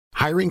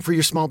Hiring for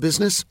your small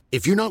business?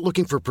 If you're not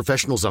looking for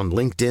professionals on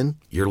LinkedIn,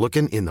 you're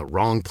looking in the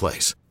wrong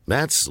place.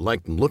 That's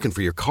like looking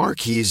for your car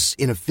keys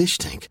in a fish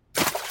tank.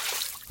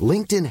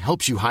 LinkedIn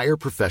helps you hire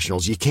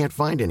professionals you can't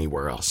find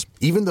anywhere else,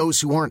 even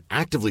those who aren't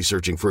actively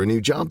searching for a new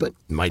job but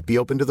might be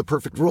open to the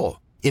perfect role.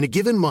 In a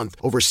given month,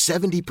 over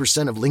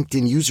 70% of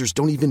LinkedIn users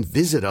don't even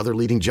visit other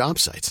leading job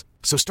sites.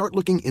 So start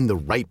looking in the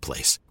right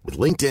place. With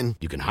LinkedIn,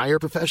 you can hire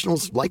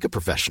professionals like a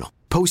professional.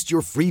 Post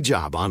your free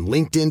job on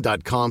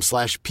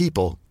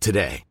linkedin.com/people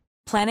today.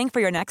 Planning for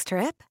your next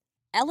trip?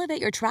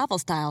 Elevate your travel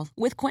style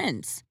with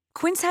Quince.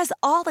 Quince has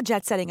all the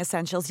jet-setting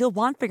essentials you'll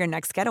want for your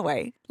next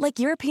getaway, like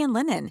European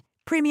linen,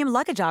 premium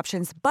luggage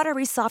options,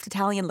 buttery soft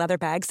Italian leather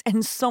bags,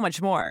 and so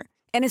much more.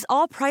 And is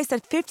all priced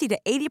at 50 to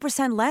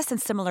 80% less than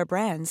similar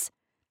brands.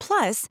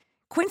 Plus,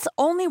 Quince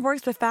only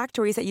works with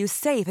factories that use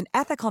safe and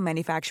ethical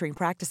manufacturing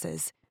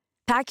practices.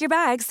 Pack your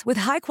bags with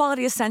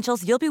high-quality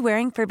essentials you'll be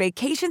wearing for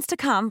vacations to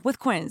come with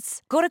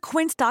Quince. Go to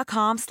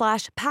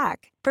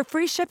quince.com/pack for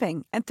free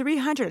shipping and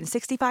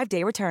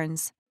 365-day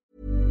returns.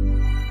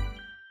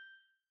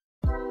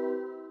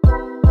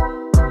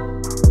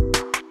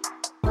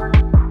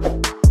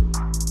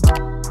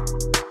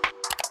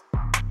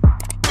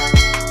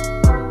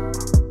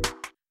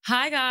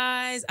 Hi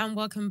guys, and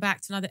welcome back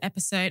to another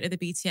episode of the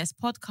BTS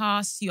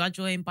podcast. You are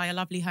joined by a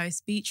lovely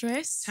host,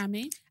 Beatrice,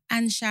 Tammy,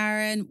 and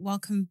Sharon.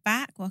 Welcome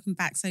back. Welcome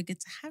back. So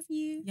good to have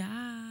you.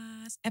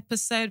 Yes,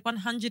 episode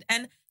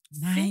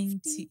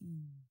 190.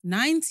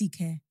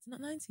 90K. It's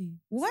not 90.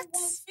 What?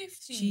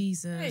 150.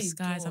 Jesus, Hey,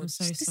 guys, God. I'm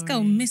so sorry. This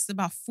girl missed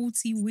about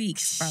 40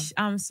 weeks, bro.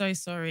 I'm so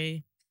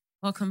sorry.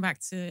 Welcome back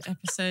to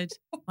episode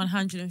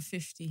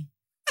 150.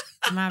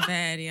 My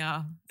bad,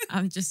 y'all.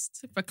 I'm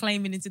just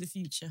proclaiming into the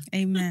future.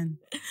 Amen.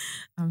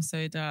 I'm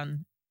so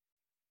done.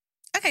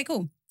 Okay,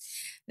 cool.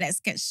 Let's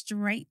get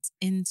straight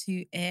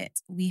into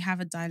it. We have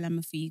a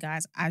dilemma for you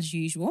guys as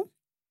usual.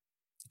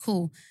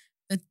 Cool.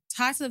 The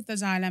title of the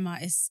dilemma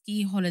is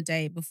Ski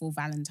Holiday Before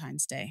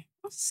Valentine's Day.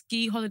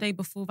 Ski holiday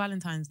before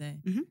Valentine's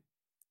Day.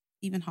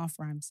 Even half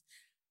rhymes.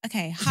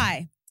 Okay,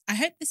 hi. I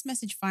hope this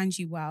message finds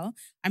you well.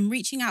 I'm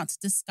reaching out to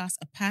discuss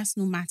a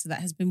personal matter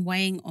that has been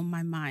weighing on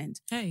my mind.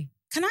 Hey.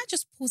 Can I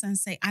just pause and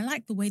say, I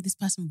like the way this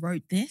person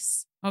wrote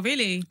this. Oh,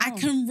 really? I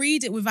can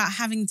read it without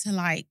having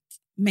to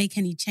make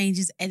any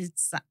changes,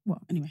 edits.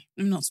 Well, anyway,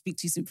 let me not speak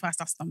too soon before I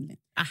start stumbling.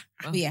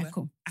 But yeah,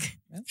 cool.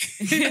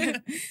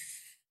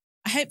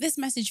 I hope this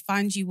message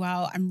finds you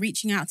well. I'm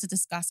reaching out to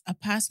discuss a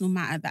personal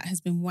matter that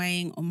has been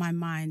weighing on my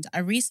mind. I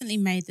recently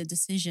made the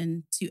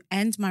decision to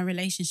end my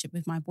relationship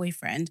with my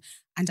boyfriend,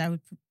 and I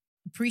would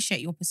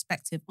appreciate your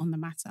perspective on the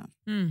matter.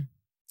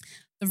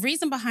 The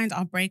reason behind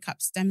our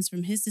breakup stems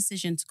from his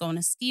decision to go on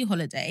a ski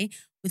holiday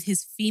with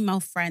his female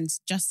friends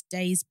just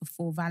days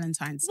before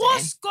Valentine's Day.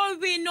 What's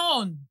going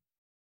on?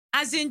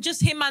 As in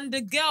just him and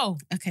the girl?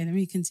 Okay, let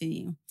me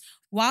continue.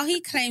 While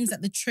he claims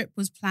that the trip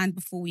was planned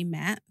before we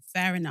met,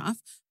 fair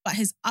enough, but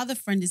his other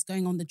friend is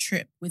going on the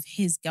trip with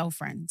his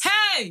girlfriend.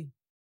 Hey!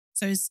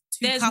 So it's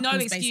two There's couples, no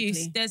excuse.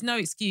 basically. There's no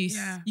excuse.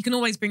 Yeah. You can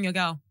always bring your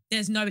girl.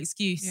 There's no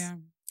excuse. Yeah.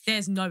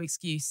 There's no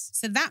excuse.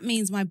 So that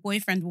means my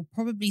boyfriend will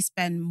probably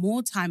spend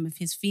more time with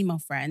his female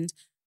friend.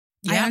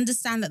 Yeah. I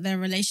understand that their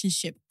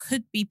relationship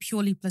could be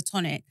purely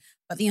platonic,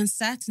 but the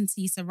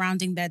uncertainty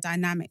surrounding their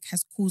dynamic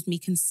has caused me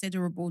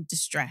considerable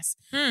distress.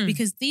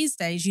 Because these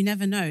days, you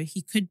never know,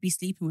 he could be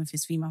sleeping with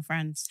his female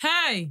friends.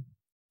 Hey!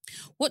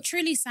 What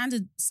truly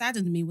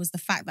saddened me was the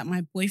fact that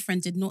my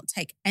boyfriend did not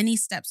take any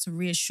steps to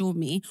reassure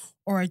me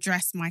or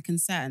address my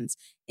concerns.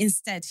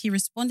 Instead, he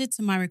responded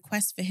to my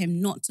request for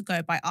him not to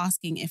go by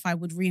asking if I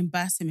would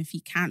reimburse him if he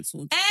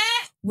cancelled.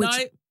 No,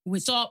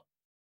 stop.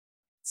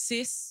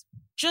 Sis,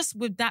 just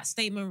with that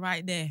statement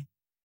right there,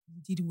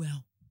 you did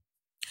well.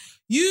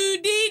 You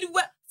did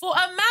well. For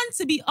a man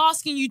to be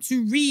asking you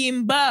to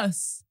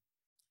reimburse.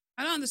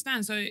 I don't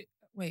understand. So,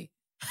 wait.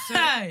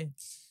 Hey!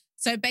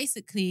 So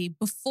basically,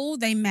 before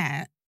they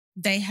met,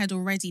 they had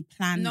already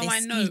planned No, this I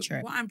know. ski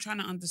trip. What I'm trying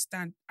to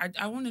understand,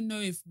 I want to know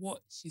if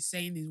what she's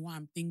saying is what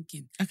I'm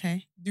thinking.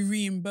 Okay. The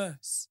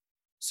reimburse.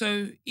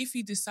 So if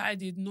he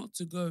decided not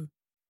to go,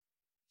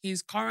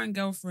 his current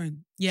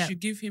girlfriend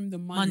should give him the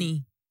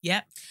money.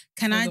 Yep.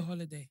 For the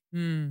holiday.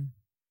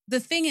 The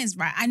thing is,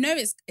 right, I know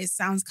it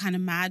sounds kind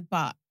of mad,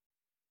 but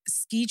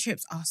ski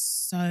trips are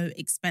so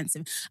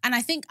expensive. And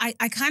I think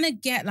I kind of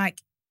get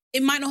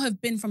it might not have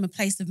been from a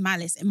place of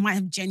malice. It might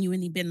have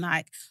genuinely been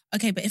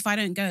okay, but if I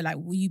don't go,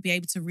 will you be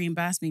able to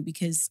reimburse me?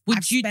 Because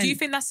do you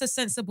think that's a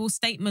sensible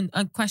statement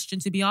and question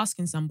to be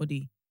asking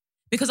somebody?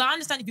 Because I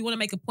understand if you want to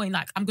make a point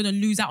I'm going to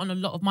lose out on a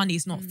lot of money,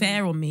 it's not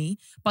fair on me.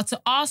 But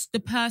to ask the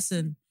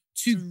person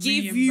to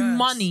give you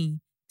money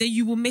that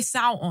you will miss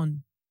out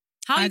on.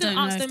 How are you going to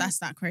ask them? That's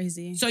that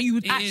crazy. So you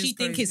would actually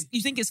think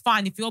it's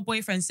fine if your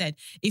boyfriend said,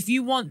 if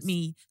you want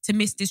me to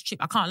miss this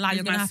trip, I can't lie,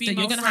 you're gonna have to.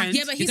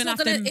 Yeah, but he's not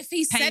gonna. If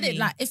he said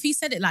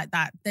it like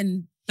that,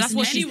 then that's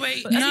what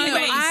anyway.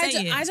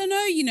 I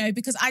don't know,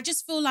 because I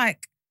just feel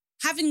like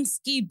having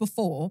skied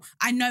before,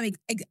 I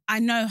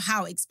know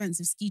how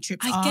expensive ski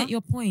trips are. I get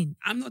your point.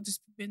 I'm not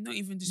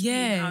even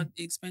disputing how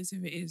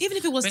expensive it is. Even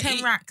if it was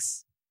 10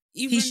 racks.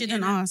 he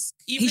shouldn't ask.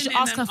 He should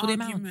ask her for the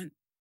amount.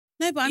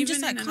 No, but I'm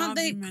just like, like, can't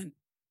they?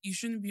 You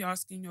shouldn't be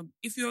asking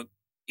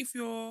if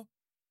your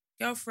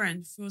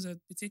girlfriend feels a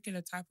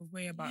particular type of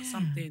way about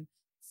something,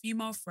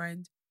 female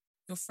friend,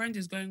 your friend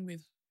is going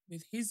with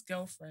his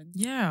girlfriend.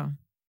 Yeah.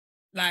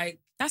 Like,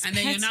 that's and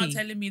petty. then you're now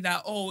telling me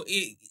that,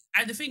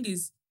 and the thing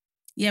is,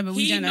 yeah, but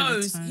he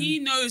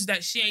knows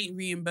that she ain't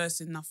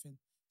reimbursing nothing.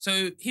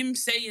 So him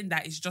saying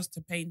that is just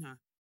to pain her.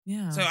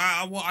 Yeah. So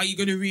what are you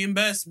going to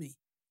reimburse me?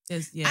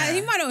 He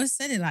might not have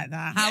said it like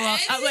that.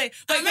 Wait,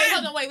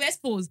 hold on, let's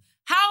pause.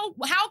 How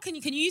can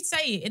you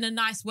say it in a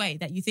nice way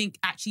that you think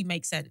actually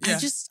makes sense? Yeah.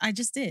 I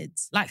just did.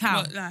 Like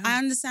how? I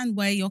understand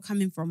where you're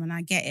coming from and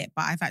I get it,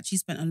 but I've actually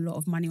spent a lot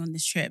of money on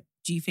this trip.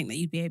 Do you think that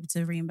you'd be able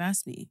to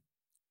reimburse me?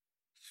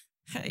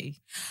 Hey,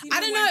 I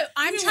don't know.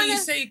 I'm trying to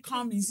say it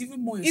calmly. It's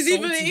even more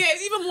insulting.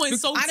 It's even more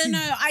insulting. I don't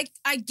know.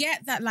 I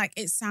get that. Like,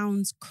 it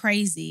sounds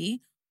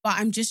crazy, but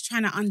I'm just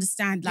trying to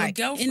understand. Like,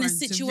 your girlfriend in a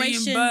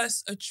situation, to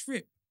reimburse a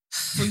trip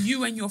for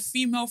you and your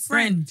female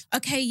friend.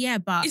 Okay, yeah,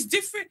 but it's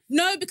different.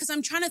 No, because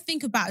I'm trying to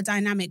think about a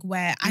dynamic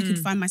where I could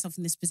find myself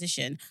in this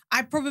position.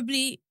 I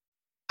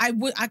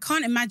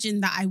can't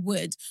imagine that I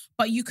would,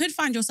 but you could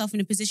find yourself in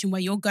a position where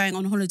you're going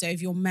on holiday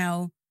with your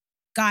male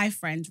guy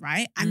friend,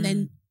 right? And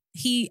then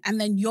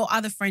your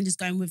other friend is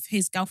going with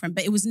his girlfriend,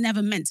 but it was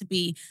never meant to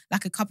be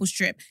like a couple's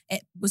trip.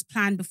 It was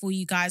planned before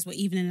you guys were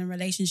even in a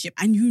relationship,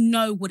 and you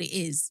know what it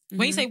is.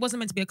 When you say it wasn't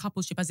meant to be a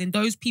couple's trip, as in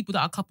those people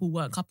that are couple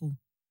weren't couple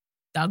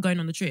that are going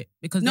on the trip,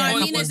 because no, I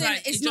mean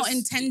it's not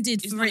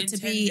intended for it to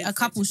be a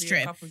couple's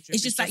trip.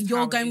 It's just like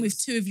you're going with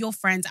two of your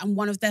friends, and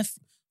one of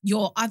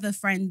your other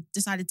friend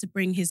decided to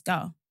bring his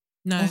girl.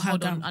 No,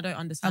 hold on, I don't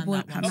understand that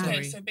one.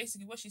 Okay, so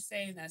basically what she's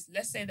saying is,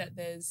 let's say that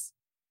there's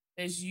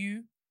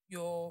you,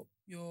 your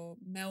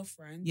male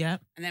friend, yeah,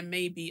 and then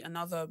maybe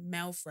another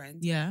male friend,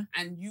 yeah,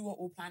 and you were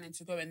all planning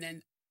to go, and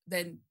then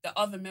the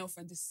other male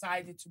friend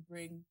decided to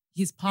bring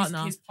his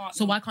partner.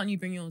 So why can't you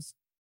bring yours?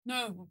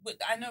 No, but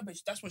I know, but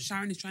that's what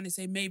Sharon is trying to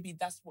say. Maybe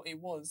that's what it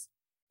was.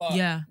 But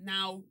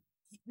now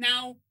he's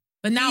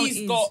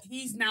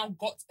now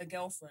got a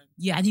girlfriend.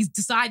 Yeah, and he's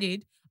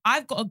decided,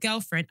 I've got a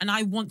girlfriend and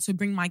I want to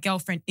bring my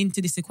girlfriend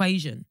into this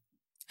equation.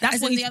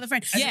 That's what the other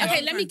friend. Yeah.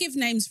 Okay, let me give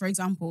names, for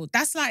example.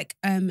 That's like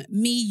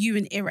me, you,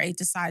 and Ire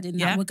deciding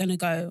that we're going to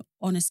go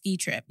on a ski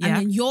trip. And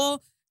then you're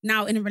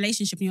now in a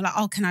relationship and you're like,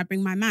 oh, can I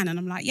bring my man? And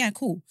I'm like, yeah,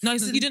 cool. No,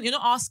 so you're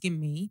not asking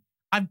me.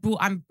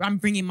 I'm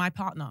bringing my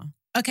partner.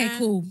 Okay,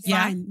 cool,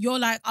 fine. You're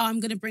like, oh,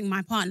 I'm going to bring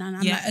my partner. And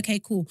I'm like, okay,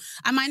 cool.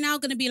 Am I now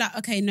going to be like,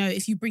 okay, no,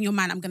 if you bring your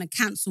man, I'm going to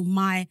cancel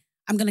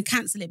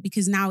it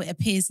because now it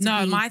appears to be...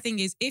 No, my thing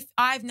is, if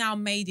I've now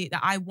made it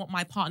that I want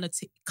my partner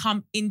to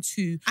come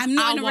into... I'm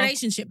not in a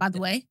relationship, by the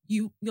way.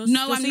 I'm not.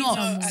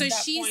 No, so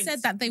she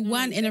said that they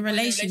weren't in a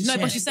relationship. No,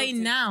 but she's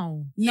saying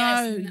now.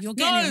 No, you're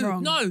getting it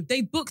wrong. No,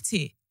 they booked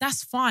it.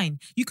 That's fine.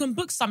 You can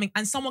book something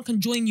and someone can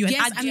join you and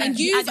add and then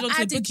you've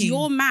added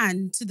your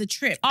man to the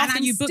trip after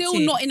and you I'm booked still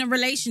not in a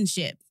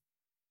relationship.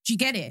 Do you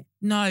get it?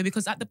 No,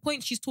 because at the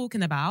point she's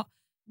talking about,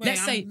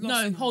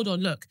 hold on,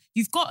 look.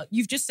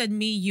 You've just said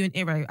me, you and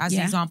Iro as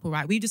an example,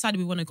 right? We've decided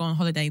we want to go on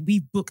holiday.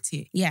 We've booked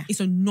it. Yeah. It's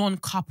a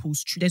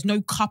non-couples trip. There's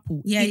no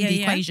couple in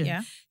the equation.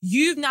 Yeah.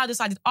 You've now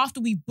decided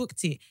after we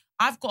booked it,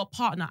 I've got a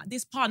partner.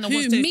 This partner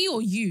wants to... me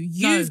or you?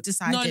 You've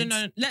decided.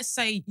 No. Let's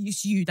say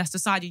it's you that's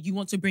decided you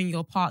want to bring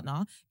your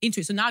partner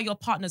into it. So now your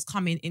partner's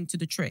coming into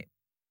the trip.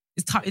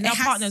 It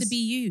has to be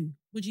you.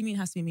 What do you mean it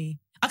has to be me?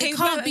 Okay, it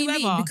can't be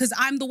me because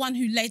I'm the one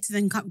who later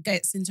then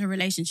gets into a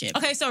relationship.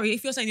 Okay, sorry.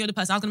 If you're saying the other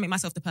person, I'm going to make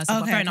myself the person.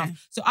 But fair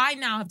enough. So I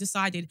now have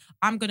decided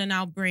I'm going to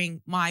now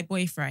bring my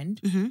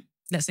boyfriend,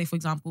 let's say for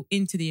example,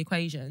 into the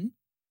equation.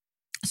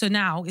 So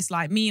now it's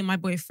like me and my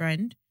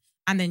boyfriend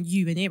and then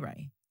you and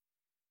Ire.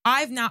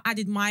 I've now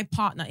added my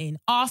partner in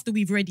after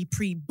we've already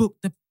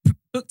booked it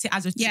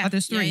as a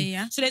three.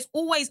 Yeah. So there's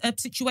always a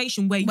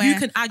situation where you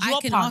can add your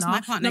partner,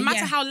 no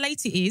matter how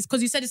late it is,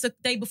 because you said it's a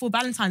day before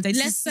Valentine's Day.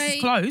 Let's say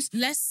close.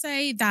 Let's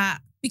say that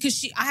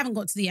because I haven't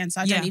got to the end,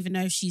 so I don't even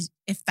know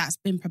if that's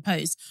been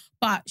proposed.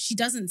 But she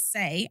doesn't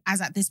say,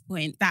 as at this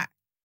point, that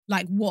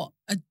like what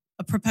a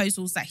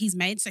proposals that he's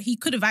made. So he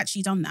could have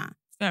actually done that.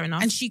 Fair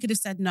enough. And she could have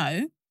said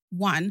no.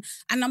 One.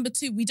 And number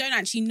two, we don't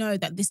actually know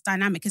that this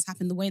dynamic has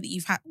happened the way that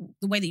you've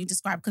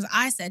described. Because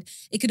I said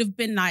it could have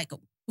been like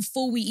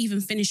before we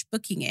even finished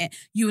booking it,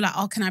 you were like,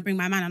 oh, can I bring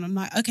my man? And I'm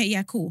like, okay,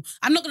 yeah, cool.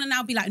 I'm not going to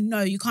now be like,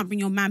 no, you can't bring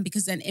your man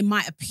because then it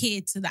might appear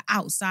to the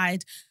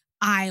outside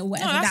eye or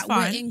whatever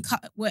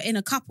we're in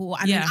a couple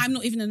and then I'm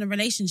not even in a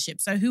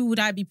relationship. So who would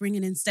I be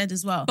bringing instead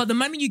as well? But the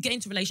moment you get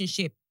into a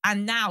relationship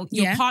and now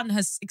your partner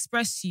has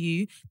expressed to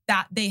you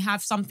that they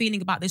have some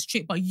feeling about this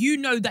trip, but you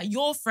know that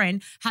your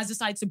friend has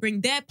decided to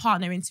bring their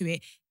partner into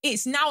it,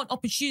 it's now an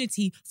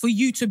opportunity for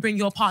you to bring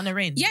your partner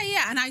in.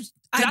 Yeah. And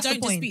I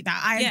don't dispute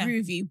that. I agree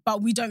with you.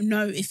 But we don't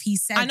know if he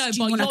said, do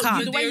you want to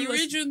come? The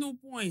original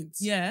point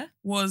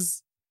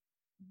was,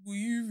 will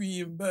you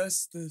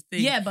reimburse the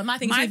thing? Yeah, but my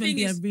thing is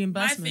be a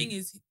reimbursement. My thing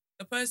is,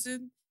 the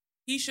person,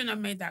 he shouldn't have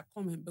made that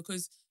comment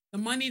because the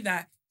money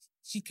that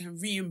she can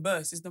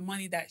reimburse is the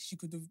money that she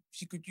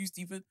could use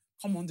to even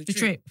come on the The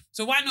trip. trip.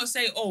 So why not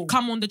say, oh,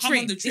 Come on the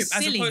trip. as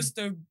silly. opposed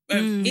to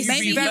It's you very,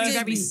 reimburse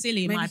very me?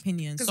 silly in my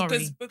opinion.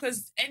 Sorry.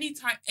 Because any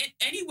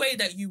way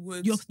that you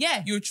would,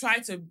 Yeah. you'll try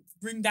to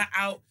bring that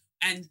out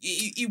and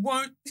it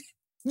won't.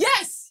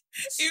 Yes.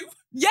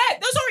 Yeah.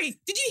 No, sorry.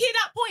 Did you hear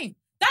that point?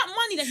 That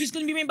money that he's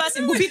going to be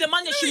reimbursing will be the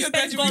money that she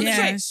spends on the Yeah,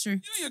 trip. it's true. You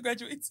know you're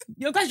graduating.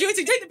 You're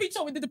graduating. Take the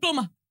picture with the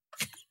diploma.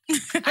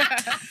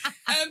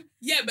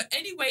 Yeah, but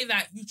any way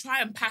that you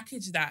try and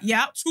package that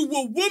Yep. to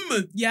a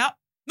woman, Yep.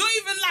 not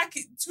even like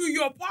it to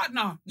your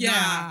partner. Yeah.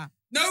 Nah.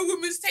 No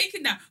woman's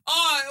taking that.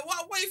 Oh,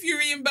 what if you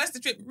reimburse the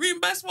trip?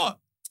 Reimburse what?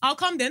 I'll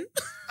come then.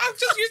 I'll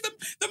just use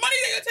the money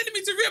that you're telling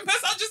me to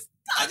reimburse. I'll just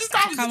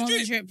Come on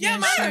the trip. Yeah,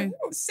 it's man.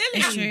 true. Silly.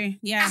 It's true.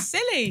 Yeah.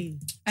 Silly.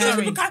 They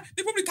Sorry.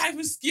 probably can't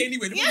even ski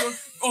anyway. They probably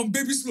on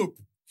baby slope.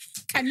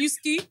 Can you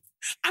ski?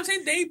 I'm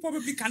saying they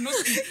probably cannot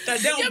ski. That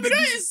they're on Yeah, but baby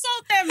don't slope.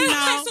 insult them I'm not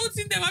now.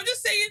 insulting them. I'm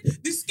just saying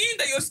the skiing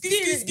that you're skiing.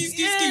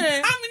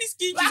 Yeah. How many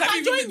skiing I have can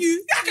you join been?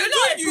 you. I can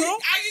You know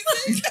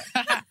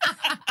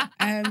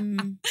join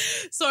it, you.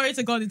 Sorry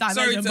to go on the diversion,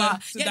 Sorry to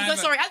but divert.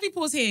 sorry. As we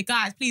pause here,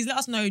 guys, please let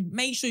us know.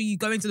 Make sure you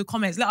go into the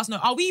comments. Let us know.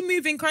 Are we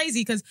moving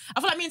crazy? Because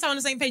I feel like me and Ty on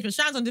the same page, but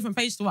Shan's on a different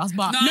page to us.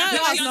 But No, let us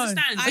I know.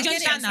 understand. I I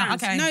get it, understand now.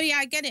 Okay. No, yeah,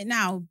 I get it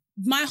now.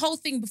 My whole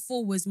thing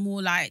before was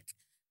more like,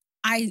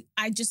 I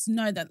just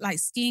know that like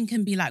skiing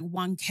can be like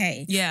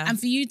 1K. Yeah. And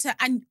for you to,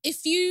 and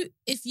if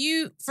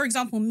you, for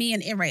example, me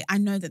and Ire, I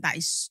know that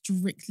is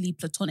strictly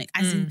platonic.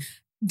 As in,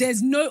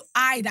 there's no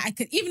eye that I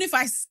could, even if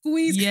I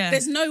squeeze,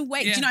 there's no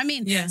way. Do you know what I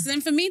mean? Yeah. So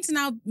then for me to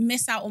now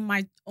miss out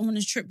on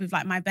a trip with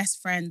like my best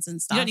friends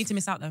and stuff. You don't need to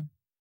miss out though.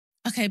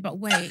 Okay, but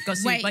wait. Got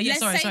to, but yeah, let's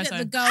sorry, say sorry, that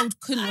sorry. the girl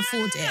couldn't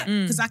afford it.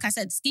 Because like I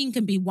said, skiing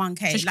can be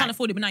 1K. So she can't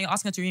afford it, but now you're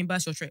asking her to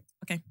reimburse your trip.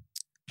 Okay.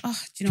 Oh,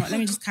 do you know what? Let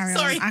me just carry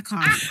Sorry. on. I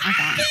can't.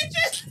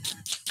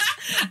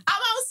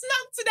 I'm all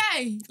snug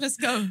today. Let's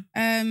go.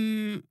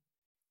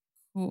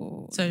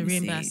 Cool. So Let me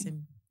reimburse see.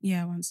 him.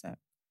 Yeah, one sec.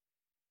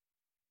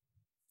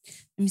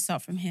 Let me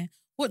start from here.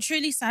 What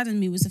truly saddened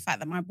me was the fact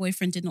that my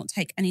boyfriend did not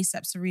take any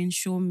steps to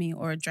reassure me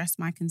or address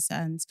my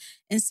concerns.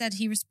 Instead,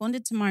 he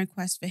responded to my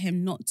request for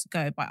him not to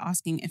go by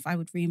asking if I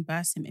would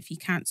reimburse him if he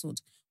cancelled,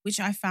 which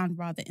I found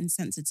rather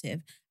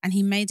insensitive, and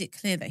he made it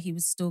clear that he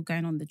was still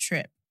going on the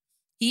trip.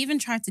 He even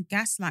tried to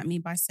gaslight me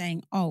by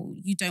saying, oh,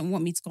 you don't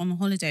want me to go on a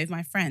holiday with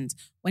my friend,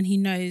 when he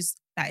knows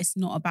that it's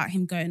not about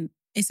him going,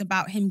 it's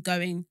about him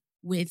going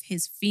with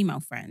his female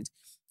friend.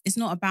 It's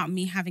not about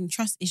me having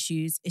trust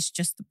issues, it's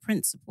just the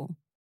principle.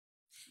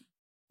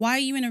 Why are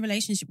you in a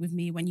relationship with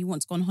me when you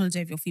want to go on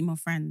holiday with your female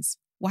friends?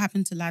 What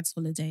happened to lads'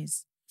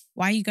 holidays?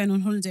 Why are you going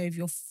on holiday with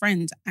your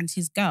friend and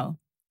his girl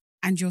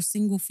and your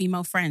single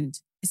female friend?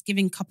 It's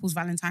giving couples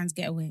Valentine's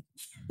getaway.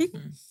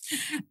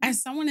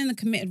 As someone in a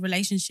committed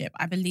relationship,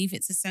 I believe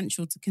it's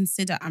essential to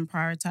consider and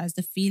prioritize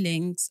the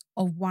feelings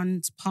of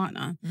one's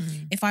partner.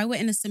 If I were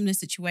in a similar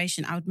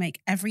situation, I would make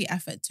every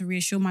effort to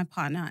reassure my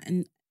partner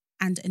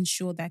and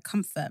ensure their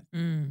comfort.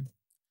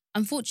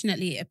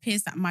 Unfortunately, it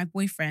appears that my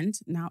boyfriend,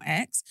 now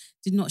ex,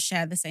 did not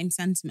share the same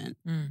sentiment.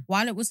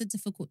 While it was a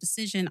difficult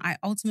decision, I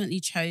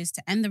ultimately chose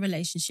to end the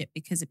relationship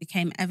because it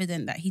became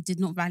evident that he did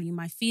not value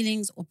my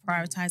feelings or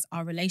prioritize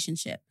our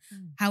relationship.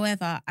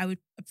 However, I would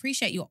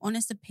appreciate your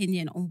honest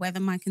opinion on whether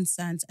my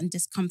concerns and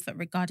discomfort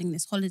regarding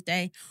this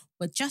holiday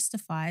were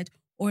justified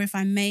or if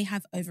I may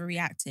have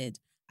overreacted.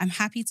 I'm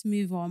happy to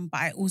move on,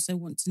 but I also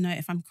want to know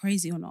if I'm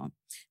crazy or not.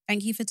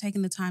 Thank you for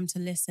taking the time to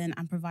listen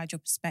and provide your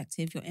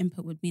perspective. Your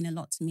input would mean a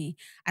lot to me.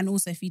 And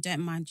also, if you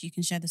don't mind, you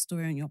can share the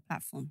story on your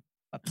platform.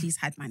 But please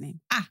hide my name.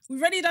 We've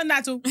already done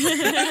that all.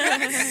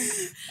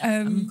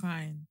 I'm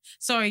crying.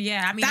 Sorry,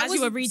 yeah. I mean, as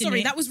you were reading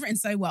it. That was written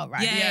so well,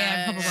 right?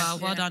 Yeah,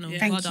 well done.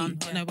 Thank Well done.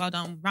 you. No, well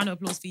done. Round of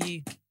applause for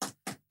you.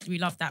 We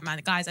love that, man.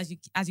 Guys,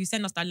 as you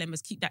send us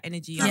dilemmas, keep that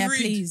energy up. Yeah, Proofread.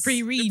 please. The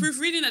Pre-read.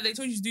 proofreading that they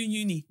told you to do in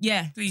uni.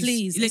 Yeah.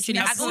 Please. Literally.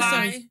 That's And also,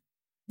 Apply.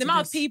 the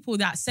amount of people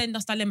that send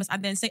us dilemmas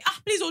and then say,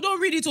 please,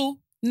 don't read it all.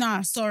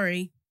 Nah,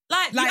 sorry.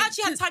 Like, you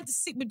actually had time to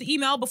sit with the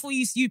email before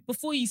you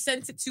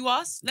sent it to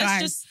us. Let's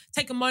Guys. just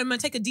take a moment,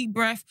 take a deep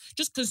breath,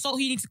 just consult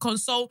who you need to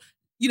consult,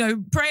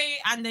 pray,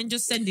 and then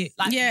just send it.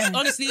 Like,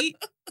 honestly,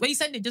 when you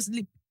send it, just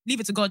leave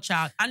it to God,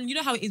 child. And you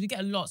know how it is, we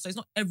get a lot, so it's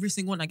not every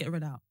single one I get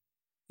read out.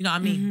 You know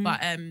what I mean?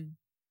 But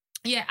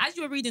yeah, as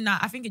you were reading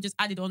that, I think it just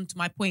added on to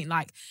my point.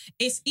 Like,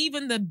 it's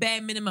even the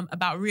bare minimum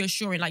about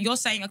reassuring. Like, you're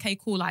saying, okay,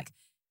 cool. Like,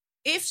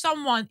 if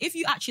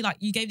you actually, like,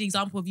 you gave the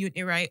example of you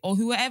and Ire or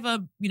whoever,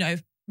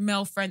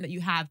 male friend that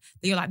you have,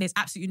 that you're like, there's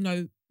absolutely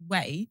no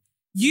way,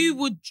 you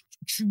would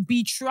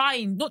be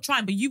trying, not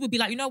trying, but you would be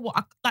like, you know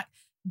what, like,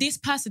 this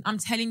person, I'm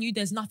telling you,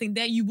 there's nothing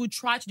there. You would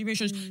try to do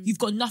reassurance. You've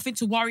got nothing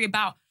to worry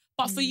about.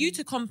 But for you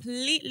to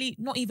completely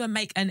not even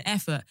make an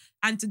effort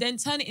and to then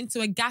turn it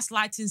into a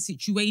gaslighting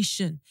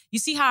situation. You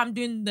see how I'm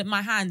doing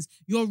my hands?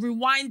 You're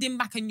rewinding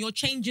back and you're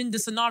changing the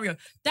scenario.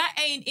 That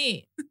ain't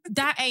it.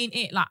 That ain't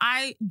it. Like,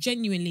 I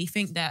genuinely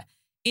think that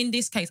in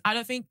this case, I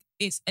don't think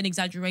it's an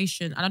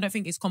exaggeration and I don't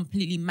think it's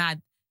completely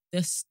mad,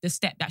 the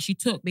step that she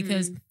took,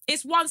 because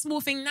it's one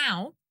small thing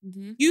now,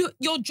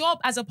 Your job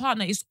as a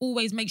partner is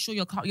always make sure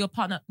your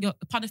partner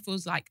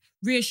feels like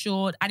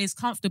reassured and is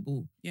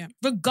comfortable. Yeah.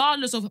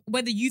 Regardless of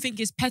whether you think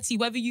it's petty,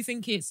 whether you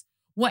think it's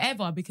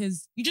whatever,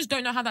 because you just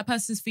don't know how that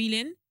person's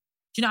feeling.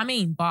 Do you know what I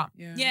mean? But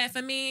yeah,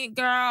 for me,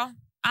 girl,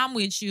 I'm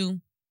with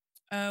you.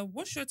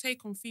 What's your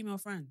take on female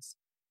friends?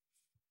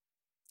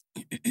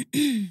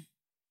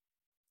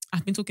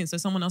 I've been talking, so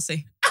someone else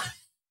say.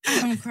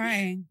 I'm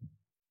crying.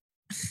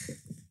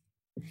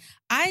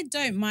 I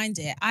don't mind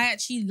it. I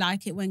actually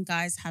like it when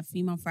guys have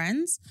female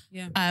friends.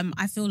 Yeah.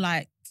 I feel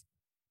like,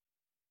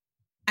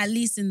 at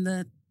least in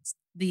the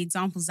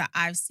examples that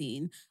I've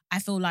seen, I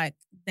feel like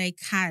they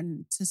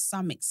can, to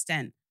some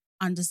extent,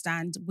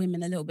 understand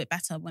women a little bit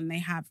better when they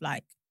have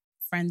like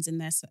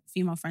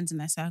female friends in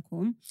their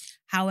circle.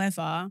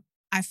 However,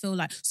 I feel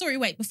like, sorry,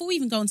 wait, before we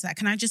even go into that,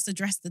 can I just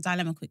address the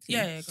dilemma quickly?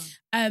 Yeah, go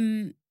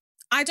on.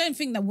 I don't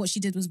think that what she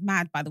did was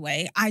mad, by the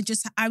way. I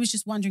was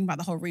just wondering about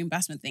the whole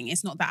reimbursement thing.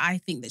 It's not that I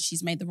think that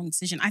she's made the wrong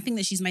decision. I think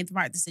that she's made the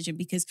right decision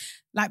because,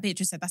 like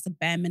Beatrice said, that's the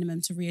bare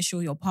minimum to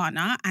reassure your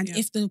partner. And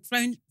if the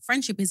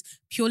friendship is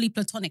purely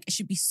platonic, it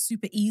should be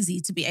super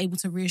easy to be able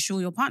to reassure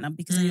your partner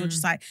because then you're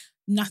just like,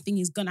 nothing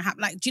is going to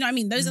happen. Like, do you know what I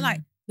mean? Those are like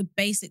the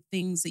basic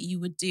things that you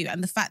would do.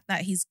 And the fact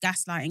that he's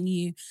gaslighting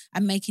you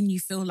and making you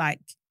feel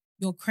like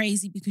you're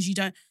crazy because you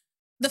don't...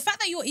 The fact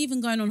that you're even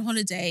going on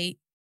holiday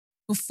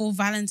before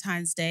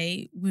Valentine's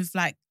Day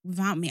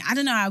without me, I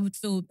don't know, I would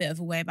feel a bit of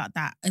a way about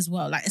that as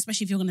well. Like,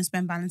 especially if you're going to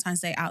spend Valentine's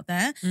Day out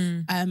there.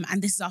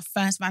 And this is our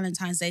first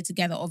Valentine's Day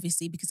together,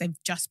 obviously, because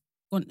they've just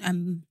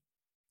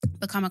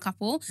become a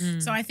couple.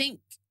 So I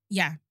think,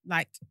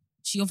 like,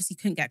 she obviously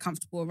couldn't get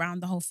comfortable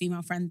around the whole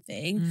female friend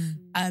thing.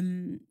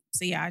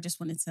 So yeah, I just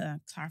wanted to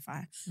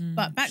clarify.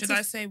 But back Should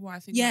I say what I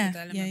think about the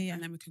dilemma? Yeah.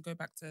 And then we can go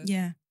back to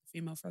the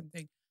female friend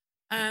thing.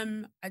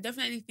 I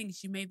definitely think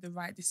she made the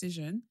right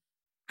decision.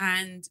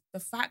 And the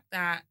fact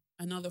that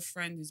another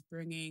friend is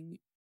bringing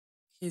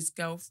his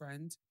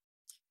girlfriend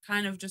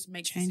kind of just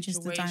makes Changes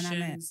the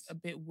situations a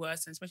bit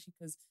worse, and especially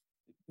because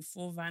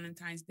before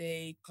Valentine's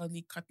Day,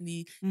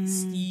 cuddly,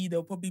 ski,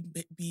 there'll probably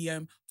be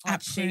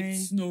heart-shaped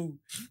snow.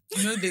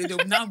 You know,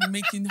 they'll now be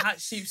making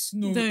heart-shaped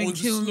snow. Don't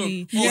kill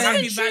me. Or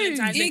happy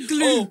Valentine's Day.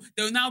 Oh,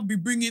 they'll now be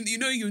bringing, you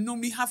know, you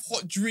normally have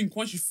hot drink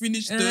once you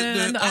finish and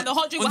the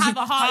hot drink will have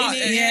a heart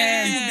in it.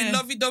 It will be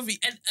lovey-dovey.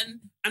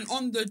 And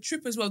on the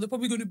trip as well, they're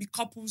probably going to be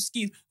couples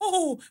skiing.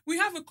 Oh, we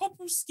have a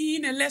couple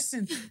skiing a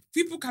lesson.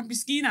 People can be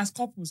skiing as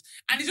couples.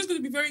 And it's just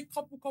going to be very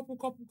couple.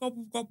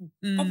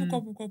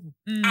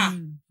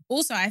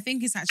 Also, I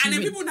think it's actually...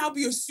 And then people now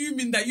be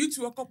assuming that you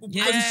two are a couple.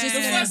 Yeah. I was just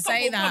going to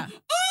say that.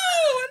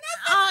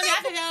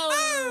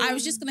 I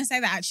was just going to say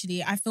that,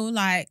 actually. I feel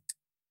like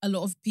a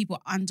lot of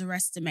people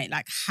underestimate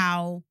like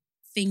how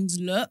things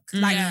look.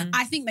 Like,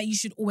 I think that you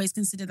should always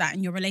consider that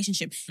in your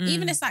relationship.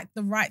 Even if it's like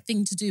the right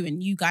thing to do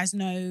and you guys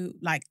know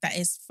like that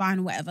is fine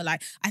or whatever,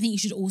 like I think you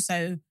should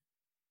also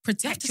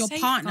protect your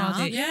partner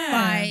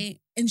by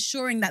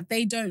ensuring that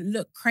they don't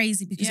look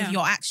crazy because of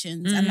your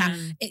actions and that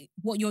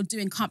what you're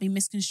doing can't be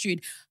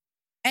misconstrued.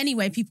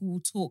 Anyway, people will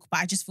talk, but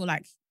I just feel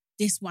like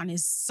this one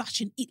is such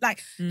an...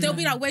 Like, they'll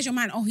be like, where's your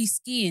man? Oh, he's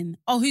skiing.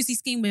 Oh, who's he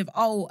skiing with?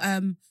 Oh,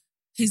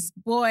 his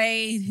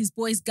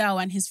boy's girl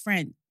and his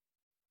friend.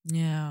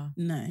 Yeah.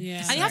 No.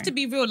 Yeah. And you have to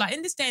be real. Like,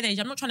 in this day and age,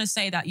 I'm not trying to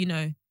say that, you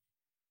know,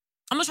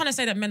 I'm not trying to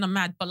say that men are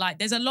mad, but like,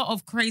 there's a lot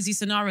of crazy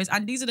scenarios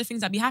and these are the things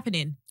that be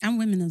happening. And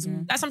women as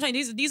well. That's what I'm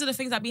saying. These are the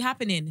things that be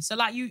happening. So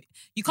like, you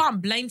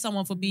can't blame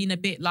someone for being a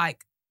bit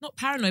like, not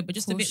paranoid, but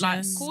just cautious. A bit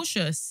like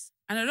cautious.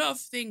 And a lot of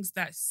things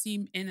that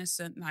seem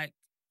innocent, like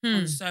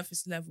on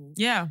surface level,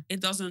 it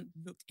doesn't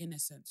look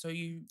innocent. So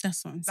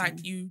that's what I'm saying.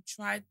 Like you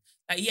tried,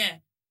 like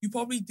you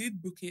probably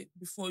did book it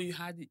before you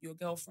had your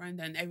girlfriend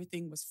and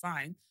everything was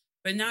fine.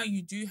 But now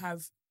you do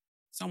have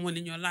someone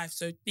in your life,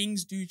 so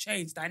things do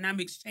change,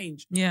 dynamics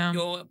change. Yeah,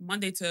 your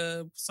Monday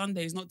to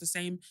Sunday is not the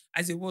same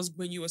as it was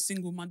when you were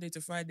single Monday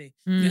to Friday.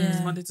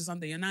 It's Monday to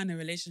Sunday. You're now in a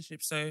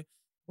relationship, so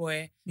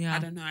boy, I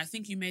don't know. I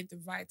think you made the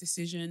right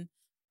decision.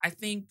 I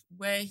think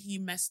where he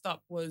messed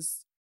up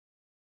was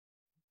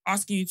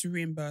asking you to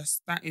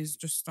reimburse. That is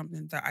just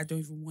something that I don't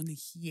even want to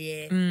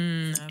hear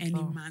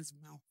any man's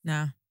mouth.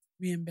 Nah.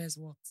 Reimburse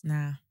what?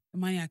 Nah. The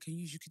money I can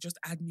use, you could just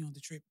add me on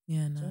the trip.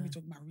 Yeah, no. So when we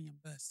talk about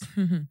reimburse.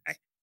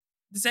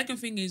 The second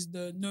thing is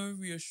the no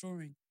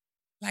reassuring.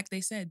 Like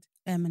they said,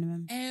 bare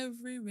minimum.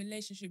 Every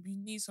relationship, you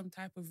need some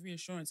type of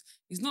reassurance.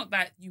 It's not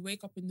that you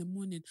wake up in the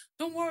morning,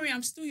 don't worry,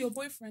 I'm still your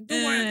boyfriend.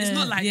 Don't worry. It's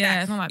not like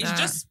that. It's not like that. It's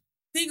just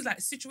things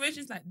like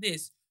situations like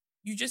this.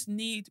 You just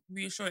need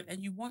reassurance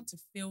and you want to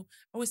feel,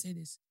 I always say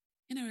this,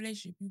 in a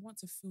relationship, you want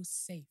to feel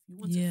safe. You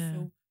want to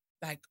feel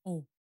like,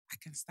 oh, I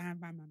can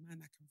stand by my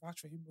man, I can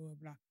vouch for him, blah, blah,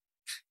 blah.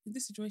 In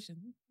this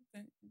situation,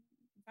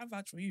 I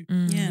vouch for you.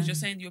 Because you're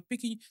saying you're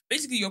picking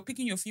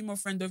your female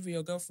friend over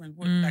your girlfriend.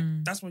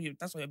 Like, that's what you're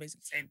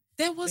basically saying.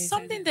 There was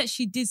something that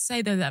she did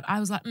say though that I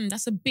was like,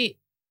 that's a bit,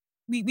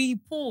 we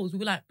paused, we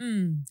were like,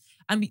 And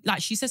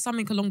she said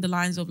something along the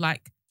lines of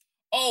like,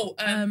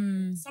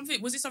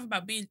 something, was it something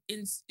about being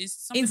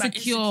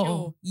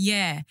insecure?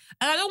 Yeah.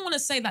 And I don't want to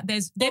say that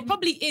there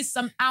probably is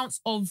some ounce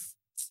of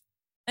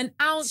an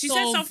ounce. She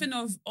said something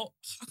of. Oh,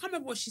 I can't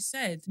remember what she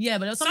said. Yeah,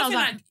 but there was something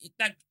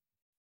like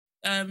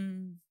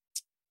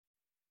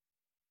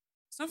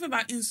something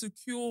about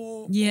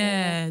insecure.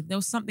 Yeah, there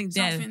was something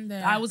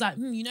there. I was like,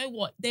 you know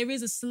what?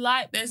 There's a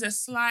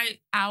slight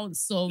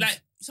ounce of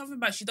like something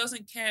about she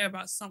doesn't care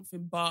about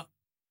something, but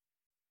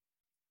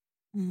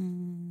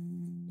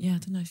yeah, I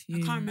don't know if you.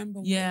 I can't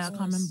remember. Yeah, I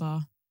can't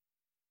remember.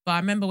 But I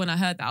remember when I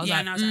heard that, I was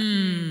like,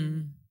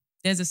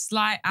 there's a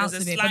slight ounce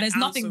of it, but there's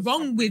nothing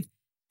wrong with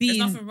being.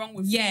 There's nothing wrong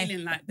with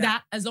feeling like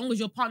that. As long as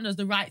your partner does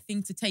the right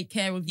thing to take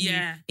care of you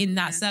in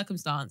that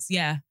circumstance.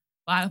 Yeah.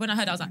 But when I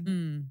heard that, I was like,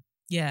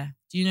 yeah.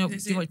 Do you know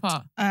which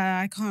part?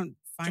 I can't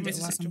find it.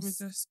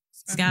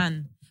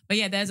 Scan. But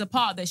yeah, there's a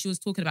part that she was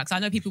talking about. Because I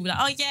know people were like,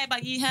 oh yeah,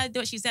 but you heard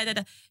what she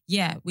said.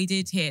 Yeah, we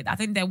did hear. I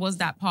think there was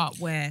that part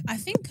where... I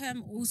think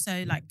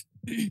also like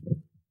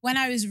when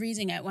I was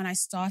reading it, when I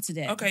started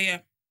it... Okay, yeah.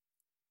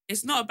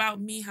 It's not about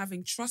me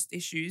having trust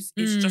issues.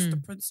 It's just the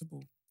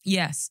principle.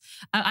 Yes.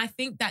 I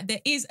think that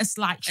there is a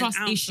slight trust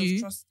issue.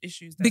 Trust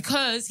issues there.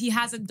 Because he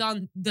hasn't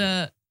done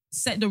the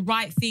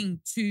right thing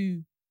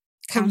to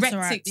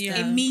correct it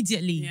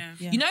immediately. Yeah.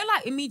 You know,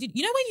 like immediately.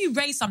 You know when you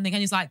raise something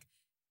and it's like,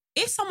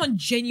 if someone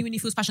genuinely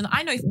feels passionate,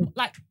 I know if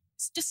like,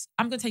 it's just,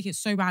 I'm going to take it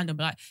so random,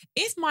 but like,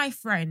 if my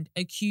friend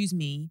accused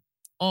me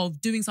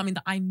of doing something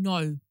that I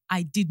know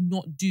I did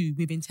not do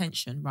with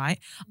intention, right?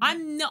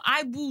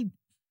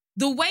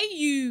 The way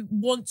you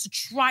want to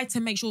try to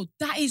make sure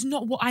that is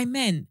not what I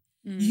meant.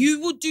 You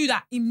will do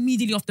that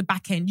immediately off the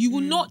back end. You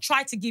will not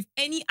try to give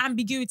any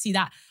ambiguity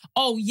that,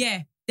 oh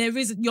yeah, there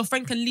is, your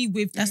friend can leave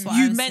with, that's what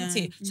you meant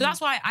it. So that's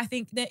why I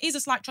think there is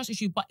a slight trust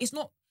issue, but it's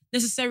not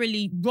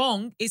necessarily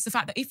wrong. It's the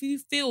fact that if you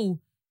feel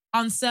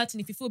uncertain,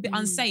 if you feel a bit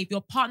unsafe,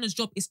 your partner's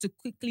job is to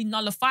quickly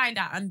nullify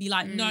that and be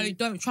like, no,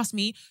 don't trust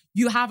me.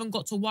 You haven't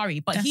got to worry.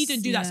 But he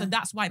didn't do that, so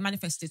that's why it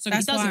manifested. So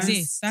it does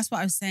exist. That's what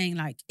I was saying.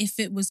 Like, if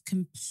it was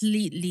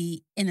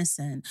completely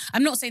innocent,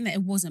 I'm not saying that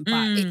it wasn't,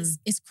 but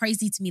it's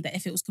crazy to me that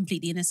if it was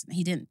completely innocent,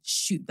 he didn't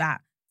shoot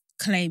that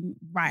claim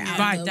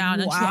right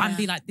down and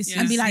be like, this is...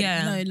 And be like,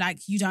 no, like,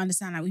 you don't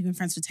understand, like, we've been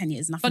friends for 10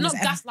 years. But not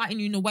gaslighting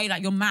you in a way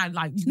like you're mad,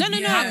 like, no,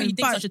 how can you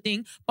think such a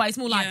thing? But it's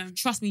more like,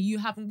 trust me,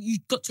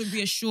 you've got to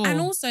reassure.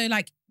 And also,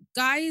 like,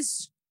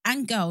 guys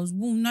and girls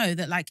will know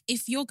that, like,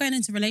 if you're going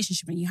into a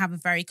relationship and you have a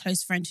very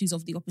close friend who's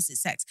of the opposite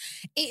sex,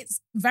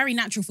 it's very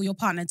natural for your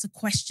partner to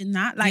question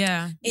that. Like,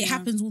 it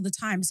happens all the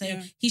time.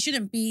 So he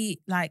shouldn't be,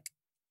 like,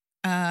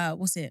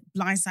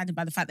 blindsided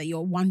by the fact that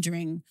you're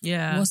wondering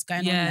what's going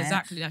on there. Yeah,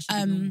 exactly. That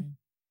should be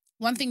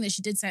one thing that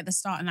she did say at the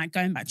start, and like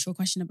going back to your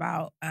question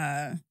about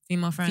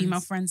female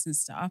friends and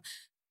stuff,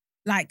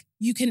 like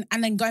you can,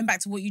 and then going back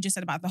to what you just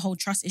said about the whole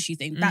trust issue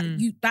thing,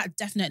 that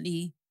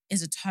definitely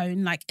is a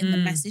tone like in the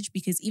message,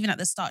 because even at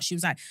the start she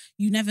was like,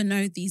 you never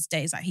know these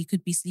days, like he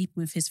could be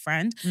sleeping with his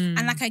friend,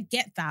 and like I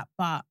get that,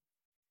 but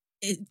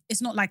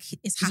it's not like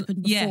it's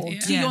happened before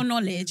to your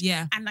knowledge,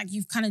 and like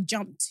you've kind of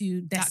jumped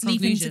to their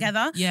sleeping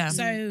together,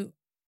 so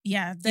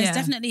there's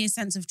definitely a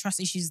sense of trust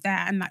issues there,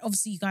 and like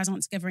obviously you guys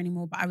aren't together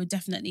anymore, but I would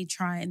definitely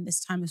try in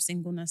this time of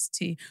singleness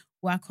to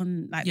work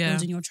on like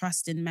building your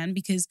trust in men,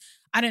 because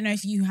I don't know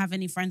if you have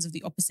any friends of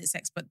the opposite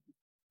sex, but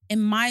in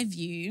my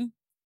view,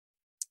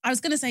 I was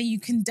going to say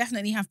you can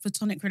definitely have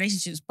platonic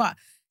relationships, but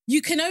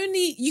you can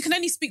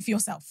only speak for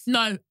yourself.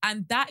 No,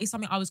 and that is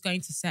something I was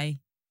going to say.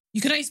 You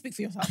can only speak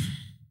for yourself.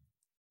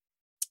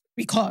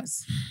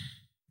 Because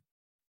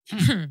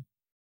the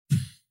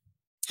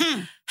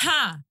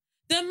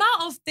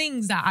amount of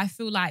things that I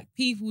feel like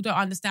people don't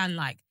understand,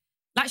 like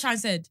Shine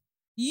said,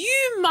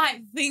 you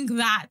might think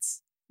that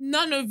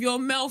none of your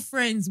male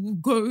friends will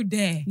go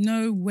there.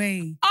 No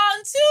way.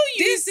 Until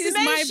you This is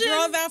my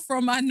brother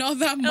from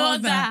another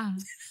mother.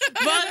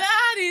 But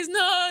that is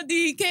not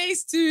the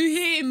case to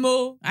him.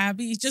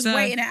 He's just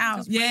waiting it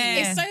out. Yeah.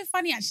 It's so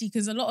funny actually,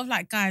 because a lot of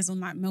like guys on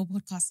like male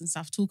podcasts and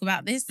stuff talk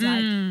about this.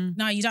 Like,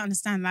 no, you don't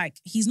understand. Like,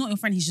 he's not your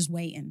friend, he's just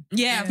waiting.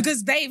 Yeah.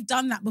 Because they've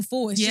done that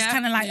before. It's just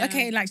kind of like,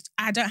 okay, like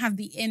I don't have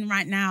the in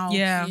right now.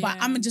 Yeah. But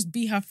I'm going to just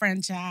be her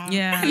friend, child.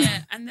 Yeah.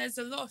 Yeah. And there's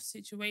a lot of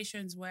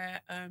situations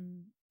where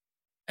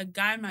a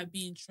guy might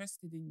be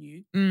interested in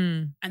you,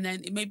 and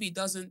then it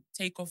doesn't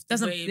take off the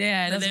wave.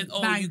 But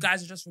then, you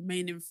guys are just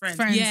remaining friends.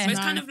 Yeah. But it's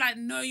kind of like,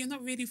 no, you're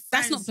not really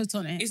friends. That's not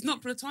platonic. It's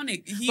not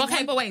platonic. But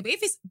wait, but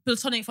if it's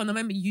platonic from the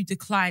moment you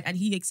declined and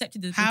he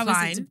accepted the decline.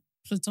 How is it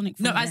platonic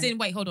from as in,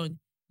 wait, hold on.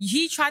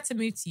 He tried to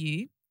move to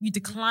you, you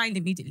declined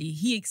immediately.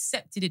 He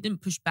accepted it,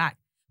 didn't push back.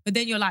 But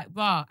then you're like,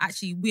 wow,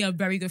 actually, we are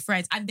very good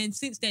friends. And then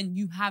since then,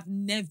 you have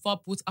never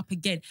brought up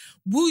again.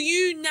 Will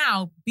you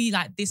now be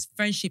like, this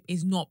friendship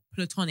is not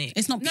platonic?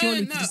 It's not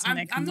purely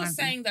platonic. I'm not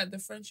saying that the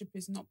friendship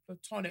is not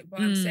platonic, but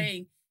I'm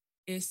saying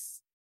it's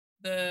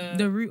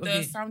the root of the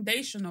it.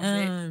 foundation of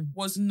it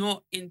was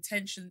not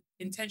intention.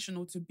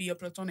 intentional to be a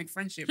platonic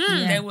friendship.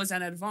 There was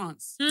an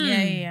advance.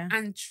 Yeah.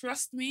 And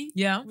trust me,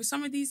 with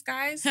some of these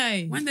guys,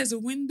 when there's a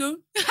window,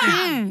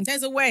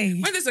 there's a way.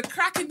 When there's a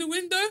crack in the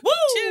window,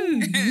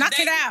 knock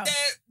it out.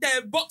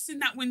 They're boxing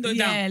that window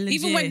down. Legit.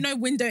 Even when no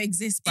window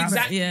exists, bro.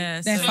 Exactly.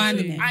 They're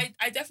finding it.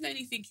 I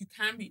definitely think you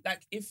can be,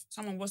 like, if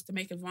someone was to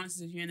make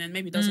advances of you and then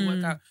maybe it doesn't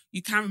work out,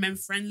 you can remain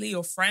friendly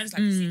or friends,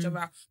 like you see each other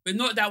out, but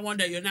not that one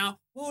that you're now,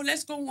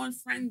 let's go on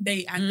friend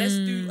date and let's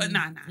do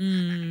nah.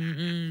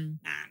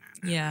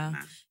 Yeah,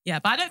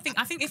 but I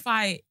think if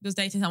I was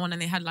dating someone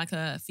and they had like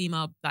a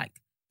female like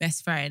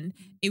best friend,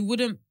 it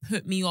wouldn't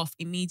put me off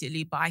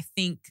immediately. But I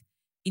think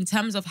in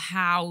terms of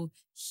how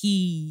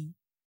he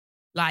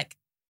like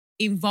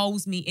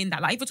involves me in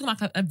that, like if we're talking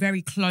about a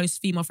very close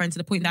female friend to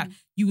the point that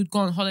you would go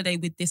on holiday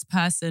with this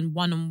person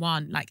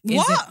one-on-one, like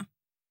what?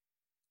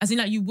 As in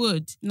like you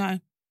would? No.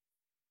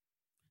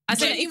 I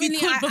said if you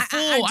could before.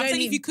 I'm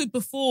saying if you could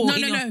before. No.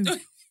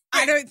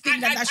 I don't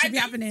think that should be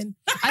happening.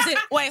 I said,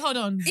 wait, hold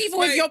on. Even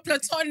with your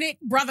platonic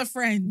brother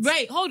friend.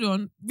 Wait, hold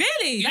on.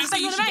 Really? That's how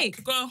you want to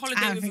make? Go on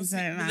holiday with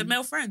a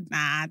male friend. Nah,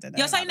 I don't know.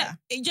 You're saying that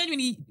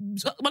genuinely,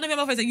 one of your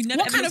male friends that you never.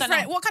 What kind of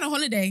friend? What kind of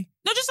holiday?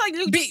 No, just like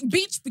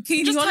beach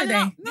bikini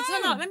holiday.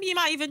 No. Maybe you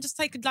might even just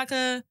take like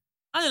a,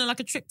 I don't know, like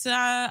a trip to,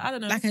 I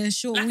don't know, like a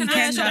short like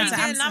weekend to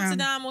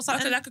Amsterdam or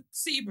something, like a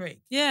city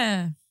break.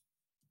 Yeah. I don't know.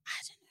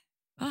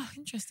 Oh,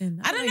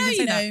 interesting. I don't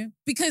know,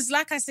 because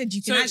like I said,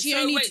 you can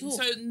only talk.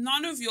 So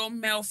none of your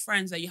male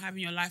friends that you have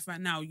in your life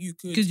right now, you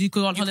could... Because you could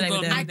go on holiday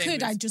with them.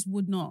 I just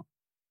would not.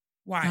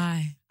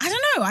 Why? I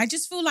don't know. I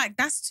just feel like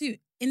that's too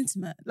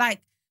intimate.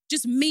 Like,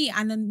 just me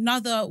and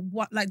another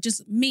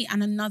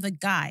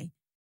guy.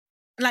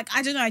 Like,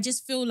 I don't know. I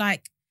just feel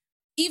like,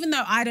 even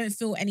though I don't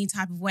feel any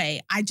type of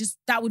way,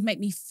 that would make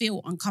me feel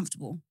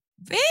uncomfortable.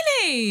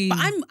 Really? But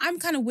I'm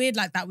kind of weird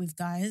like that with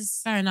guys.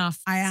 Fair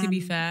enough. I am. To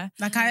be fair.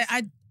 Like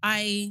Do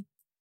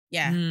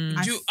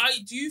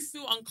you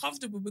feel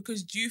uncomfortable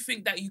because do you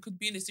think that you could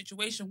be in a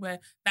situation where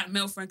that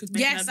male friend could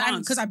make an advance? Yes,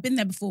 because I've been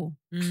there before.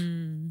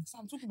 That's what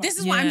I'm talking about. This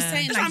is what I'm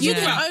saying. That's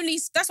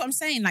what I'm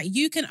saying. Like,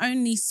 you can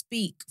only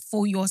speak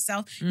for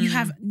yourself. You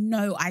have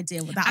no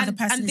idea what that other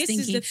person is thinking.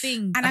 And this is the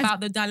thing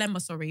about the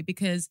dilemma,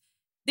 because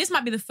this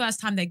might be the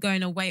first time they're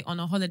going away on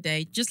a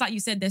holiday. Just like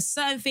you said, there's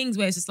certain things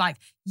where it's just like,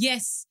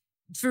 yes,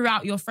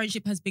 throughout your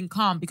friendship has been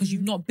calm because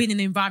you've not been in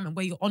an environment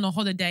where you're on a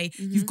holiday.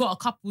 You've got a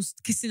couple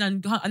kissing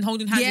and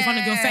holding hands in front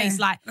of your face.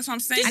 Like, that's what I'm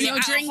saying. And you're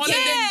drinking. Holiday.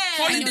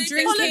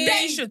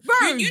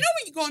 Bro. You know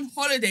when you go on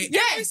holiday,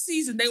 every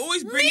season they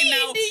always bring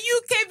out the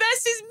UK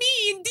versus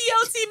me in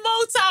DLT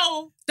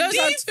Motel. Those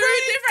are two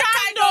different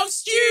kind of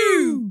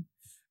stew.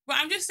 But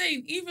I'm just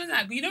saying, even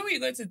like, you know when you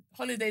go to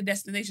holiday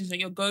destinations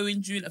and you're going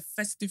during a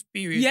festive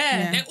period,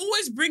 they're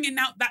always bringing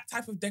out that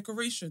type of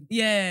decoration.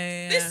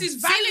 Yeah. This is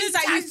Valentine's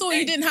that you thought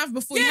you didn't have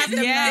before. Yeah, you have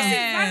them now. This is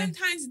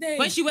Valentine's Day.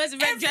 When she wears a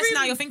red dress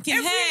now, you're thinking,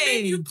 every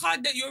menu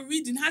card that you're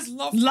reading has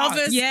lovers soup.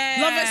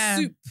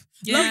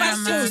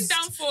 Lovers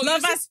toast.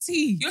 Lovers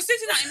tea. You're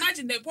sitting down,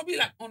 imagine they're probably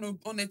like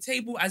on a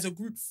table as a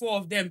group 4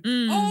 of them.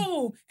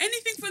 Oh,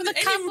 anything for the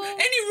couple.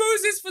 Any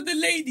roses for the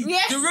lady.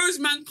 Yeah. The rose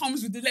man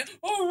comes with the lady.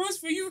 Oh, rose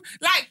for you.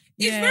 Like,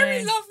 it's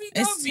very lovely.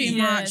 It's too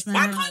much, man.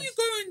 Why can't you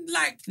go and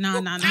like... No. I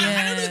don't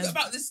know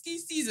about the ski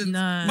season.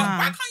 But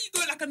why can't you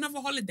go like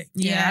another holiday?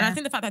 Yeah, and I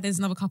think the fact that there's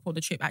another couple on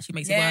the trip actually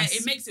makes it worse. Yeah,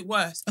 it makes it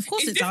worse. Of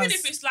course it's it different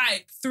does. if it's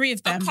like 3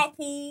 of them. A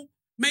couple,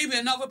 maybe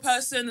another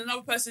person,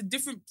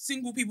 different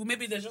single people.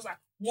 Maybe there's just like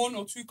 1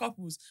 or 2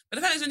 couples. But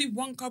the fact there's only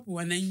 1 couple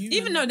and then you...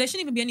 Even though there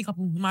shouldn't even be any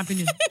couple, in my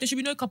opinion. There should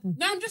be no couple.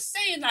 No, I'm just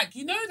saying, like,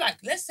 you know, like,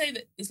 let's say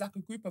that it's like a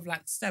group of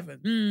like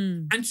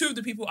 7 and 2 of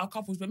the people are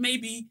couples, but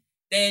maybe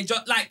they're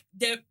just like,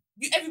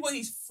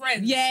 everybody's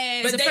friends.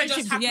 Yeah, but they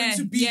just happen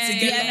to be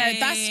together. Yeah,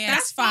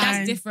 that's fine.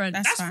 That's different.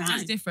 That's fine.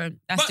 That's different.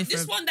 But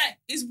this one that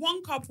is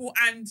 1 couple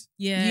and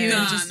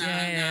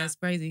it's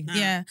crazy.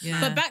 Yeah.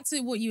 But back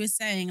to what you were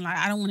saying, like,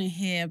 I don't want to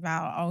hear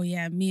about,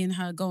 me and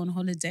her go on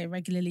holiday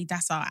regularly.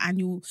 That's our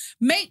annual.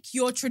 Make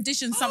your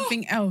tradition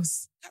something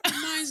else. That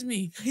reminds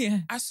me.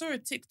 I saw a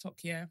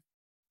TikTok,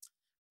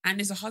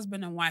 and it's a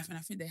husband and wife, and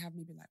I think they have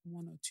maybe like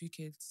 1 or 2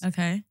 kids.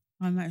 Okay.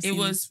 It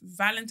was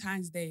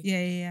Valentine's Day.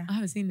 Yeah. I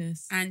haven't seen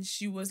this. And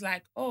she was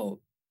like,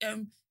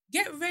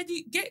 get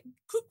ready,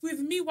 cook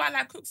with me while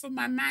I cook for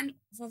my man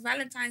for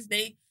Valentine's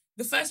Day.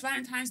 The first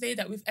Valentine's Day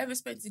that we've ever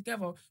spent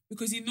together,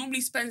 because he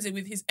normally spends it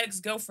with his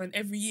ex-girlfriend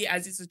every year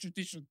as it's a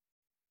tradition.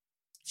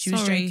 She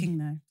was joking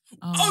though.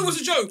 Oh, it was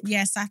a joke?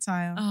 Yeah,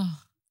 satire. Oh.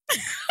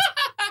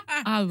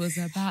 I was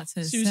about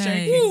to say. Was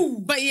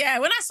joking. But yeah,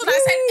 when I saw that,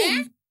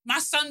 I said, my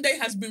Sunday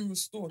has been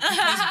restored.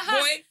 Because,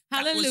 boy,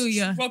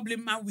 hallelujah, that was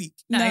troubling my week.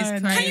 That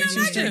is crazy. Can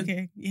you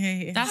imagine?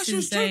 Yeah. That's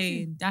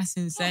insane. That's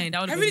insane.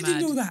 That would have been mad. I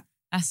really didn't know that.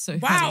 That's so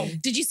wow. funny.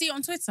 Did you see it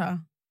on Twitter?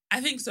 I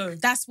think so.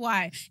 That's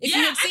why. If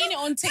you had seen it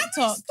on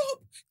TikTok.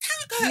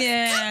 Can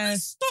we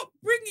stop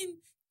bringing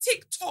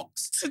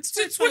TikToks to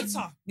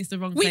Twitter? It's the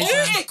wrong place. We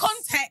lose the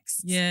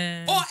context.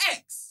 Yeah. Or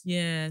X.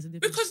 Yeah.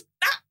 Because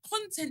that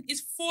content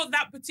is for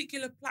that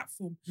particular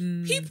platform.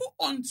 People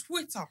on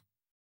Twitter,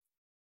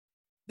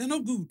 they're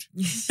not good.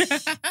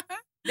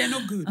 They're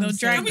not good. They'll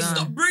drag Can we down.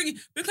 stop bringing...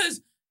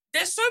 Because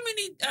there's so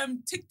many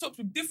TikToks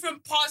with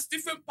different parts,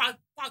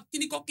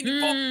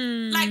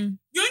 kiniko. Like,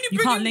 you only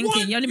bring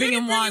one. You only bring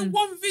in one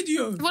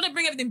video. You want to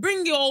bring everything,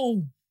 bring it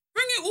all.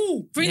 Bring it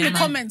all. Bring the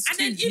comments and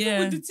then too. even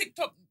with the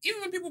TikTok,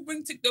 even when people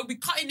bring TikTok, they'll be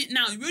cutting it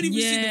now. You won't even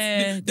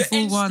see the full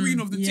end one. screen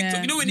of the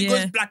TikTok. You know when it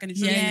goes black and it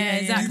shows you.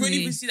 exactly. You won't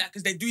even see that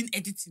because they're doing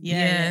editing.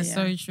 Yeah,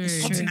 so true.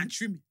 Cutting and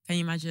trimming. Can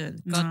you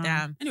imagine? God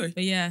damn. Anyway.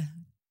 But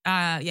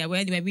well,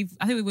 anyway,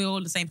 I think we were all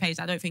on the same page.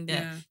 I don't think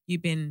that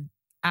you've been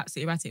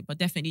absolutely erratic, but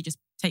definitely just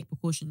take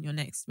precaution in your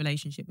next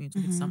relationship when you're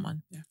talking to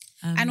someone. Yeah.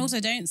 And also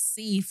don't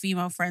see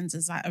female friends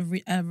as like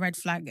a red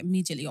flag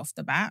immediately off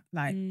the bat.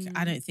 Like,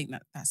 I don't think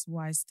that's a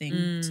wise thing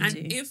to do. And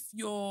if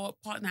your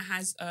partner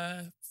has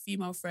a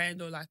female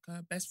friend or like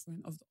a best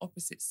friend of the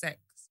opposite sex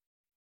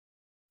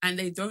and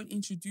they don't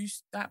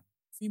introduce that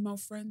female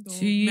friend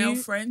or male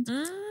friend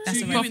that's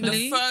to a you red in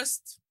the flag.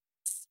 first...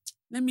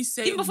 Let me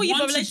say, even before you're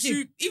in a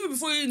relationship. Even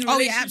before you're in a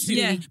relationship.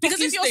 Absolutely. Yeah. Because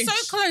if you're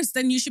so close,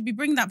 then you should be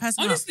bringing that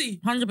person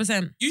Honestly.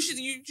 100%. You should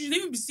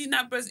even be seeing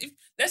that person. If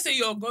let's say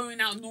you're going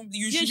out normally,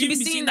 you should be even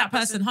be seeing that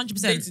person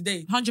 100%. day to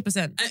day.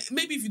 100%.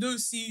 Maybe if you don't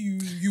see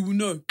you will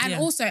know. And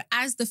also,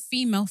 as the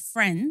female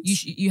friend...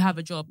 You have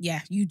a job.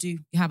 Yeah, you do.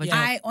 You have a job.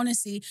 I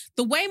honestly...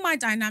 The way my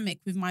dynamic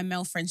with my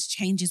male friends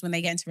changes when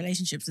they get into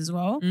relationships as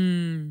well,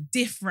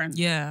 different.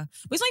 Yeah.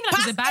 But it's not even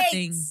like it's a bad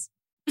thing.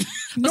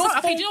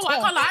 Okay, do you know what?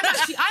 I can't lie.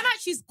 I'm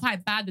actually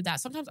quite bad with that.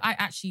 Sometimes I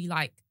actually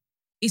like,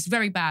 it's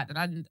very bad.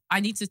 And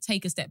I need to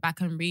take a step back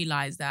and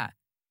realize that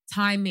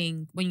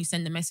timing when you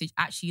send the message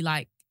actually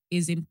like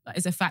is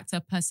a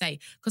factor per se.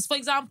 Because for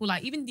example,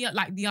 like even the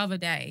other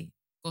day,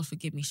 God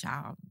forgive me,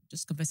 I'm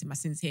just confessing my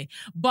sins here.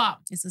 But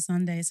it's a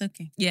Sunday, it's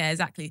okay. Yeah,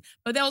 exactly.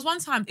 But there was one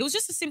time, it was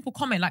just a simple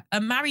comment, like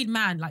a married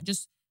man, like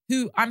just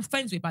who I'm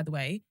friends with, by the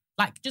way,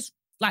 like just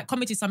like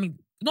commented something,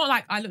 not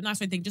like I look nice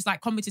or anything, just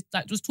like commented,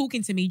 like was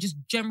talking to me, just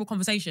general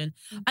conversation.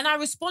 And I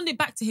responded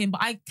back to him,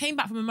 but I came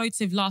back from a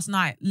motive last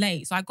night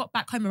late. So I got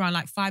back home around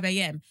like 5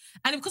 a.m.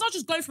 And because I was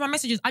just going through my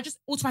messages, I just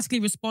automatically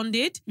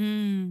responded.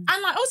 And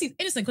like, obviously it's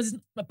innocent because,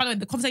 by the way,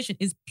 the conversation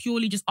is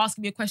purely just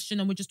asking me a question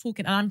and we're just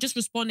talking and I'm just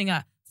responding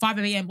at 5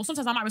 a.m. Or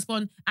sometimes I might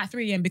respond at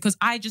 3 a.m. because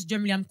I just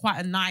generally am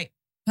quite a night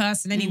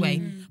person anyway.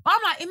 But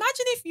I'm like,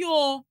 imagine if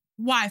your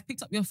wife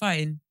picked up your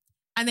phone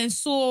and then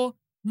saw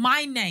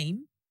my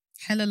name,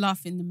 hella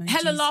laughing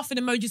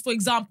emojis, for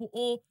example,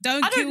 or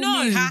I don't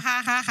know, me.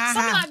 Ha.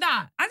 something like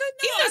that. I don't know.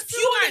 Even if it's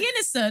purely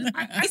innocent,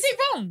 is it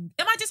wrong?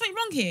 Am I just something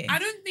wrong here? I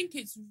don't think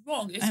it's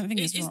wrong. I don't think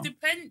it's wrong.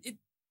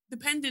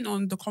 Depending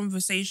on the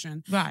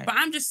conversation, right? But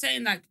I'm just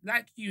saying, like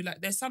you,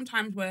 like there's some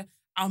times where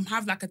I'll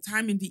have like a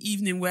time in the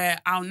evening where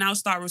I'll now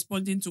start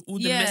responding to all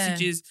the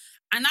messages.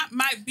 And that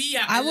might be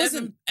at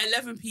 11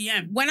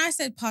 p.m. When I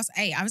said past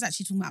 8, I was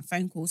actually talking about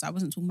phone calls. I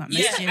wasn't talking about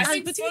messages. Yeah,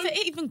 but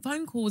even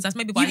phone calls, that's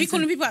maybe why you be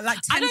calling people at like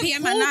 10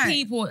 p.m. at night. I don't call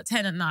people at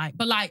 10 at night,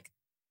 but like,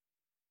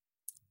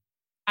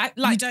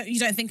 you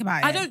don't think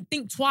about it. I don't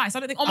think twice. I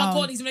don't think, oh my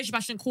God, he's in a relationship,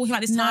 I shouldn't call him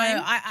at this time.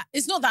 No,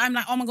 it's not that I'm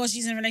like, oh my God,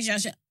 she's in a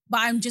relationship.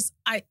 But I'm just,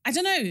 I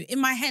don't know. In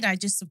my head, I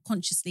just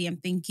subconsciously am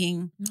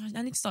thinking,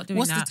 I need to start doing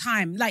what's that. the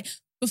time? Like,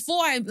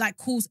 before I like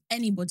calls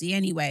anybody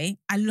anyway,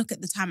 I look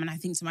at the time and I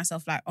think to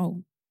myself like,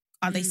 oh,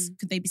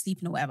 could they be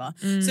sleeping or whatever?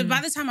 So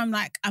by the time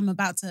I'm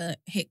about to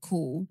hit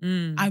call,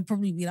 I'd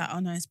probably be like,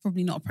 oh no, it's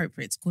probably not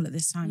appropriate to call at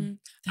this time.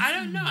 I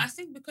don't know. I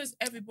think because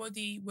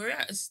we're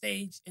at a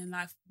stage in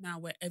life now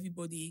where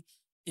everybody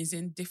is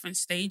in different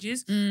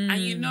stages. And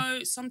you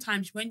know,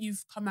 sometimes when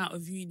you've come out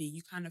of uni,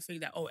 you kind of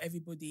think that, oh,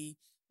 everybody,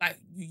 like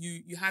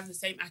you have the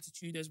same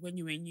attitude as when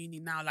you were in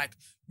uni now. Like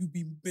you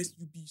be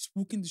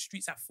walking the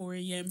streets at 4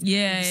 a.m.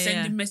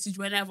 Sending message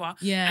whenever.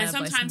 And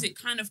sometimes it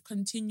kind of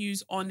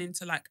continues on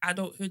into like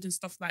adulthood and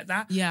stuff like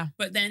that. Yeah.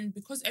 But then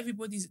because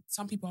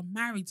some people are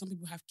married, some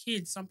people have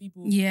kids, some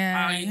people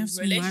are in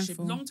relationship,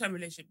 long-term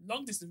relationship,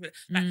 long distance.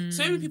 Like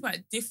so many people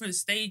at different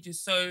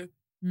stages. So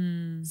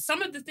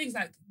some of the things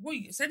like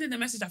sending a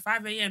message at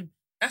 5 a.m.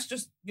 That's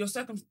just your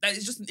like,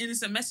 it's just an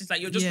innocent message.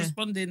 Like you're just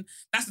responding.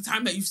 That's the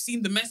time that you've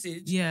seen the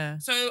message. Yeah.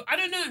 So I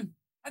don't know.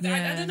 I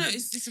don't know.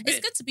 It's a bit...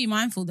 It's good to be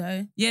mindful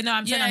though. Yeah, no,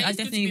 I'm saying I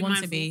definitely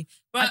want to be.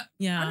 But I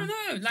don't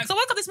know. Like, so I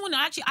woke up this morning.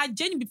 I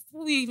genuinely,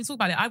 before we even talk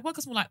about it, I woke up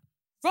this morning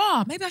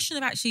like, maybe I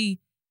shouldn't have actually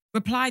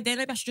replied then.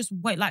 Maybe I should just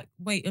wait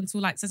until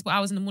like sensible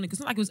hours in the morning. Because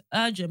it's not like it was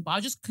urgent, but I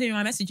was just clearing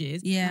my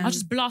messages. Yeah. I was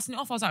just blasting it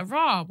off. I was like,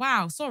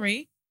 wow,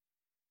 sorry.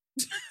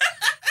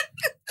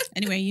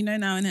 Anyway, you know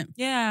now, innit?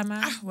 Yeah,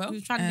 man. Well, we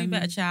were trying to do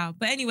better, child.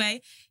 But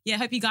anyway,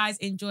 hope you guys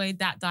enjoyed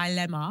that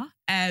dilemma.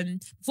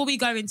 Before we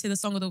go into the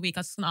song of the week, I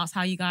was just going to ask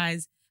how you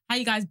guys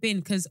been,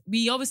 because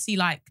we obviously,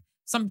 like,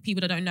 some people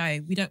that don't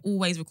know, we don't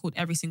always record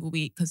every single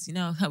week because, you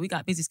know, we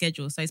got busy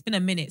schedules. So it's been a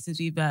minute since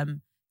we've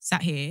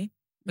sat here.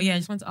 But yeah, I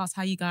just wanted to ask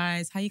how you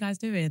guys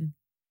doing?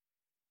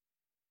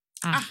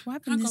 What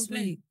happened this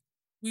week?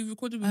 We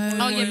recorded with we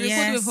recorded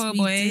with Horror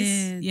Boys.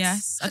 Did.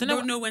 Yes. I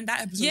don't know when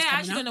that episode I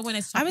actually don't know when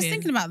it's I was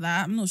thinking about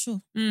that. I'm not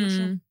sure.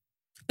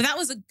 But But that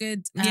was a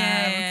good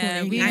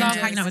recording. We love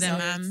hanging out with them,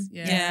 man.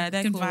 Yeah,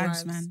 they're good cool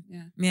vibes, man.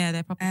 Yeah,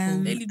 they're proper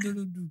cool. Daily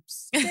dodo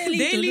dupes.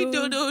 Daily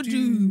dodo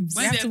dupes.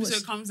 When the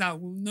episode comes out,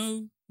 we'll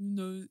know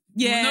who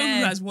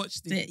has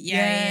watched it.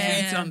 Yeah.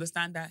 For you to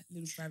understand that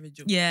little private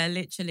joke. Yeah,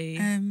 literally.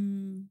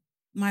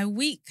 My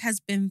week has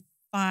been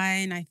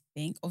fine, I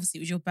think. Obviously,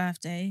 it was your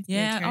birthday.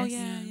 Yeah. Beatrice.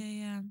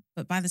 Yeah.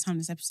 But by the time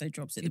this episode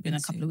drops, it'd have been a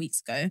couple of weeks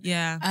ago.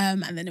 Yeah.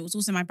 And then it was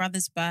also my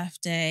brother's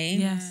birthday.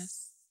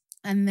 Yes.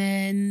 And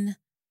then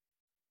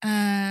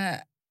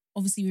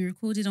obviously we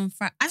recorded on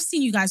Friday. I've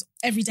seen you guys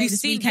every day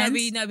this weekend.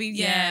 We've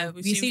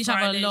seen each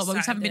other a lot, but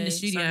we haven't been in the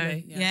studio.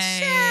 Sunday,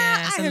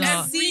 Yeah, it's I a lot.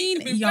 have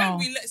seen y'all.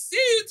 See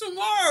you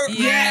tomorrow.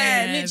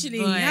 Yeah, literally.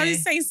 boy. How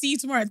is saying see you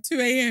tomorrow at 2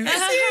 a.m.?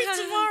 See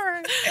you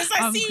tomorrow. It's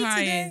like I'm see crying.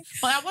 you today.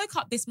 But I woke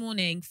up this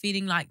morning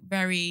feeling like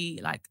very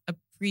like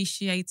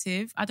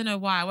appreciative. I don't know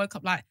why. I woke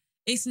up like,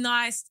 it's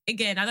nice.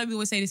 Again, I know we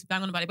always say this,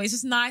 bang on about it, but it's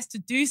just nice to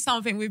do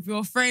something with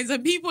your friends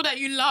and people that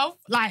you love.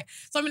 Like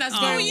something that's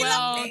going you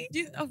well. love me?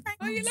 You love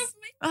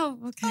me? Oh,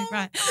 okay, Oh,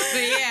 right.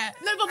 But yeah.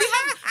 No, but we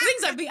have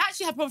things like we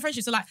actually have proper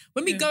friendships. So like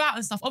when we go out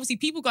and stuff, obviously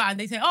people go out and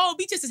they say, oh,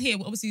 BTS is here.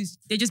 Well, obviously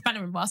they're just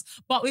bannering us.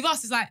 But with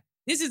us, it's like,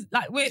 this is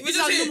like, this is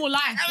our normal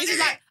life. This is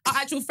like our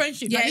actual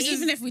friendship. Yeah, like,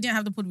 even if we didn't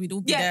have the pod, we'd all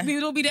be there. Yeah, we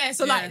would all be there.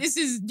 So like, this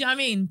is, do you know what I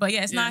mean? But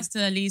yeah, it's nice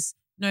to at least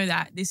know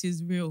that this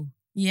is real.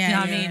 Yeah, you know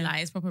what I mean?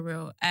 Like, it's proper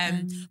real. But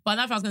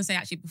another thing I was going to say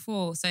actually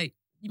before, so you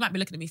might be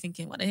looking at me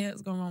thinking, what the hell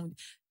is going on with you?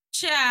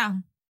 Ciao.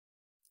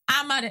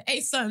 I might have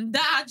ate something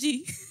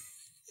dodgy.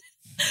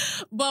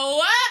 But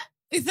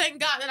what?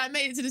 Thank God that I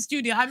made it to the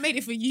studio. I made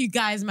it for you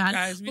guys, man.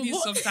 Guys, we need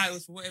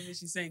subtitles for whatever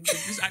she's saying.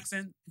 This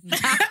accent.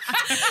 This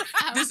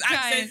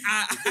accent.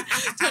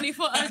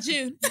 24th of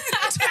June.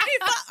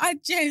 24th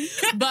of June.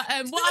 But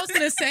what I was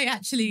going to say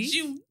actually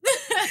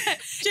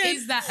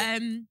is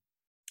that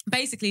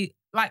basically,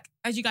 like,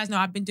 as you guys know,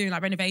 I've been doing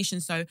like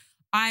renovations. So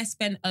I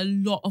spent a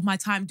lot of my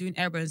time doing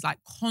errands, like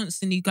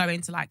constantly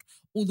going to like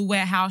all the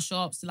warehouse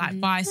shops to like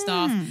buy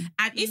stuff.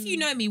 And if you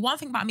know me, one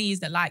thing about me is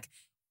that like,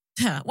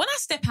 when I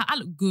step out, I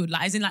look good.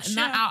 Like, as in like,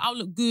 night out, I'll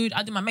look good.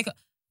 I do my makeup.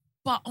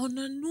 But on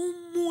a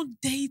normal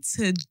day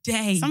to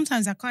day.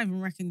 Sometimes I can't even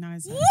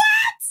recognize her. What?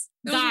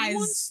 There was Guys.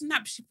 one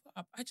snap she put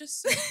up. I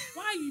just said,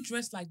 why are you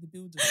dressed like the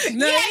builder?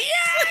 No. Yeah.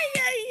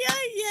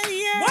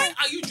 Why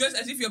are you dressed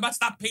as if you're about to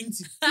start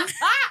painting?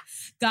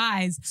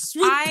 Guys,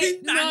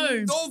 Sweeping know.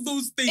 and all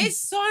those things. It's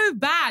so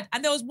bad.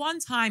 And there was one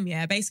time,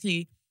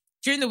 basically,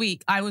 during the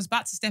week, I was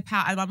about to step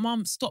out and my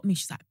mom stopped me.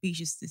 She's like,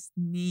 Beatrice, this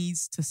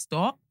needs to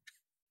stop.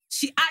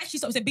 She actually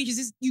stopped and said,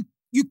 Beatrice,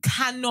 you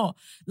cannot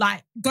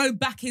like go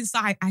back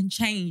inside and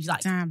change.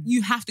 Like,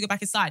 you have to go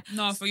back inside.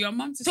 No, for your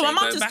mum to So say my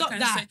mum go to back stop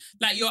and that. say,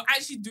 like you're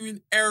actually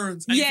doing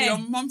errands. And for your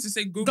mum to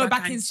say go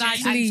back and inside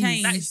change. and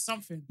change. That is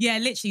something. Yeah,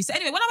 literally. So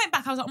anyway, when I went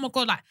back, I was like, oh my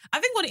God, like, I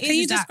think what it is Can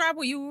you is that- describe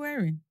what you were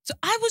wearing? So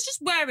I was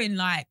just wearing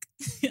like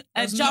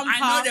a jumper.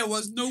 I know there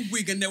was no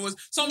wig and there was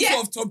some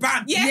sort of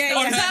turban. Yeah,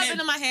 on a her turban head.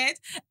 on my head.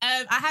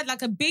 I had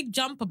like a big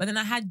jumper, but then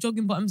I had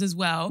jogging bottoms as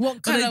well. What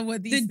But colour were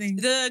these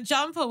things? The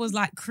jumper was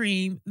like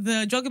cream.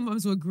 The jogging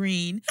bottoms were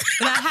green.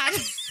 Then I had...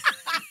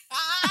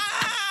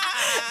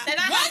 Then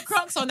I had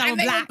Crocs on that were And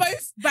they black. were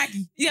both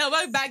baggy. Yeah,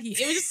 both baggy.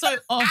 It was just so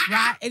off,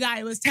 right?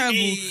 It was terrible.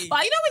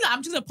 But you know what? Like,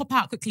 I'm just gonna pop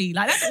out quickly.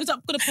 Like that's I'm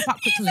gonna pop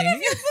out quickly. You're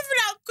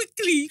moving out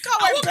quickly. You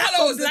can't wear What black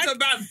colour on was the black.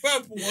 turban?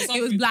 Purple or something?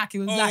 It was black. It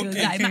was black.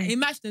 okay.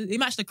 It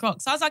matched the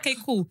Crocs. So I was like, okay,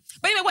 cool.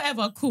 But anyway,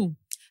 whatever, cool.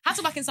 Had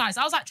to go back inside.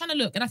 So I was like trying to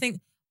look, and I think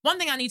one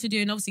thing I need to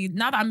do, and obviously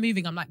now that I'm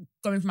moving, I'm like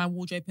going through my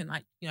wardrobe and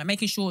like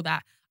making sure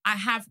that I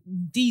have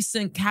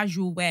decent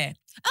casual wear.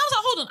 And I was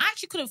like, hold on, I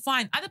actually couldn't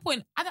find at that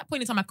point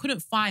in time I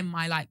couldn't find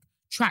my like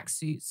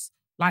tracksuits,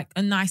 like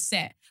a nice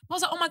set. But I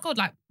was like, oh my God,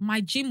 like my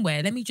gym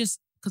wear. Let me just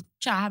because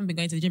I haven't been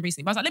going to the gym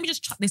recently. But I was like, let me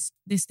just chuck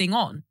this thing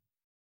on.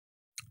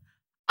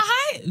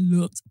 I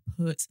looked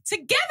put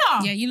together.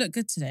 Yeah, you look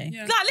good today.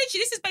 Yeah. Like literally,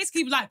 this is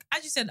basically like,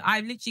 as you said,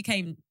 I literally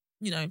came,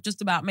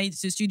 just about made it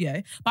to the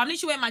studio. But I'm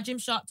literally wearing my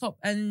Gymshark top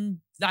and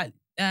like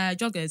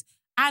joggers.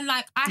 And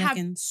like I have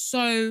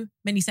so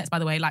many sets, by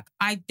the way. Like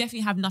I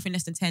definitely have nothing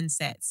less than 10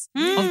 sets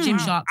of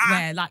Gymshark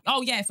wear. Like,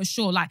 oh yeah, for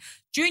sure. Like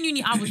during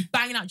uni, I was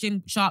banging out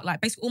Gymshark. Like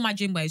basically all my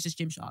gym wear is just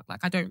Gymshark. Like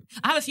I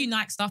have a few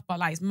Nike stuff, but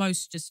like it's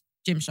most just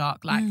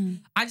Gymshark. Like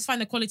I just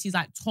find the quality is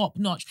like top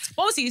notch.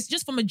 But obviously it's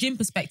just from a gym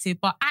perspective,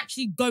 but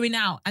actually going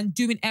out and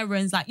doing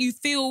errands, like you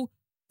feel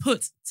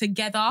put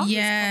together.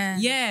 Yeah.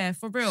 Yeah,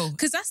 for real.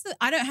 Because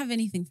I don't have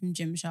anything from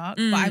Gymshark,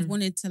 but I've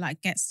wanted to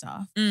like get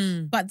stuff.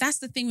 But that's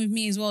the thing with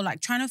me as well, like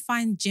trying to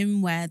find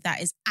gym wear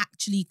that is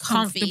actually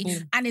comfy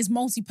and is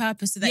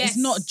multi-purpose so that it's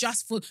not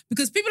just for,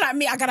 because people like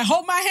me, I gotta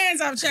hold my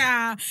hands up,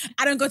 child.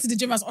 I don't go to the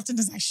gym as often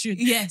as I should.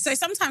 Yeah. So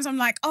sometimes I'm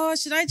like, oh,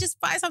 should I just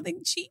buy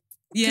something cheap?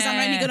 Because I'm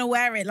only going to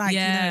wear it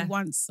like,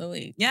 once a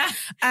week. Yeah.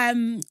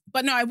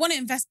 But no, I want to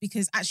invest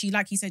because actually,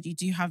 like you said, you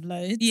do have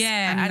loads.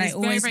 Yeah. And it's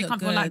very, very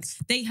comfortable. Like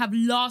they have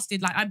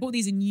lasted. Like I bought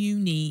these in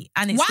uni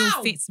and it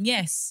still fits.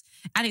 Yes.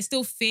 And it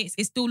still fits.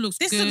 It still looks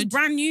good. This looks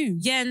brand new.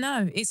 Yeah,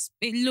 no.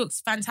 It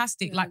looks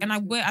fantastic. Like, and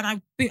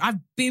I've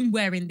been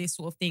wearing this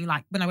sort of thing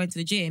like when I went to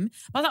the gym.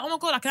 I was like, oh my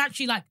God, I can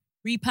actually like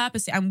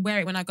repurpose it and wear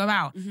it when I go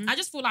out. I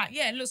just feel like,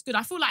 it looks good.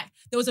 I feel like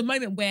there was a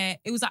moment where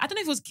it was like, I don't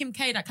know if it was Kim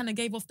K that kind of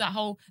gave off that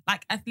whole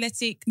like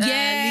athletic leisure,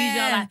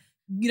 like,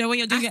 you know, when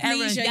you're doing your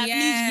errands.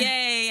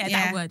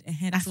 That word.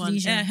 That's one.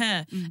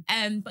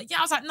 But yeah,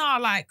 I was like, nah,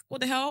 like,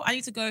 what the hell? I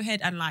need to go ahead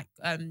and like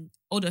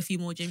order a few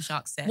more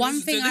Gymshark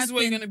sets. This is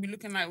what you're gonna be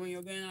looking like when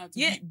you're going out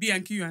to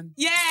B&Q and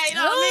you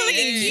know what I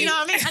mean? You know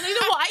what I mean? And you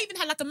know what? I even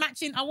had like a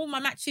matching. I wore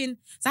my matching.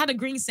 So I had a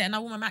green set and I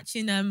wore my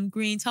matching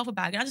green Telford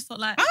bag. And I just felt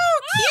like,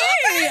 oh,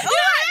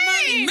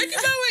 cute! Making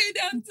my way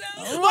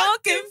downtown,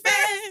 walking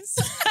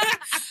fast.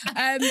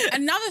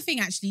 Another thing,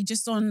 actually,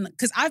 just on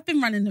because I've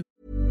been running the.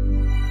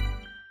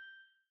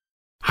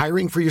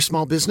 Hiring for your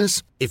small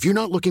business? If you're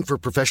not looking for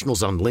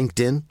professionals on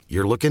LinkedIn,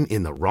 you're looking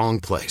in the wrong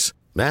place.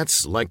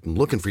 That's like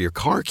looking for your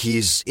car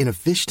keys in a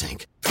fish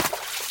tank.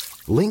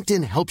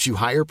 LinkedIn helps you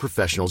hire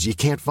professionals you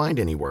can't find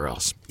anywhere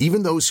else,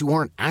 even those who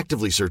aren't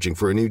actively searching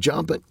for a new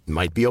job but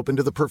might be open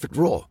to the perfect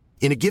role.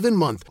 In a given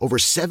month, over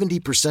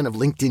 70% of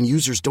LinkedIn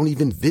users don't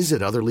even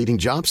visit other leading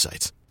job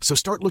sites. So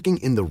start looking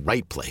in the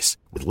right place.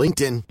 With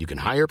LinkedIn, you can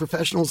hire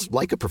professionals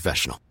like a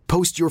professional.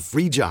 Post your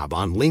free job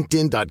on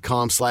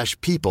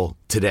linkedin.com/people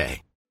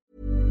today.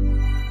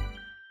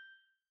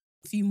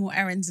 A few more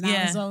errands now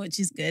as well, which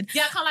is good.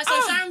 Yeah, I can't lie.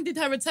 So Sharon did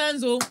her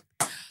returns all.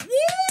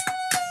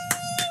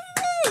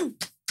 Woo!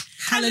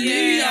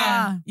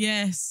 Hallelujah.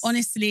 Yes.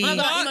 Honestly. When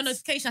I got email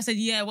notification, I said,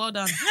 yeah, well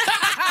done.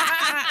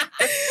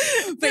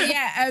 But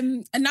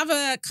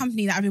another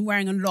company that I've been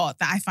wearing a lot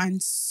that I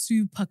find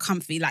super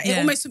comfy, like it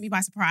almost took me by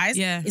surprise,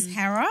 is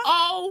Hera.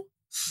 Oh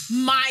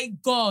my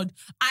God.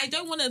 I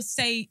don't want to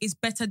say it's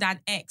better than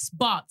X,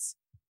 but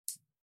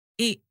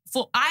I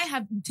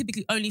have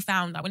typically only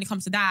found that when it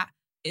comes to that,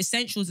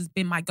 Essentials has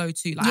been my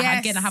go-to. Like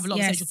again, I have a lot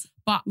of Essentials,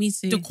 but me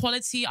too. The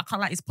quality, I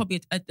can't lie, it's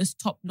probably at this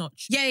top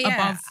notch.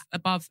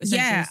 Above Essentials.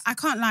 Yeah, I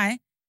can't lie,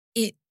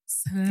 it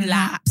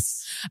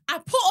slaps. I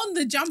put on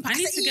the jumper. I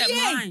need to get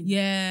mine.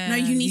 Yeah, no,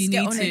 you need to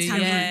get on it,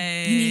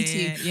 Tammy. You need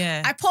to.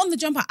 Yeah, I put on the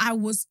jumper. I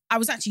was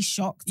actually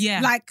shocked.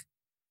 Yeah, like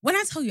when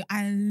I tell you,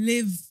 I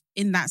live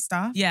in that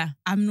stuff. Yeah,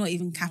 I'm not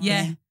even capping.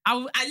 Yeah, I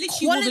literally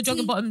wore the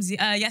jogging bottoms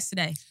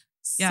yesterday.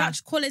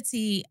 Such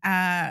quality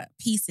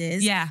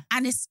pieces. Yeah.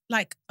 And it's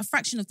like a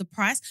fraction of the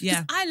price.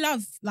 Yeah. I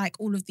love like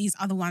all of these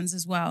other ones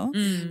as well.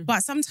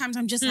 But sometimes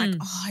I'm just like,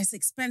 it's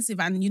expensive.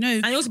 And you know,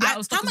 and also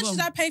how much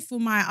did I pay for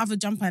my other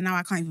jumper and now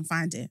I can't even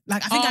find it?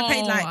 Like I think I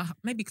paid like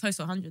maybe close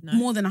to 100 now.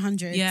 More than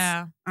 100.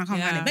 Yeah. I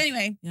can't find it. But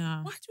anyway.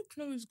 Yeah. Why do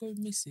clothes go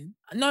missing?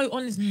 No,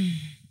 honestly.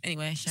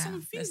 Anyway,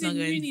 some things in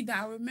uni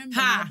that I remember.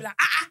 I'll be like,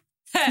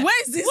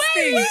 where's this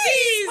thing? And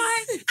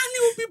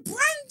it will be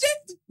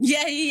branded.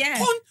 Yeah.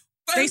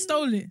 They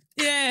stole it.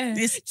 Yeah.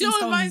 Do you know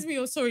what reminds me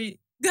of? Sorry,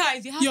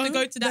 guys, you have to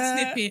go to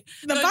that snippet.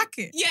 The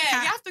bucket. Yeah,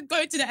 you have to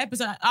go to the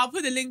episode. I'll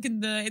put the link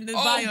in the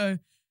bio.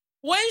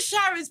 When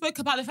Sharon spoke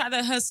about the fact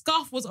that her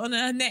scarf was on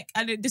her neck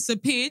and it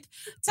disappeared,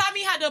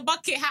 Tammy had a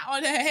bucket hat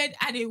on her head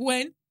and it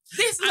went.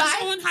 This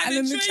life had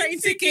and the train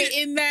ticket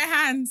in their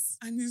hands.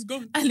 And it's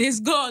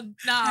gone.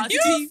 Nah,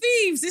 you're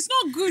thieves. It's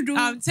not good.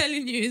 I'm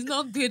telling you, it's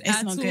not good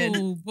at all.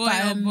 Good. Boy,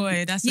 oh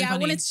boy. That's so funny. I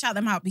wanted to shout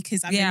them out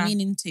because I've been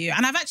meaning to.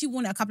 And I've actually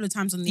worn it a couple of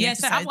times on the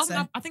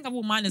episode. I think I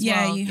wore mine as well.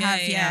 Yeah, you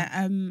have.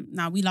 Yeah.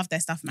 No, we love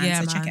their stuff,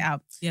 man. So check it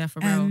out. Yeah, for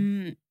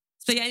real.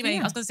 So anyway,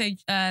 I was going to say,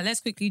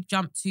 let's quickly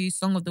jump to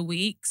Song of the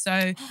Week.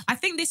 So I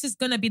think this is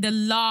going to be the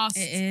last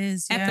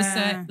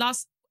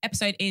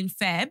episode in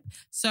Feb.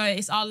 So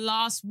it's our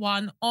last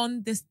one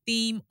on this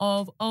theme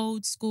of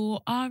old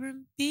school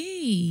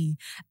R&B.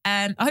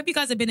 I hope you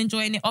guys have been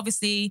enjoying it.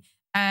 Obviously,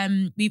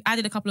 we've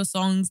added a couple of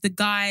songs. The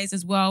guys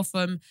as well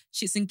from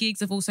Shits and Gigs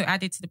have also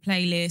added to the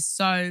playlist.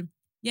 So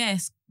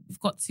yes, we've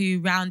got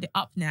to round it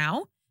up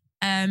now.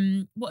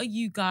 What are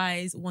you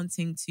guys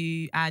wanting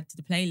to add to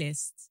the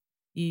playlist?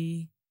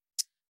 You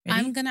ready?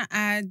 I'm going to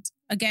add,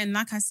 again,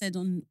 like I said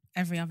on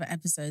every other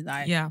episode,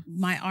 like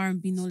my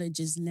R&B knowledge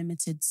is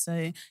limited.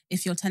 So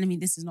if you're telling me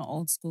this is not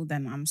old school,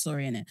 then I'm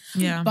sorry, innit?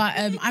 Yeah. But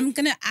I'm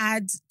going to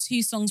add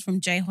 2 songs from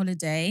Jay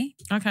Holiday.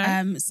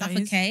 Okay.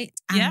 Suffocate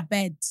and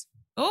Bed.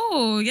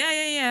 Oh,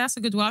 yeah. That's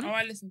a good one. Oh,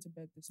 I listened to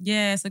Bed this week.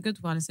 Yeah, it's a good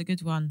one.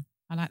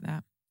 I like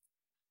that.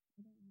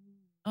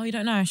 Oh, you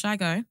don't know? Shall I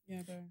go?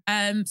 Yeah,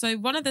 go. So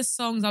one of the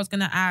songs I was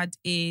going to add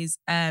is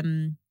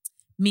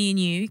Me and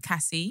You,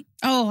 Cassie.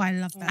 Oh, I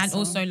love that and song.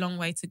 Also Long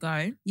Way to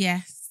Go.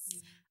 Yes.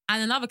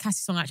 And another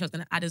Cassie song actually I was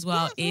going to add as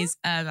well is,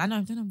 I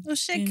don't know. Oh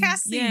shit,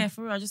 Cassie. Yeah,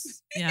 for real,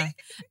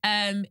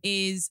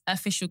 is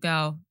Official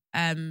Girl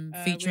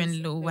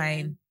featuring Lil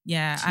Wayne.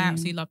 Yeah, I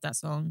absolutely love that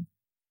song.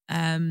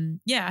 I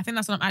think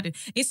that's what I'm adding.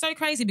 It's so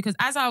crazy because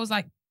as I was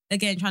like,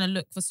 again, trying to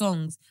look for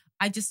songs,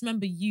 I just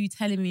remember you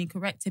telling me and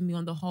correcting me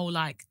on the whole,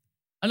 like,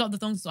 a lot of the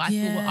songs that I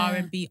thought were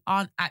R&B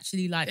aren't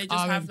actually like R&B. They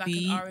just have like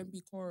an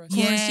R&B chorus.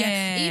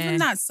 Yeah. Even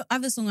that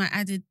other song I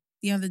added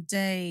the other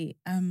day,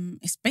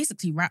 it's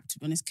basically rap, to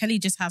be honest. Kelly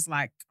just has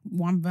like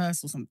one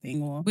verse or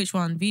something. Or which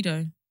one?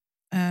 Vido?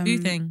 Who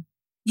thing?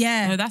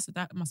 Yeah. No,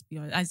 that must be.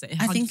 I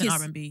think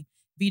it's R&B.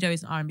 Vido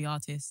is an R&B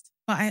artist.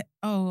 But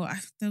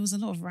there was a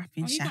lot of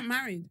rapping. He got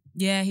married.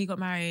 Yeah, he got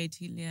married.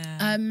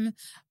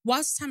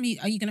 Whilst Tammy,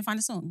 are you going to find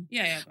a song?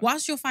 Yeah.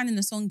 Whilst you're finding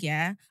the song,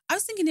 I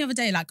was thinking the other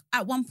day, like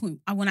at one point,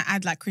 I want to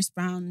add like Chris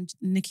Brown,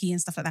 Nicki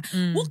and stuff like that.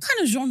 What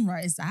kind of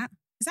genre is that?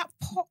 Is that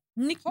pop?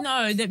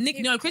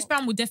 No, Chris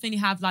Brown would definitely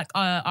have like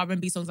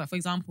R&B songs. Like for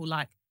example,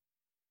 like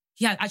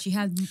he actually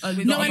had a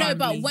lot No, of I know, R&B.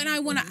 but when I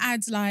want to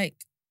add like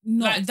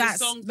not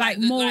that's like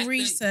more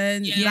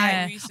recent.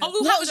 Recent.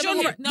 What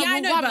genre? No, I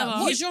know, but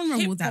what Hip- genre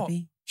would that hip-hop.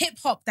 be? Hip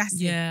hop. That's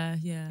it. Yeah.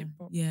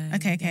 Hip-hop. Yeah.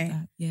 Okay.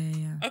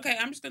 Yeah. Okay,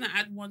 I'm just gonna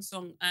add one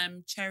song.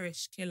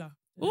 Cherish Killer.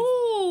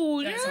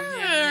 Ooh, That song,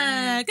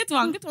 yeah. Good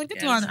one.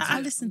 I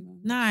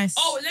listen. Nice.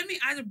 Oh, let me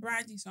add a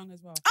Brandy song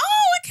as well.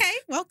 Oh, okay.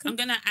 Welcome. I'm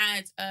gonna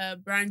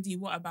add Brandy.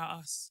 What About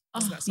Us?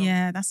 That's that song.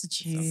 Yeah, that's a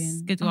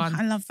tune. Good one.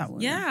 I love that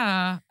one.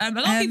 Yeah. A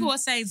lot of people are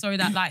saying,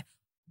 that like,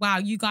 wow,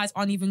 you guys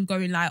aren't even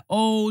going like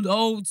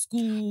old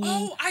school.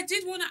 Oh, I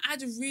did want to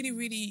add a really,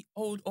 really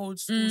old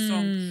school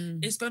song.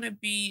 It's gonna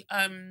be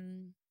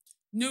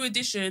New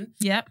Edition.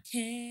 Yep.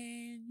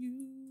 Can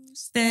you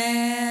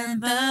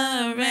stand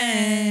the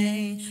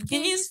rain?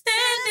 Can you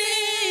stand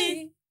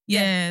it?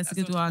 Yeah, it's a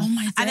good one. Oh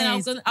my days. And then I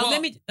was gonna,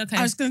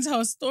 I was going to tell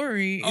a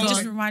story. It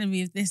just reminded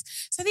me of this.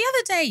 So the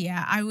other day,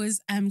 I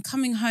was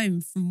coming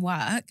home from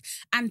work,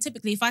 and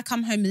typically if I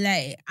come home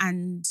late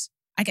and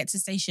I get to the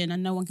station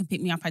and no one can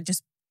pick me up, I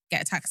just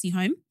get a taxi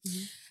home.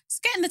 Mm-hmm. So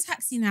getting the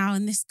taxi now,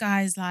 and this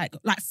guy's like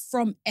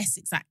from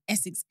Essex, like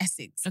Essex.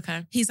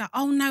 Okay. He's like,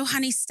 oh no,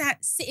 honey, sit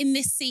in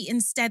this seat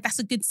instead. That's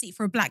a good seat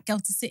for a black girl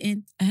to sit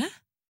in.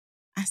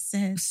 I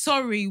said,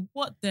 sorry,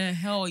 what the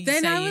hell are you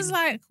saying? Then I was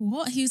like,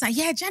 what? He was like,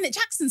 yeah, Janet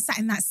Jackson sat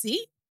in that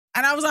seat.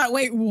 And I was like,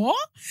 wait,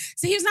 what?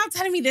 So he was now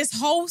telling me this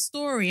whole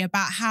story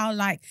about how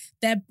like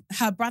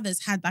her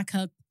brothers had like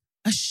a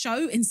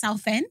show in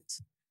Southend.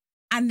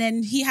 And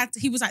then he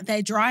was like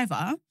their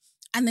driver.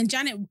 And then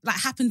Janet like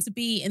happened to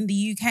be in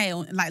the UK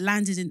or like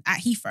landed at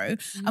Heathrow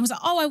and was like,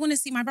 oh, I want to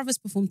see my brothers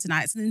perform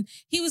tonight. So then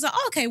he was like,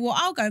 oh, okay, well,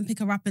 I'll go and pick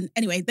her up. And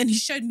anyway, then he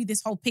showed me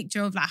this whole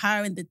picture of like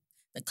her and the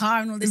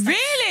car and all this stuff.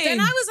 Really? Then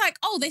I was like,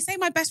 oh, they say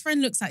my best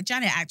friend looks like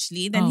Janet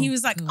actually. Then he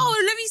was like,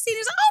 oh, let me see. He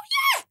was like, oh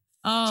yeah.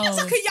 She looks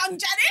like a young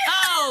Janet.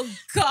 Oh,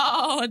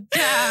 God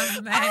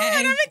damn, man. Oh,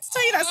 and I meant to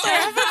tell you that story.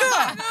 I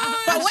forgot.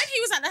 But when he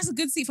was like, that's a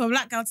good seat for a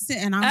black girl to sit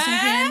in, I was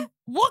thinking,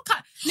 what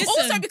kind? Listen,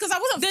 also, because I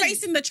wasn't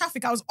facing the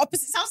traffic, I was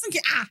opposite. So I was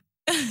thinking,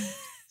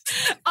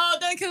 Oh,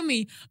 don't kill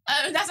me.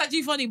 That's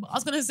actually funny. But I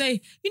was going to say,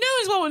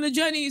 as well, when the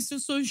journey is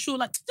just so short,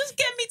 like, just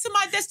get me to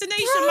my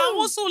destination, man.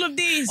 What's all of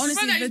this?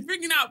 Honestly, he's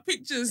bringing out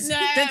pictures. Yeah,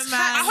 man.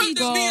 I hope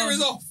this meter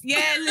is off.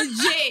 Yeah,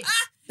 legit.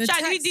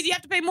 Did you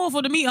have to pay more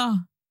for the meter?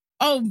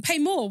 Oh, pay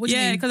more? What do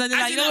you mean? Because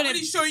when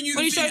he's showing you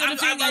the thing, I'm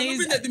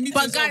looking at the meter.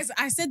 But guys,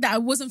 I said that I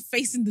wasn't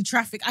facing the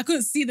traffic. I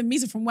couldn't see the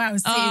meter from where I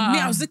was sitting.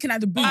 I was looking at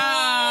the booth.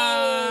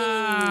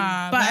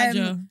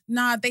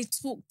 But they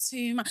talk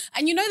too much.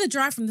 And the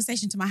drive from the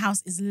station to my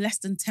house is less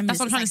than 10 minutes. That's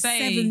what I'm trying to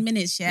say. 7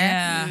 minutes,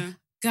 yeah.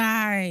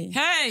 Guy.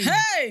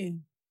 Hey.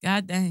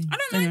 God dang. I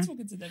don't mind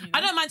talking to them. I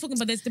don't mind talking,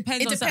 but it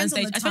depends on certain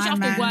stage.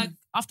 Especially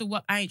after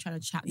work, I ain't trying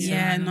to chat.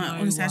 Yeah, no,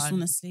 honestly, I just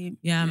want to sleep.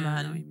 Yeah,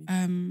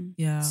 man.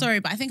 Yeah. Sorry,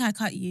 but I think I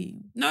cut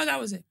you. No,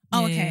 that was it.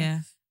 Oh, okay. Yeah.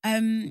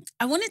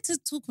 I wanted to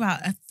talk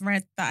about a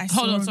thread that I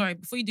saw. Hold on, sorry.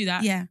 Before you do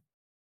that. Yeah.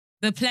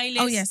 The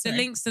playlist, the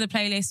links to the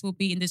playlist will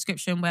be in the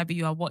description wherever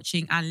you are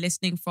watching and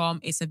listening from.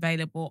 It's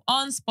available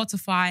on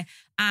Spotify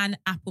and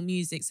Apple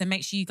Music. So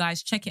make sure you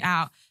guys check it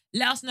out.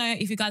 Let us know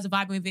if you guys are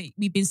vibing with it.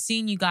 We've been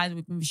seeing you guys.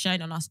 We've been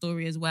sharing on our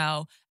story as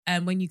well.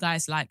 And when you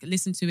guys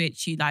listen to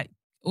it, you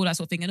all that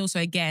sort of thing. And also,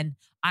 again,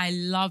 I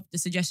love the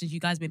suggestions you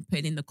guys have been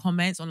putting in the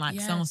comments on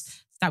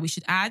songs that we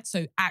should add.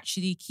 So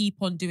actually keep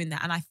on doing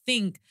that. And I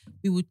think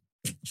we would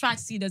try to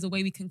see there's a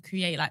way we can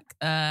create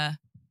a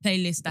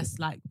playlist that's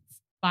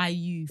by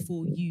you,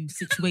 for you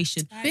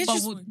situation. Bitch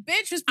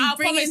was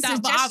bringing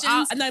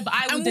suggestions. But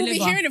I will and deliver. We'll be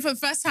hearing it for the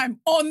first time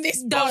on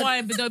this Don't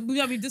worry, but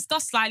we've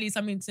discussed slightly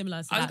something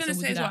similar. I was going to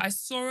say as well, I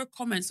saw a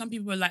comment. Some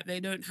people were like, they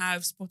don't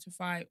have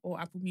Spotify or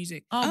Apple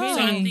Music. Oh, really?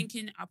 So I'm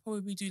thinking I'll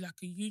probably do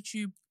a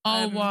YouTube.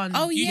 One.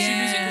 YouTube Music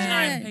because now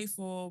I pay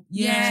for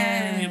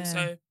premium.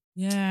 So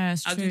yeah,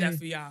 it's I'll true. do that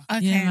for y'all.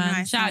 Okay,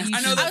 nice. I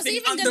know that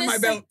thing under my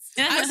belt.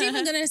 I was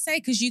even going to say,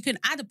 because you can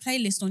add a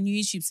playlist on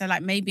YouTube. So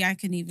maybe I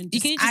can even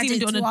just add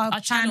it to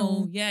our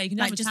channel. Yeah, you can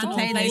have just a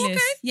playlist. Okay.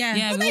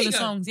 Yeah, with all the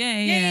songs.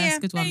 Yeah, that's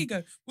a good one. There you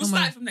go. We'll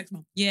start from next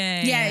month.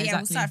 Yeah, exactly.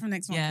 we'll start from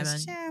next month. Yeah,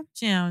 man.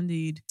 Yeah,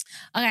 indeed.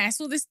 Okay, I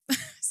saw this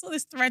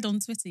thread on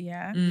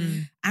Twitter,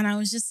 and I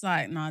was just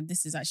like, nah,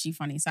 this is actually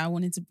funny. So I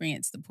wanted to bring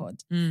it to the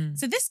pod.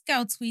 So this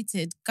girl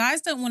tweeted,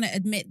 guys don't want to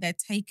admit they're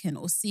taken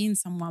or seeing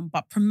someone,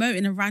 but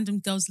promoting a random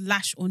girl's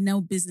lash or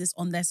nail business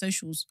on their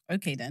socials.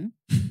 Okay, then.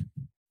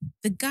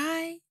 The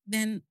guy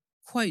then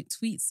quote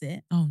tweets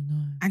it. Oh,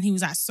 no. And he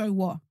was like, so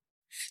what?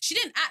 She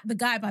didn't at the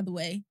guy, by the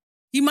way.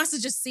 He must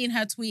have just seen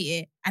her tweet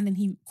it and then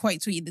he quote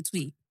tweeted the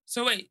tweet.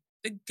 So wait,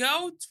 the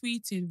girl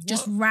tweeted what?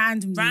 Just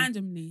randomly.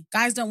 Randomly.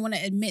 Guys don't want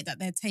to admit that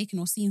they're taken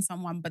or seeing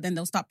someone, but then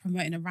they'll start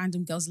promoting a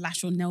random girl's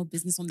lash or nail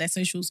business on their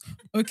socials.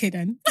 Okay,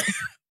 then.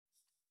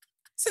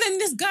 So then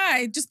this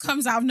guy just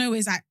comes out of nowhere.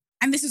 He's like,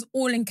 and this is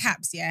all in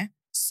caps, yeah?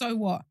 So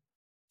what?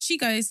 She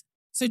goes,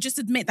 so just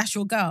admit that's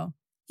your girl.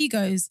 He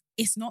goes,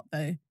 it's not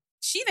though.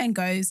 She then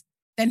goes,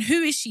 then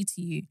who is she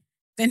to you?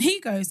 Then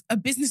he goes, a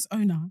business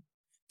owner.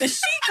 Then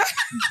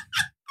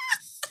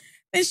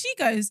she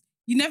goes,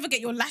 you never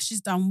get your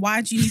lashes done.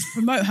 Why do you need to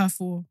promote her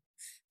for?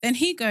 Then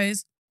he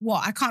goes,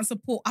 what? I can't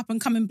support up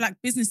and coming black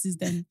businesses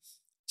then.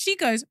 She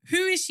goes,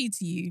 who is she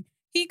to you?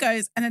 He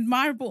goes, an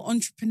admirable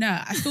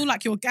entrepreneur. I feel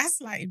like you're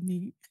gaslighting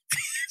me.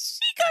 She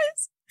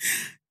goes,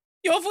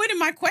 you're avoiding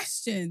my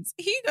questions.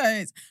 He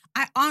goes,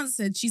 I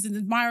answered, she's an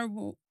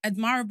admirable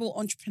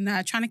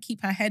entrepreneur trying to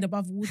keep her head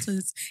above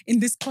waters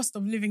in this cost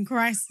of living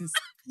crisis.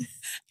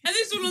 And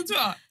this all on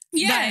Twitter.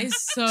 Yeah. That is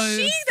so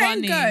She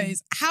funny. then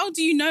goes, how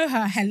do you know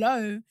her?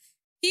 Hello.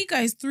 He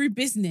goes, through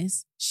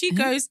business. She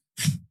goes,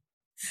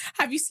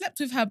 have you slept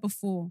with her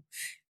before?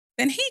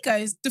 Then he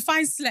goes,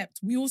 define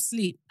slept. We all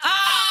sleep.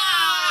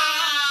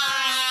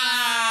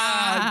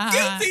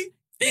 Guilty.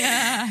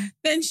 Yeah.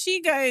 Then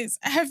she goes,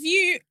 have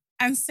you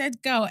and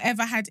said girl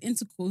ever had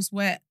intercourse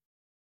where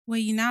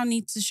you now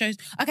need to show...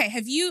 Okay,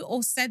 have you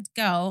or said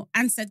girl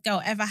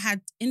ever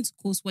had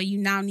intercourse where you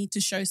now need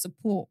to show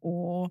support?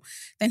 Or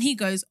then he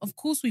goes, of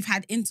course we've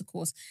had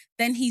intercourse.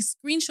 Then he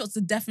screenshots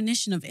the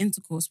definition of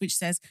intercourse, which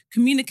says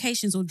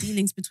communications or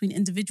dealings between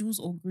individuals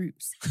or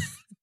groups.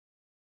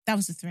 That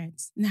was the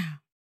threads. Now.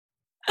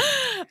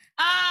 I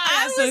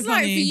so was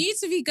like, for funny. you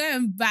to be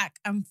going back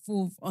and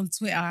forth on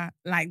Twitter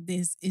like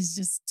this is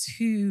just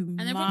too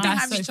much. And everyone That's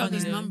have so each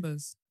other's funny.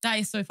 numbers. That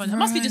is so funny. It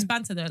must be just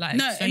banter though, like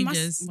No, it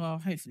strangers. must. Well,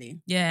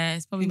 hopefully. Yeah,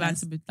 it's probably Who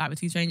banter like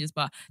between strangers,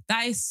 but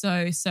that is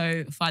so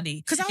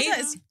funny. Because I was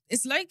like,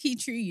 it's low key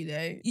true, you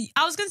know.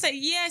 I was gonna say,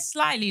 yeah,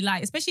 slightly,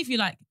 like, especially if you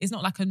like, it's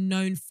not like a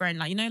known friend,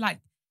 like, you know, like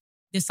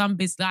there's some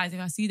business guys, if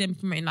I see them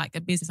promoting like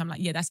a business, I'm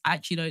like, yeah, that's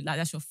actually like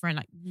that's your friend,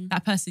 like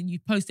that person you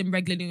post them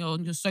regularly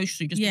on your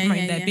social, just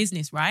promoting their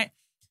business, right?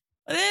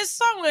 But there's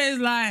somewhere it's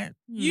like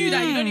you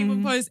that you don't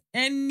even post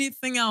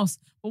anything else,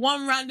 but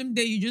one random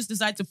day you just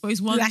decide to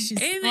post one lash.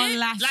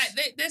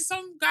 Like there's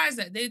some guys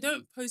that they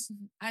don't post,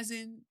 as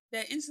in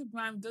their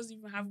Instagram doesn't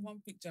even have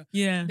one picture.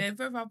 Yeah, their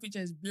profile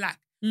picture is black.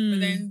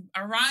 But then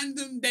a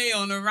random day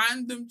on a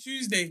random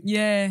Tuesday,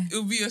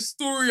 it'll be a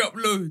story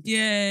upload.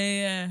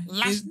 Yeah.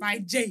 Lashed by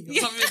Jay or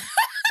something.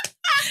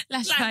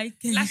 Lash by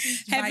Jay.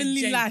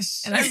 Heavenly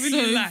lash. And that's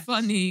Heavenly so lash.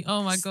 funny.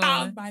 Oh my God.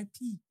 Styled by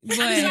P.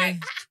 Boy.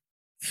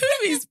 Who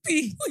is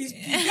P?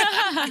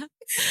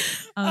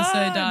 I'm so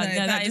done. No,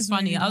 Yeah, that is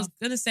funny. I was laugh.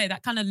 gonna say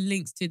that kind of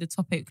links to the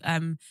topic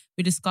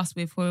we discussed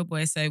with Horror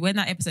Boy. So when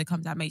that episode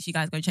comes out, make sure you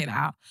guys go check that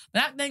out. But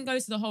that then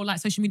goes to the whole like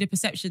social media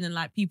perception and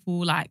like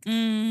people like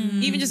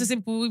even just a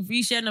simple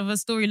resharing of a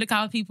story. Look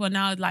how people are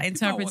now like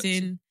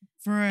interpreting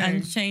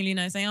and changing, you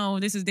know, saying, oh,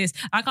 this is this.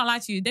 I can't lie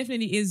to you, it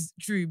definitely is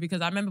true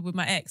because I remember with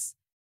my ex,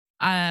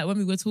 when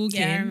we were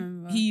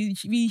talking,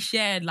 we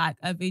shared like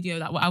a video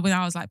like when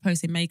I was like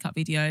posting makeup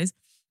videos.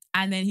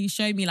 And then he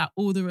showed me like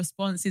all the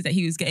responses that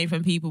he was getting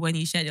from people when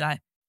he shared it. Like,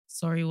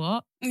 sorry,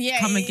 what?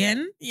 Come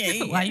again?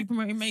 Yeah. Why are you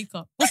promoting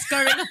makeup? What's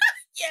going on?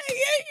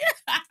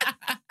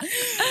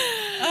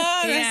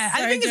 Yeah.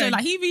 And the thing is, though,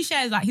 like he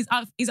reshares like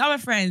his other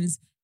friends,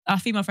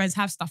 female friends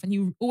have stuff, and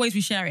he always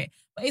reshare it.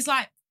 But it's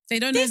like they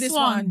don't know this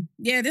one.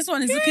 Yeah, this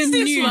one is looking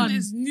This new. one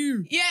is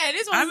new. Yeah,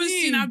 this one I haven't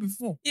seen that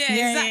before. Yeah,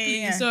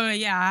 exactly. Yeah. So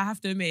yeah, I have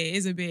to admit, it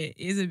is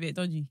a bit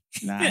dodgy.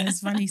 Nah,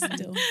 it's funny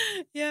still.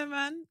 Yeah,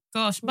 man.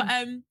 Gosh, but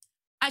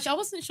actually, I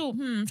wasn't sure.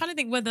 I'm trying to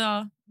think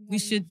whether we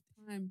should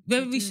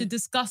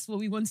discuss what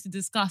we wanted to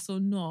discuss or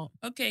not.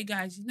 Okay,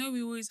 guys, you know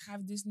we always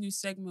have this new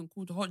segment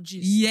called Hot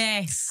Gist.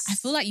 Yes. I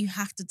feel like you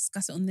have to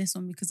discuss it on this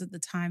one because of the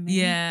time.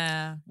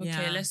 Yeah.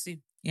 Okay, let's see.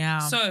 Yeah.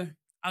 So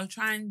I'll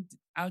try and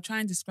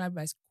describe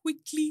it as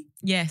quickly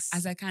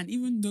as I can,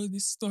 even though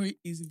this story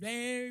is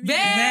very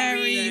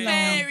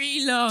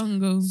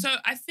long. So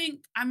I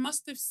think I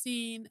must have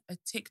seen a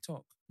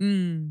TikTok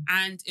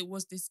and it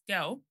was this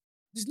girl.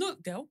 There's no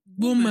girl.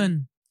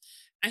 Woman.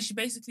 And she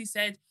basically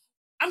said,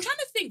 I'm trying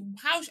to think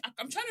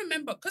I'm trying to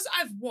remember because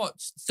I've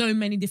watched so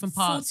many different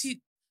parts. 40,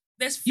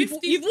 there's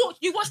 50.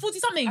 You watched 40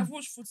 something? I've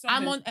watched 40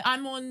 something.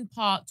 I'm on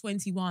part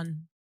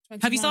 21.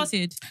 Have you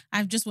started?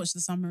 I've just watched the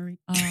summary.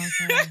 Oh,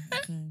 okay.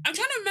 I'm trying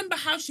to remember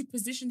how she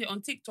positioned it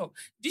on TikTok.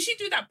 Did she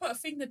do that? Put a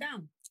finger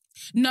down.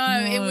 No,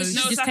 it was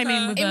just like came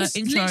in with it an was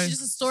intro. literally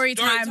just a story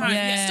time.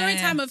 Yeah. Story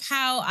time of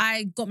how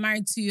I got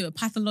married to a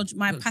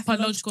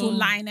pathological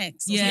line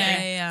X.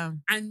 Yeah.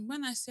 And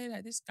when I say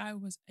that, this guy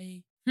was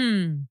a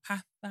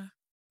patha.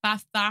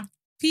 PATHOL.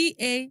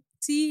 Because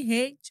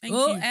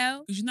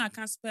you know I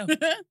can't spell.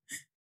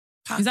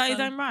 Is that your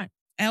name right?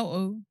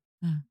 LOGICAL.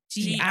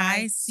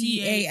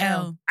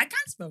 I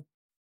can't spell.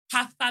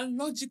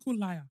 Pathological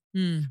liar.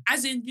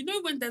 As in, you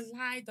know when the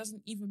lie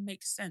doesn't even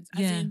make sense.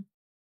 As in,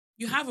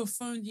 you have a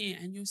phone here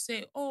and you'll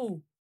say,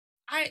 oh,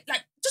 I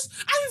don't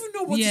even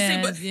know what to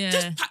say, but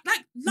just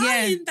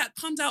lying that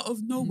comes out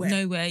of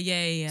nowhere.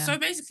 Yeah. So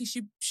basically,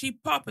 she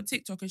put up a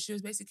TikTok and she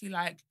was basically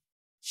like,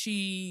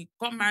 she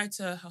got married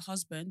to her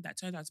husband that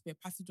turned out to be a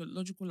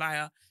pathological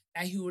liar,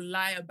 that he will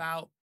lie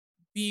about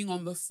being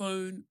on the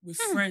phone with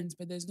friends,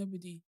 but there's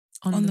nobody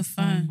on the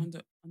phone.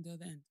 on the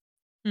other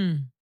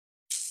end.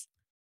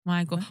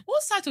 My God.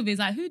 What title is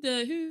like who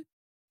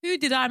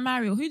did I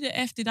marry or who the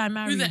F did I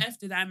marry? Who the F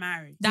did I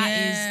marry?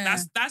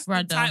 That's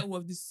the title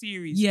of the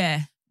series.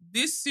 Yeah.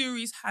 This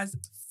series has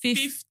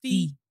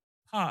 50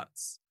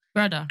 parts.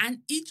 Brother. And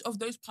each of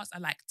those parts are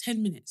like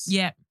 10 minutes.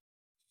 Yeah.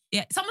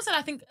 Yeah. Someone said,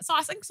 I think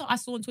I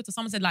saw on Twitter,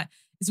 someone said like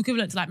it's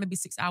equivalent to like maybe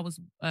 6 hours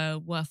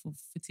worth of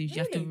footage. Really? You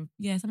have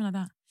to, something like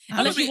that.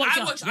 Unless you watch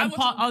on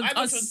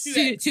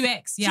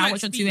 2X. Yeah, I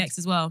watch on 2X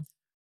as well.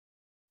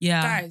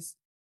 Yeah. Guys,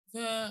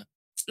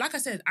 like I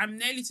said, I'm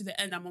nearly to the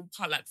end. I'm on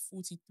part like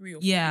 43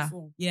 or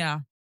 44. Yeah.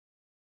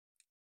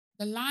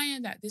 The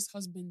lying that this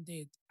husband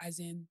did, as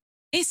in...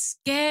 It's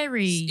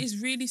scary. It's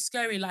really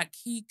scary. Like,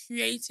 he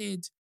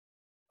created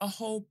a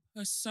whole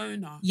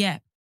persona. Yeah.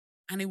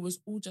 And it was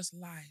all just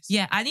lies.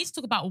 Yeah, I need to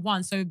talk about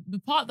one. So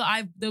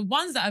the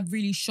ones that have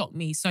really shocked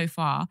me so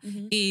far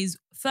is,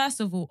 first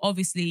of all,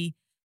 obviously,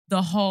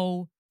 the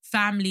whole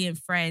family and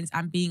friends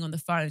and being on the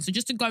phone. So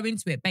just to go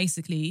into it,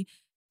 basically...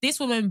 This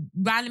woman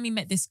randomly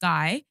met this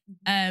guy,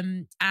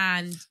 and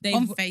they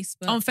on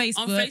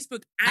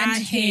Facebook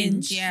and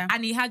Hinge,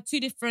 and he had 2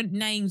 different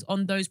names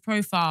on those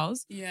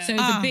profiles. Yeah. So it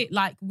was a bit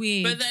like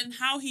weird. But then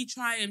how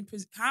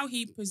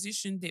he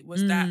positioned it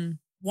was that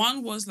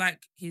one was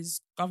like his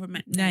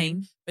government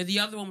name, but the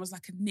other one was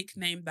like a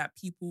nickname that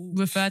people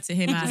refer to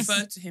him as.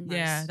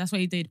 Yeah, that's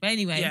what he did. But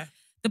anyway,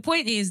 the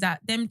point is that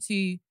them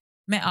two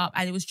met up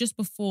and it was just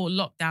before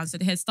lockdown. So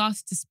they had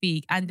started to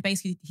speak and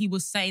basically he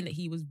was saying that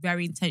he was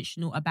very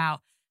intentional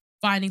about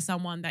finding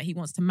someone that he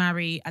wants to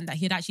marry and that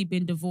he had actually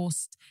been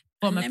divorced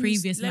from a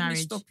previous marriage. Let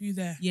me stop you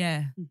there.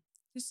 Yeah.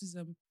 This is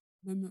a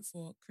moment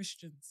for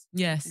Christians.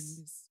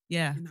 Yes.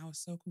 In our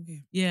circle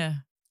here. Yeah.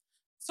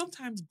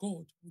 Sometimes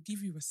God will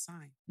give you a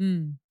sign.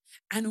 And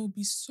it will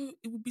be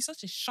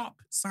such a sharp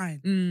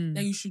sign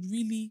that you should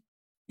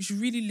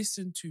really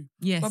listen to.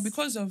 Yes. But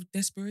because of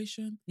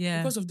desperation,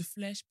 because of the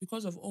flesh,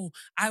 because of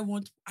I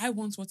want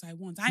what I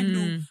want.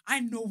 I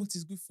know what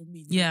is good for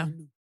me. Yeah. I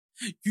know.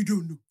 You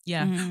don't know.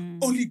 Yeah.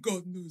 Only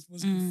God knows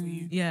what's good for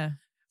you. Yeah.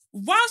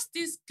 Whilst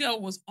this girl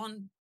was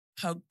on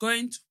her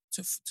going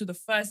to the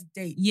first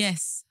date.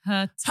 Yes.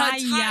 Her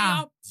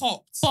tire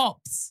popped.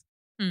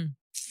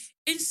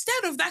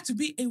 Instead of that to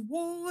be a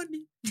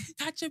warning,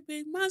 catch up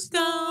in my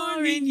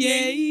snoring,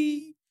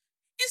 yay.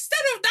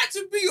 Instead of that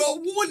to be your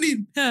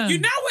warning, you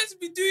now want to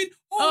be doing,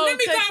 let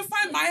me go and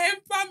find my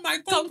emperor, my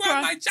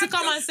conqueror, my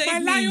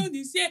champion, my lion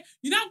is here.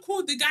 You now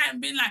call the guy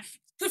and being like,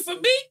 because for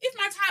me, if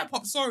my tire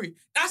pops, sorry,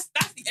 that's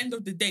the end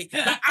of the day.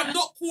 Like, I'm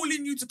not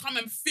calling you to come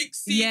and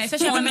fix it. Yeah,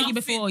 especially if I met you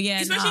before.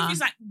 Yeah, especially if it's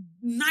like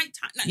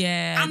nighttime. Like,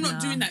 I'm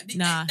not doing that.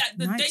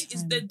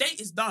 The date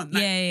is done.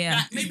 Like,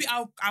 like, maybe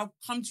I'll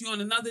come to you on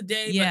another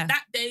day, but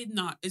that day,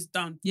 is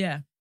done.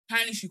 Yeah.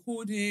 Apparently she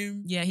called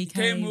him. Yeah, he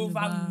came over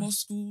with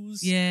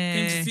muscles. Yeah.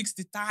 Came to fix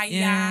the tire.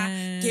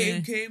 Yeah.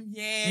 Came,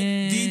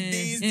 did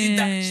this, did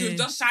that. She was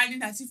just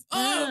shining as if,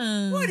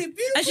 what a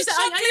beautiful and she said,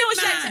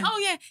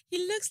 man.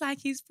 He looks like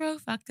his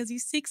profile because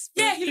he's 6'3".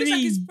 Yeah, he looks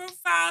like his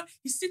profile.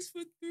 He's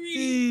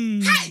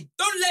 6'3". Hey,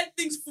 don't let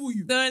things fool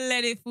you. Don't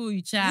let it fool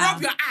you, child.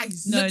 Rub your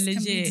eyes. No, Looks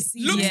legit.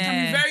 Looks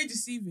can be very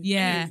deceiving.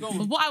 Yeah. Anyway,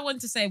 but what I wanted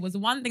to say was the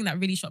one thing that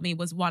really shocked me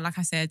was one, like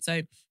I said,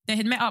 so they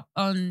had met up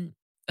on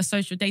a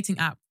social dating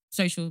app,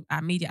 social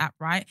media app,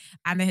 right?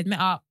 And they had met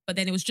up, but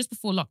then it was just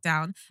before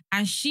lockdown.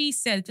 And she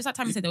said, just like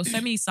Tammy said, there were so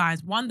many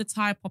signs. One, the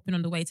tire popping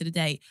on the way to the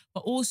date, but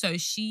also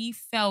she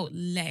felt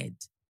led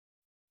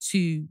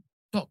to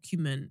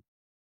document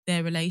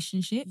their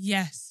relationship.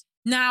 Yes.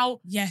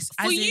 Now, yes,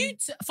 for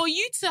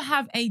you to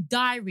have a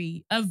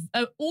diary, an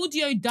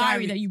audio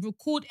diary that you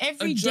record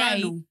every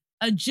day,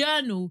 a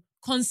journal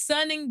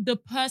concerning the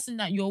person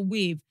that you're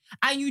with,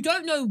 and you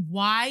don't know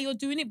why you're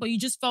doing it, but you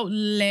just felt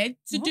led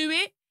to do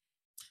it.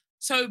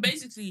 So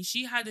basically,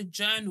 she had a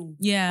journal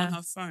on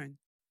her phone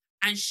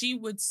and she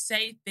would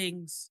say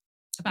things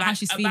about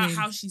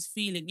how she's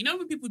feeling. You know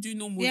when people do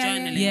normal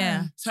journaling?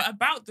 Yeah. So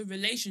about the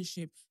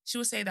relationship, she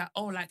would say that,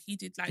 he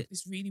did like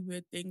this really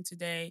weird thing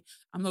today.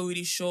 I'm not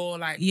really sure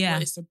what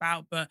it's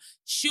about, but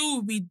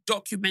she'll be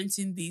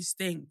documenting these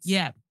things.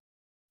 Yeah.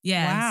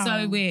 Yeah. Wow.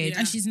 So weird. Yeah.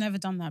 And she's never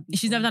done that before.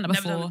 She's never done it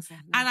before. No.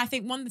 And I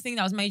think one of the things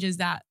that was major is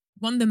that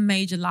one of the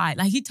major lies,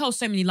 like he told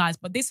so many lies,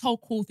 but this whole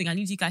call thing, I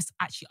need you guys to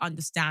actually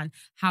understand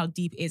how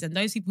deep it is. And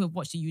those people who have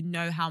watched it, you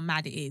know how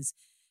mad it is.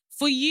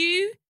 For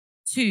you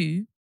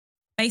to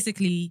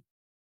basically,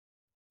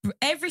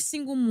 every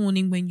single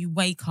morning when you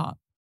wake up,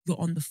 you're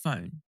on the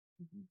phone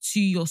to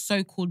your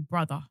so-called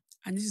brother.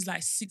 And this is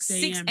like 6 a.m.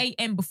 6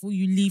 a.m. before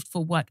you leave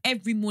for work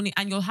every morning.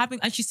 And you're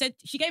having, and she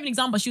gave an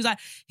example. She was like,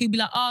 he'd be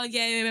like,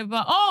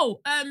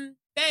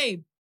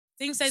 babe.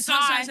 Thing says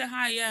hi. Say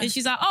hi, yeah. And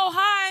she's like,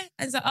 hi.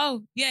 And it's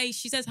like,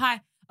 she says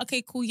hi.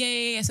 Okay, cool,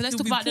 yeah. So let's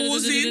talk about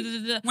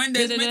when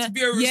there's meant to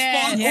be a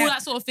response. All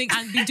that sort of thing,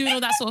 and be doing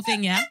all that sort of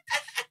thing, yeah.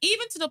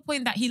 Even to the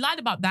point that he lied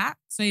about that.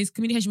 So his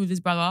communication with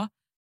his brother,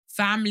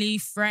 family,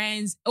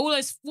 friends, all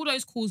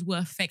those calls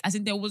were fake. As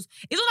in it's not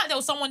like there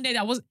was someone there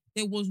that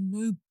there was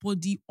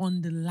nobody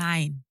on the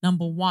line,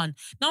 number one.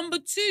 Number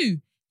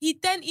two, he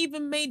then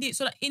even made it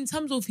so that in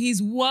terms of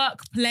his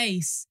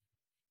workplace,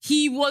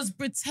 he was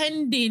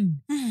pretending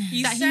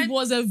he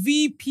was a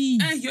VP.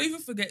 You even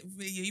forget.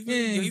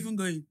 You're even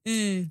going.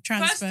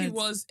 First, he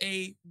was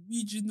a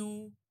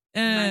regional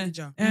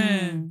manager.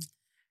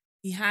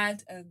 He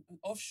had an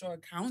offshore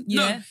account. Yeah.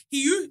 No,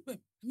 he used.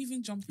 Wait, I'm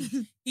even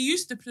jumping. He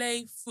used to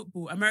play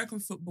football, American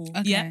football.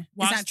 Okay. Yeah.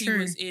 Whilst Is that he true?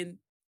 was in.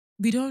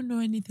 We don't know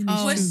anything.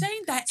 We're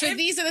saying that. So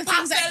these are the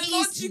things that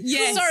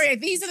he's... Sorry,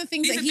 these are the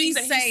things that he's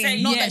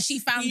saying, not that she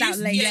found out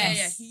later.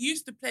 Yeah. He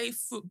used to play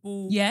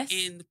football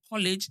in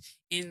college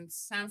in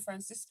San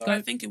Francisco,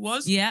 I think it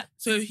was. Yeah.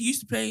 So he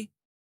used to play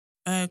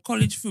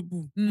college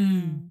football.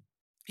 And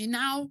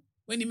now,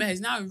 when he met,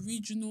 he's now a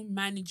regional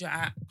manager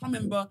at, I can't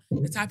remember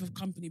the type of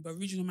company, but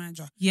regional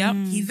manager. Yep.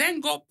 He then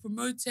got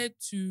promoted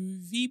to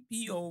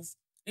VP of...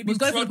 Was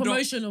going for the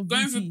promotion of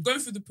VP. Going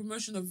for the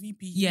promotion of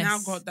VP. He Yes. now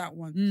got that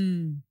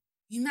one.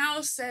 He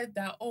now said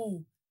that,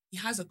 he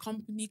has a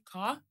company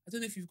car. I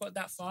don't know if you've got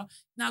that far.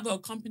 He now got a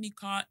company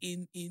car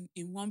in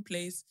one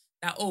place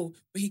that,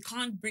 but he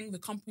can't bring the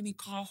company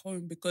car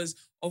home because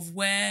of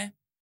where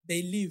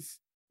they live.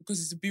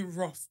 Because it's a bit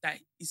rough.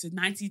 That it's a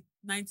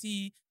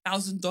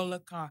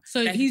 $90,000 car.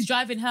 So he's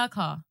driving her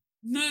car?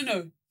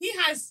 No. He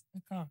has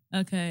a car.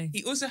 Okay.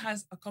 He also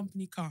has a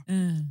company car.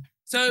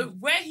 So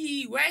where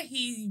he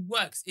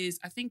works is,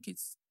 I think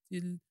it's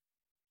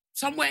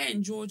somewhere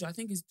in Georgia. I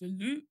think it's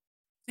Duluth.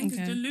 It's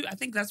Duluth. I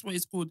think that's what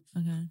it's called.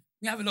 Okay.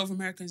 We have a lot of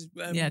Americans.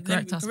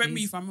 Correct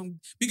me if I'm wrong.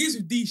 Begins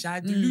with D,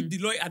 Duluth,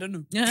 Deloitte, I don't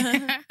know.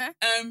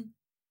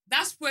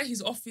 That's where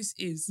his office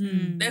is.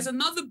 There's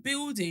another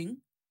building,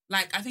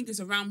 like I think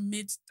it's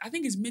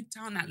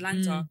Midtown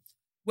Atlanta,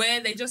 where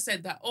they just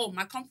said that,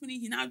 my company,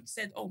 he now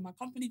said, my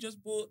company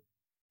just bought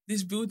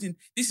this building.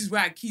 This is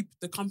where I keep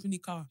the company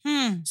car.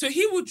 So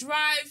he would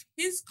drive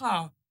his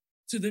car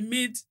to the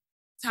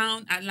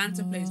Midtown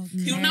Atlanta place.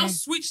 He'll now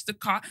switch the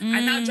car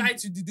and now drive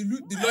to the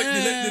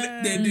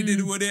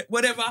Deloitte,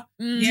 whatever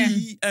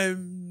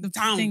the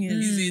town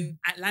is in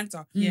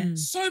Atlanta.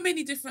 So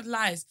many different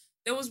lies.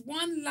 There was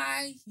one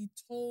lie he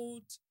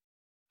told.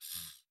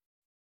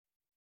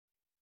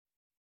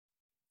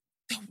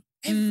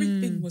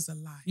 Everything was a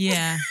lie.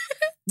 Yeah.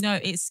 No,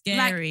 it's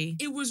scary.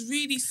 Like, it was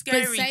really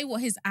scary. But say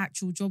what his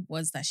actual job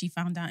was that she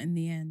found out in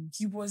the end.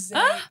 He was...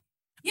 Yeah.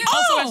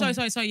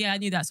 Sorry. Yeah, I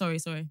knew that. Sorry.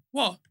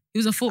 What? He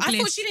was a forklift. I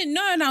thought she didn't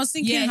know, and I was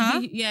thinking, he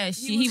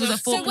was a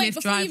forklift so wait,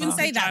 before driver. you even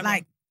say that,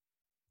 like,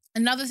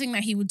 another thing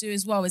that he would do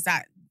as well is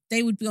that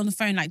they would be on the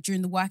phone like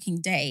during the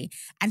working day,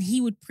 and he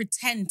would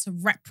pretend to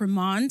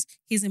reprimand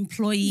his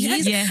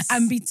employees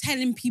and be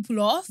telling people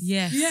off.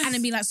 Yes. And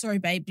then be like, sorry,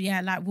 babe,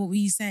 like, what were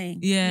you saying?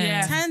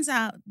 Yeah. Turns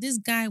out this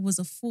guy was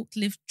a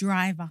forklift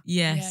driver.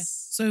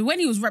 Yes. So when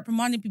he was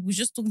reprimanding people, he was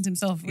just talking to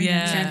himself. Really,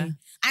 really.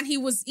 And he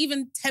was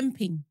even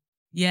temping.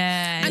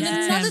 Yeah. And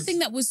another thing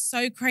that was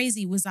so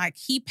crazy was like,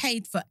 he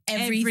paid for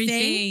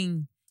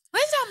everything.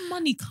 Where's that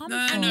money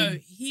coming from? No.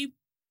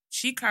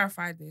 She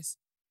clarified this.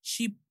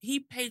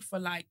 He paid for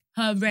like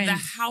her rent, the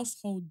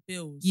household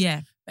bills.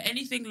 Yeah. But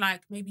anything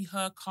like maybe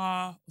her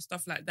car or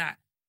stuff like that,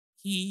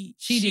 she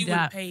would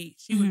would pay.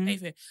 She would pay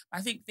for it. But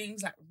I think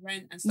things like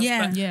rent and stuff.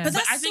 But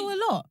that's still a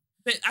lot.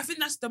 But I think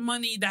that's the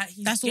money that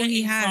he's that's getting all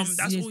he has. from.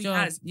 That's all he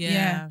has.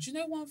 Yeah. Do you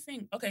know one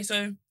thing? Okay,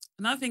 so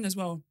another thing as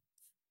well.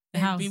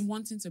 They've been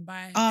wanting to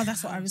buy. Oh,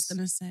 that's what I was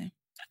gonna say.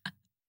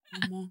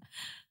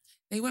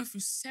 They went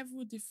through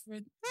several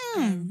different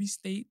real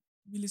estate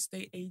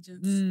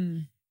agents,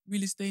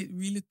 realtor,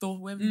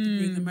 whatever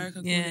people in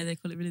America call it. They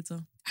call it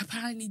realtor.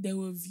 Apparently, they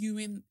were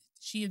viewing.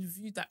 She had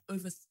viewed like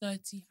over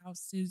 30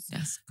 houses.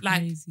 That's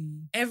crazy.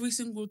 Like every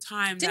single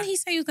time. Didn't he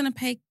say he was gonna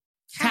pay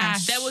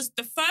cash? There was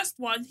the first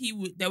one.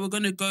 They were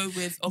gonna go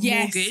with a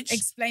mortgage.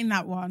 Explain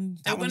that one.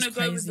 They were gonna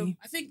go with.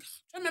 I think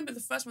I remember the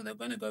first one. They were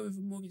gonna go with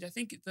a mortgage. I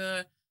think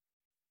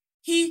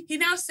He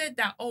now said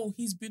that,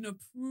 he's been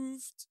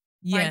approved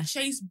by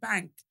Chase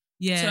Bank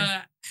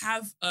to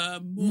have a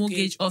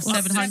mortgage of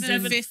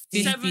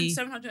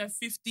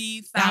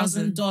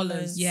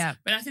 $750,000. Yeah.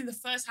 But I think the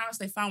first house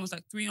they found was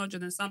like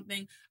 300 and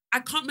something. I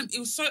can't remember. It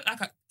was so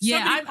like I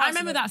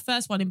remember that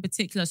first one in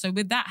particular. So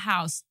with that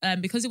house,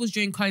 because it was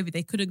during COVID,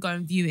 they couldn't go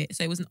and view it.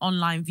 So it was an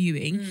online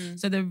viewing.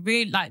 So the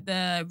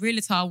realtor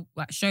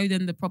showed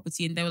them the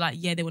property and they were like,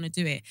 yeah, they want to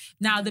do it.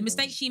 Now the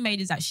mistake she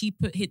made is that she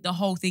hit the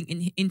whole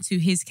thing into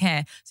his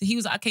care. So he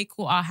was like, okay,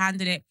 cool, I'll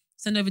handle it.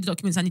 Send over the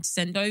documents I need to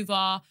send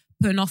over.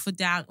 Put an offer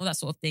down, all that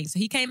sort of thing. So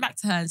he came back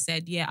to her and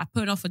said, yeah, I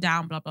put an offer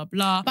down, blah, blah,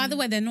 blah. By the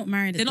way, they're not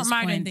married They're not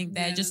married or anything.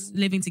 They're just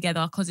living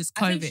together because it's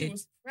COVID. I think she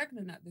was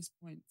pregnant at this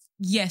point.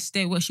 Yes,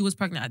 they were. She was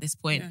pregnant at this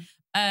point.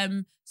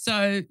 Yeah.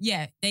 So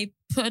yeah, they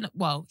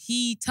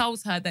he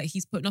tells her that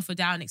he's put an offer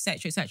down, etc.,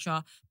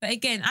 etc. But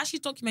again, as she's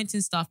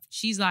documenting stuff,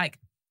 she's like,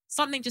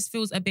 something just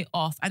feels a bit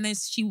off. And then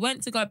she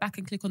went to go back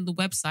and click on the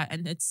website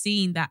and had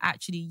seen that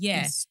actually,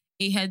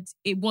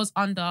 it was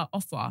under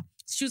offer.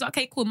 She was like,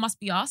 okay, cool, must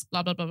be us,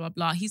 blah, blah, blah, blah,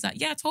 blah. He's like,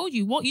 yeah, I told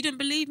you. What? You didn't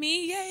believe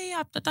me? Yeah,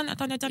 I've done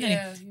it.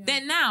 Yeah.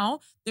 Then now,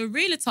 the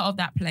realtor of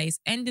that place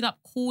ended up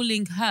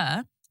calling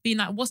her, being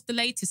like, what's the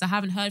latest? I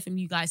haven't heard from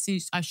you guys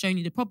since I've shown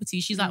you the property.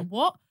 She's like,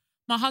 what?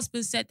 My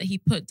husband said that he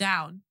put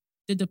down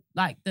the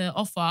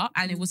offer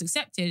and it was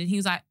accepted. And he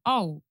was like,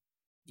 oh,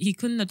 he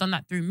couldn't have done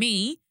that through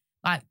me.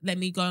 Like, let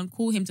me go and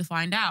call him to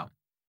find out.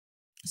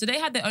 So they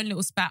had their own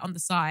little spat on the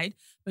side.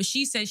 But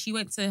she said she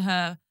went to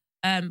her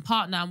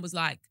partner and was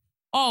like,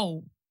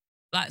 oh,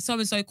 like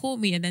so-and-so called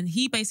me. And then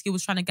he basically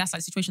was trying to gaslight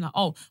the situation. Like,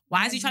 oh,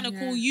 why is he trying to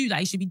call you? Like,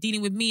 he should be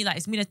dealing with me. Like,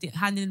 it's me that's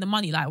handing the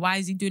money. Like, why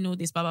is he doing all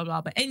this, blah, blah,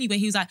 blah. But anyway,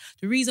 he was like,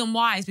 the reason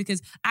why is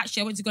because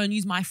actually I went to go and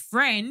use my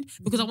friend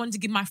because I wanted to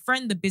give my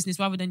friend the business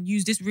rather than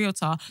use this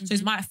realtor. So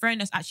it's my friend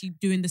that's actually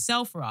doing the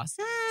sale for us.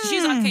 So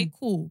she's like, okay,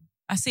 cool.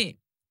 That's it.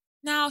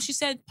 Now, she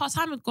said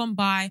part-time had gone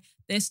by.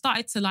 They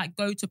started to like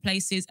go to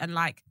places and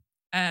like,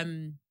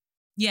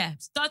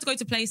 started to go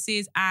to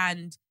places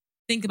and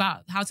think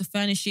about how to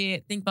furnish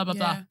it, think blah, blah,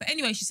 blah. But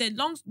anyway, she said,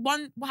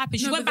 what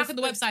happened? She went back on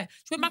the website.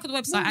 She went back on the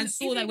website and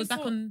saw that it was back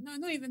on... No,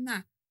 not even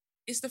that.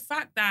 It's the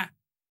fact that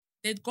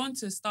they'd gone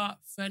to start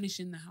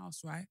furnishing the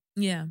house, right?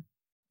 Yeah.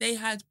 They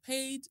had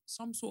paid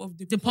some sort of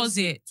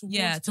deposit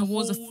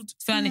towards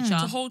furniture.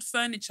 To hold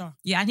furniture.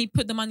 Yeah, and he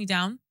put the money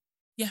down.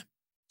 Yeah.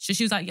 So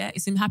she was like, yeah,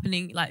 it's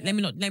happening. Like, let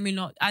me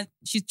not.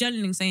 She's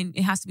journaling saying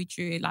it has to be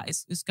true. Like,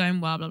 it's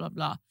going well, blah, blah,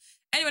 blah.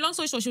 Anyway, long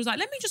story short, she was like,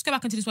 let me just go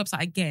back into this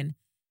website again.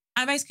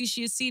 And basically,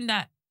 she had seen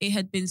that it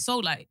had been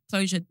sold, like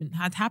closure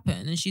had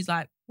happened. And she's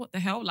like, what the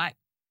hell? Like,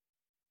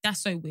 that's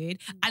so weird.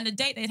 And the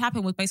date that it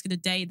happened was basically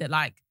the day that,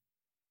 like,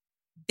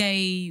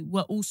 they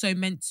were also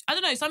meant to, I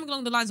don't know, something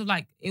along the lines of,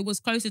 like, it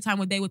was close to the time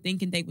when they were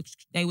thinking they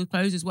would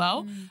close as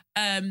well.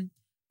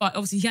 But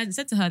obviously, he hadn't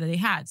said to her that they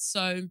had.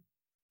 So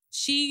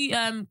she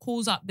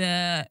calls up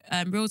the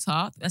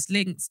realtor that's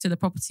linked to the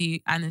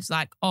property and it's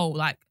like, oh,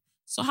 like,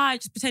 so hi,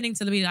 just pretending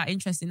to be like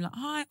interested. Like,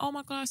 hi, oh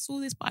my God, I saw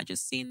this, but I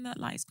just seen that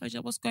like it's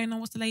closure. What's going on?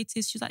 What's the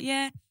latest? She's like,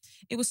 yeah,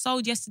 it was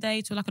sold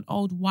yesterday to like an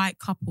old white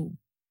couple.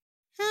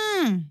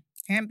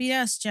 Can't be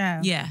us,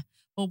 Joe. Yeah.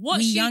 But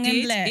what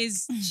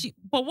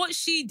what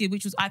she did,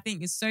 which was I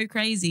think is so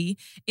crazy,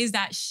 is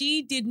that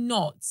she did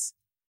not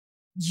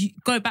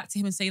go back to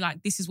him and say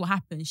like, this is what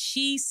happened.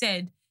 She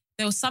said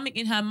there was something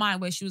in her mind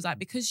where she was like,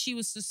 because she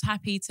was just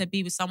happy to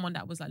be with someone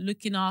that was like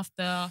looking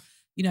after,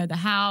 you know, the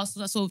house,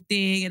 all that sort of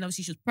thing. And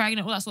obviously she was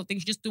pregnant, all that sort of thing.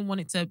 She just didn't want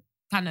it to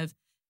kind of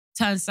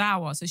turn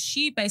sour. So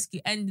she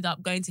basically ended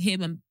up going to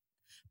him and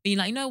being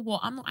like, you know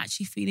what, I'm not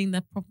actually feeling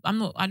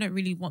I don't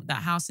really want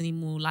that house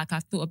anymore. Like,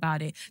 I've thought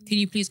about it. Can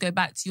you please go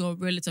back to your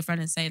realtor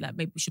friend and say like,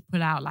 maybe we should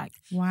pull out? Like,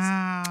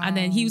 wow. And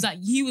then he was like,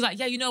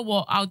 yeah, you know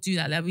what, I'll do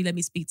that. Let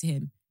me speak to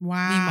him.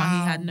 Wow. Meanwhile,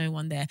 he had no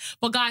one there.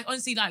 But guys,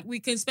 honestly, like, we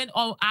can spend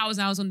hours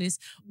and hours on this.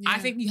 Yeah. I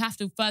think you have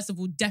to, first of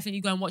all,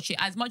 definitely go and watch it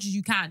as much as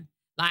you can.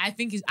 Like, I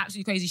think it's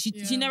absolutely crazy.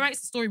 She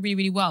narrates the story really,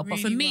 really well.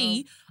 Really, but for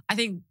me, I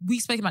think we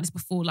spoke about this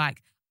before.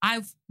 Like,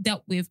 I've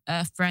dealt with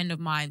a friend of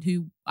mine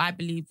who I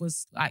believe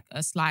was like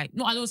a slight, I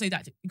don't want to say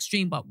that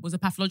extreme, but was a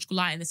pathological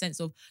lie in the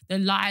sense of the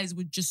lies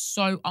were just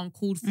so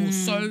uncalled for,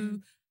 so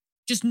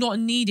just not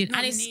needed.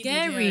 And it's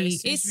scary.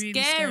 Yeah, it's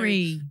really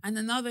scary. And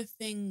another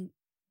thing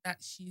that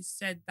she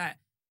said that,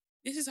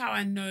 this is how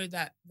I know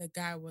that the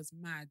guy was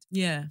mad.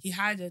 Yeah. He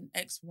had an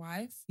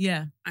ex-wife.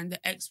 Yeah. And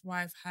the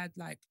ex-wife had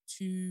like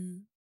 2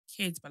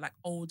 kids, but like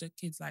older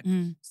kids, like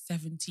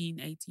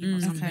 17, 18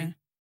 or something. Okay.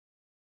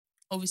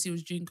 Obviously, it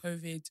was during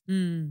COVID.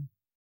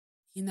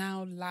 He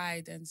now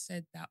lied and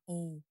said that,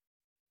 it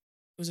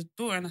was a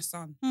daughter and a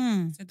son.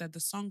 Said that the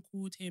son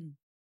called him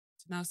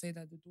to now say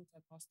that the daughter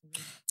had passed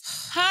away.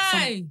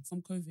 Hi!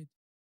 From COVID.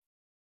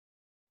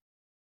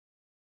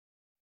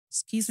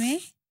 Excuse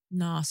me?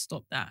 Nah,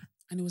 stop that.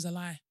 And it was a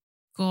lie.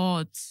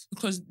 God.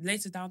 Because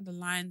later down the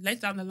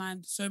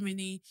line, so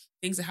many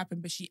things that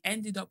happened, but she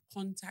ended up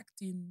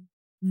contacting...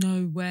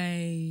 No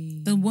way.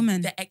 The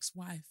woman. The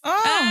ex-wife.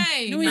 Oh.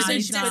 Hey, no,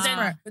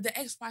 but the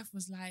ex-wife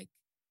was like,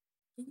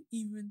 don't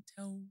even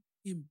tell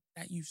him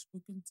that you've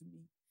spoken to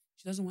me.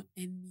 She doesn't want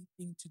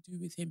anything to do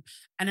with him.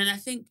 And then I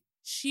think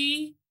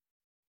she,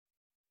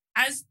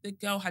 as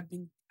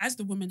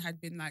the woman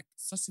had been like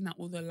sussing out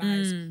all the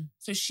lies,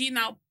 so she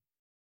now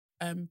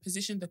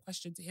positioned the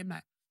question to him,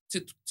 like,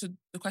 to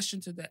the question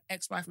to the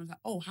ex-wife, and was like,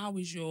 oh, how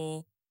is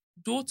your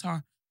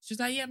daughter? She's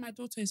like, yeah, my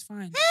daughter is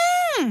fine.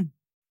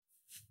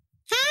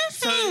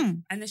 So,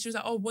 and then she was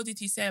like, oh, what did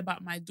he say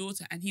about my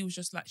daughter? And she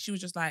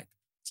was just like,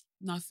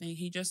 nothing.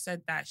 He just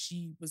said that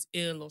she was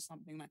ill or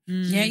something. Like,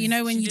 yeah, you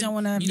know when you don't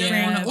want to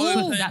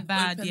open that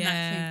bad. Yeah,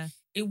 that thing.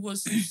 It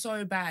was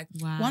so bad.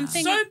 Wow. One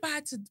thing, so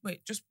bad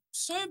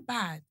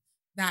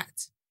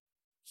that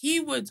he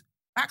would,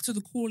 back to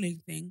the calling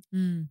thing.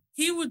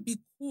 He would be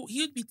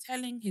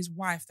telling his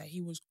wife that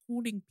he was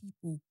calling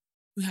people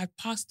who had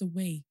passed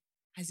away,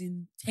 as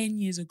in 10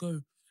 years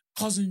ago.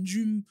 Cousin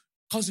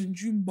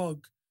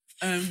Junebug.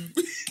 As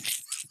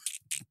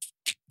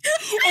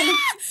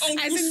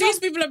in these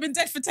people have been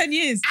dead for 10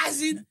 years.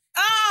 As in,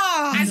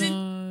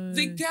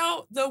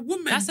 the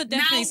woman. That's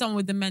definitely now, someone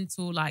with the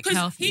mental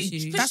health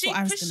issues. That's what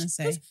I was going to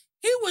say.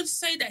 He would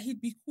say that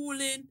he'd be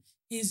calling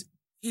his.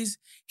 He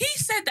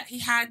said that he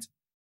had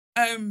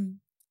 2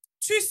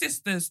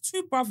 sisters,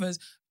 2 brothers,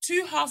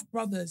 2 half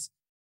brothers.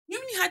 He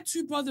only had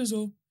 2 brothers,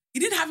 or he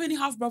didn't have any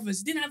half brothers.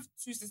 He didn't have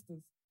 2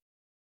 sisters.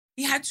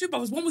 He had 2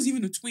 brothers. One was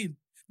even a twin.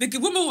 The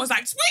woman was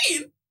like,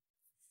 twin?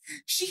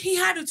 He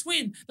had a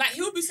twin. Like,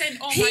 he'll be saying,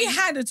 he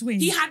had a twin.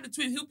 He had a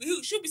twin.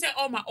 She'll be saying,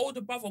 oh, my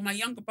older brother, my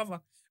younger brother,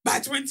 by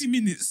 20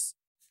 minutes.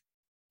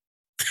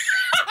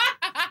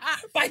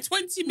 By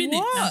 20 minutes.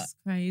 What? That's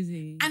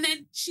crazy. And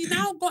then she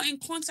now got in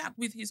contact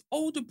with his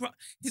older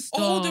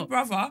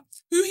brother,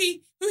 who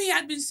he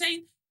had been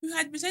saying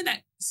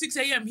that 6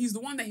 a.m. he's the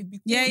one that he'd be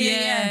calling.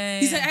 Yeah.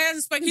 He said he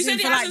hasn't spoken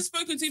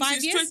to him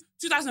since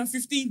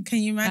 2015. Can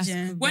you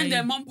imagine? When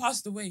their mum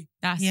passed away.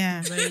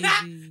 That's crazy.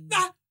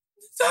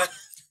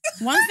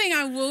 One thing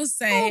I will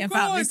say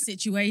about this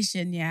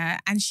situation,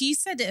 and she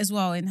said it as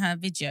well in her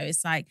video,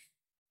 it's like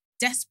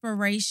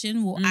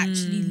desperation will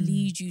actually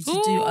lead you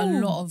to do a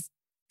lot of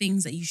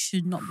things that you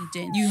should not be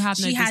doing.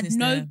 She had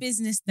no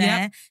business there.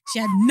 Yep. She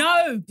had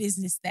no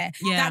business there.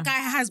 Yeah. That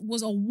guy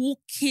was a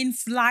walking,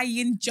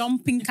 flying,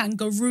 jumping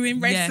kangaroo in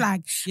red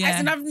flag. Yeah.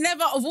 And I've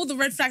never, of all the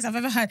red flags I've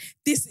ever heard,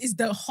 this is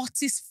the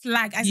hottest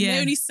flag. They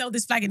only sell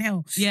this flag in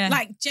hell. Yeah.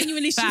 Like,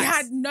 genuinely, she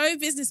had no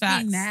business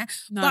being there,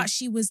 but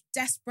she was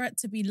desperate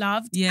to be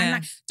loved. Yeah.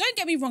 And don't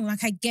get me wrong,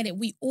 I get it.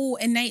 We all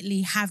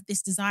innately have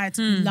this desire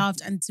to be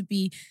loved and to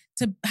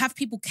have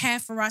people care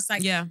for us.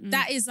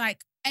 That is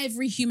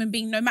every human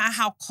being, no matter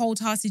how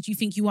cold-hearted you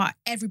think you are,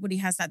 everybody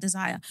has that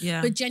desire.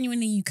 Yeah. But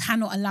genuinely, you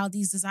cannot allow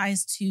these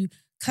desires to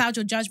cloud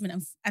your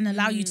judgment and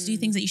allow you to do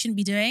things that you shouldn't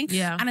be doing.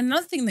 Yeah. And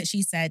another thing that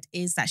she said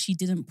is that she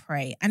didn't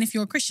pray. And if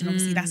you're a Christian,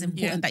 obviously that's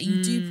important that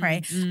you do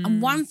pray.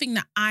 And one thing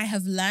that I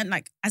have learned,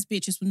 as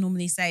Beatrice would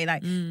normally say,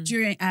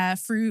 during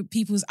through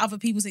other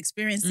people's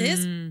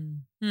experiences,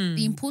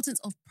 the importance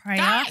of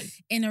prayer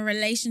in a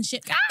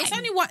relationship. It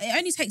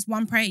only takes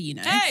one prayer, you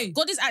know.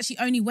 God is actually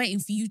only waiting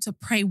for you to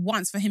pray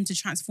once for him to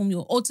transform you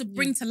or to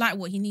bring to light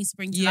what he needs to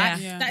bring to light.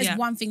 Yeah. That is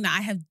one thing that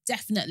I have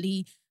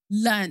definitely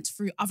learned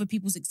through other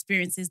people's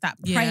experiences, that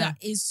prayer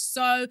is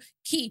so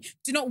key.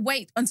 Do not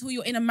wait until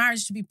you're in a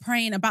marriage to be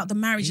praying about the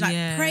marriage.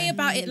 Pray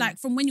about it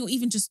from when you're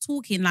even just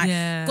talking.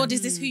 God,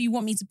 is this who you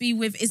want me to be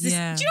with? Is this, do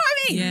you know what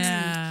I mean?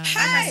 Yeah.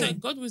 Hey. So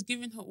God was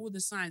giving her all the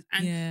signs.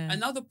 And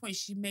another point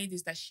she made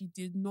is that she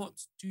did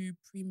not do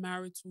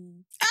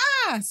premarital.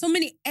 So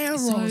many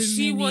errors.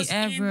 She was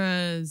in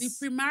the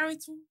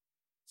premarital.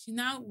 She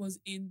now was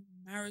in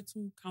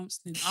marital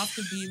counseling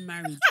after being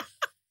married.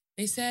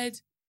 They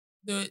said,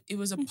 it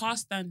was a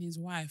pastor and his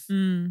wife.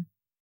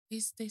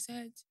 They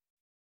said,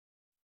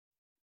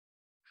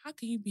 how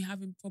can you be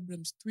having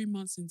problems 3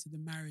 months into the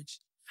marriage?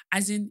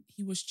 As in,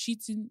 he was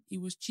cheating. He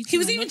was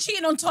even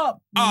cheating on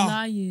top.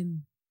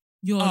 Lying.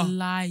 You're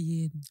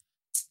lying.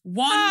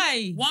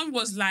 One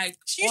was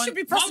you should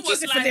be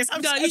prosecuted for this.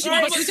 You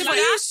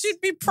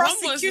should be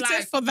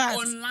prosecuted for that.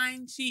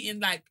 Online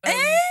cheating,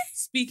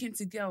 speaking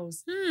to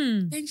girls.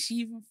 Then she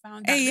even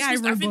found out. I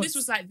think this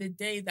was the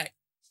day that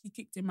he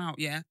kicked him out.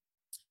 Yeah.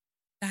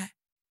 That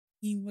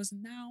he was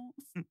now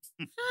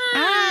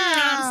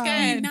I'm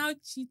scared. He now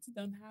cheated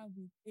on her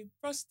with a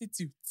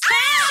prostitute.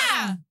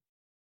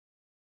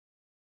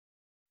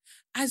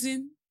 As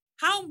in,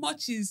 how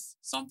much is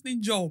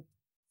something job?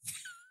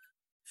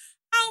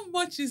 How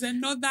much is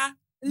another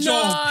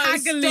job?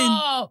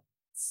 Haggling.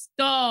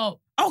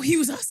 Stop. Oh, he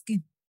was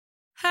asking.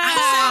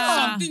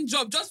 I said something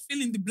job, just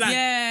fill in the blank.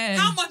 Yeah.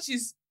 How much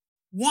is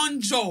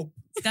one job?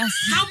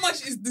 How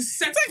much is the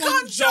second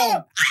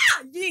job?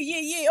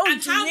 Yeah. Oh,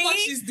 and how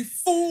much is the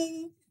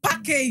full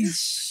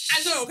package?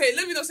 I know, okay,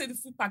 let me not say the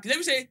full package. Let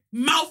me say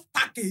mouth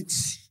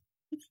package.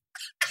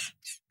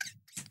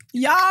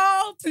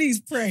 Y'all,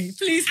 please pray.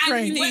 Please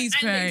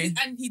pray.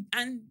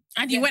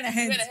 And he went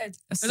ahead.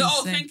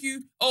 So, thank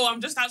you. Oh, I'm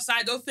just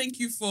outside. Oh, thank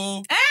you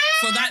for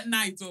that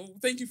night. Oh,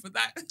 thank you for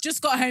that.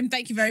 Just got home.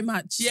 Thank you very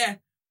much. Yeah.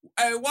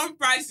 One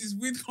price is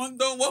with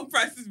condom. One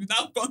price is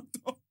without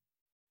condom.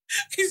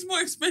 It's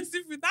more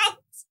expensive without.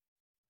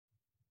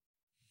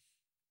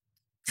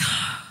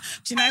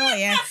 Do you know what,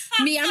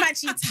 I'm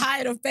actually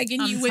tired of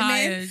begging you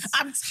women.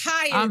 I'm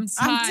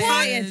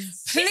tired.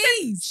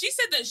 Please. She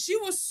said that she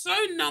was so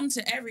numb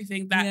to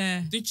everything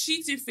that the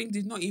cheating thing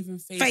did not even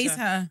faze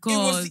her. God. It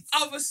was the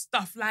other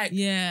stuff,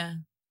 the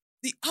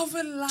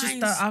other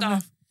line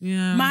stuff.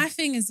 Yeah. My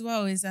thing as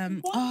well is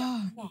the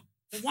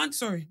one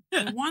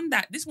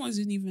this one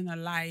isn't even a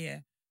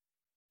lie,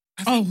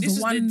 I think this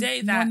is the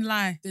day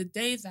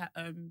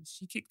that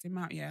she kicked him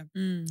out,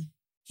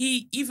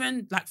 He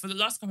even, for the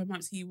last couple of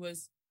months, he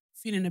was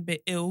feeling a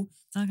bit ill.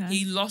 Okay.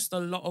 He lost a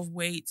lot of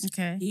weight.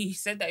 Okay. He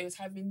said that he was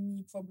having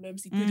knee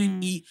problems. He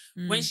couldn't eat.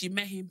 When she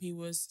met him, he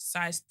was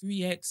size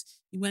 3X.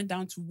 He went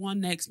down to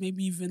 1X,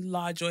 maybe even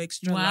large or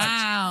extra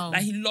large.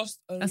 He lost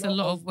a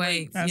lot of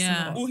weight.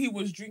 All he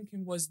was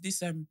drinking was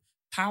this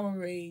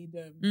Powerade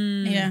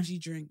energy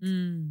drink.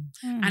 And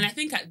I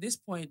think at this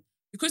point,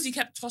 because he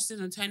kept tossing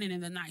and turning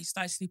in the night, he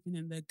started sleeping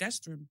in the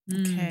guest room.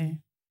 Okay.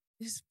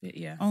 This bit,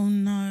 yeah. Oh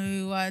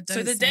no, don't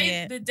so the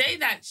say the day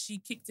that she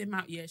kicked him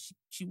out, yeah,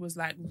 she was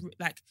like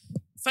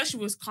first she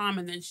was calm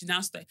and then she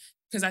now started,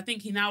 because I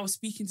think he now was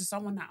speaking to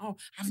someone that, oh,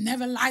 I've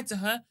never lied to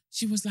her.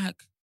 She was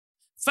like,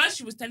 first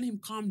she was telling him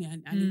calmly,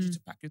 I need you to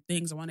pack your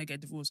things. I want to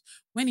get divorced.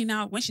 When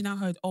she now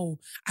heard, oh,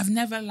 I've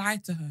never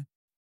lied to her.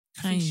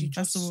 I think she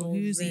just saw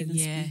red.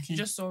 Yeah. She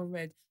just saw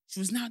red. She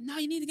was now,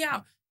 you need to get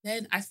out.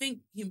 Then I think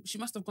she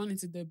must have gone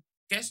into the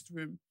guest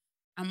room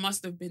and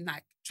must have been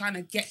like trying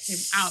to get him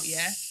out,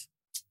 yeah?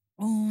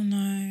 Oh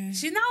no.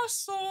 She now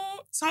saw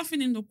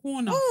something in the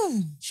corner.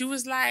 Ooh. She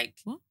was like,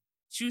 what?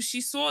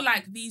 She saw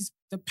like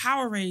the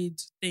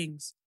Powerade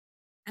things.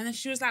 And then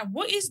she was like,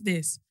 what is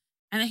this?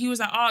 And then he was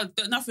like, oh,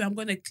 nothing, I'm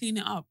going to clean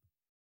it up.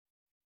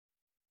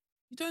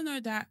 You don't know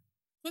that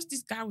because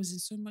this guy was in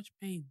so much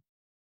pain,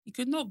 he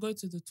could not go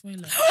to the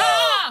toilet.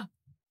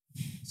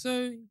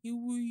 So he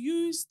will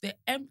use the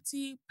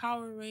empty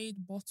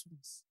Powerade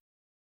bottles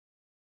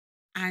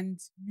and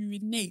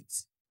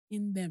urinate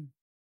in them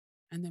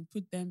and then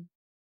put them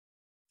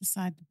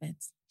beside the bed.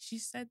 She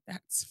said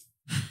that.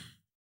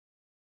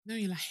 No,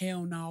 you're like,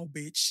 hell no,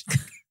 bitch.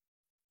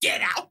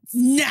 Get out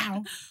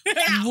now.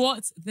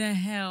 What the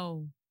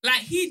hell?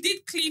 Like, he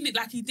did clean it,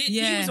 like he did.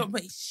 Yeah.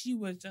 But she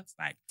was just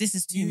like, this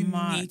is too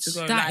much. Need to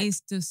go. That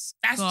is disgusting.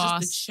 That's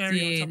just the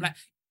cherry on top. Like,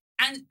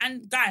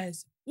 and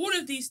guys, all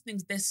of these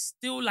things, there's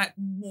still like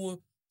more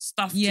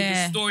stuff to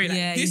the story.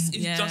 Like, this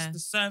is just the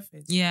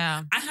surface.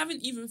 Yeah. I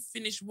haven't even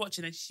finished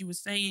watching it. She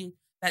was saying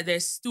that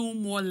there's still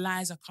more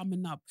lies are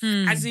coming up.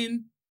 As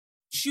in,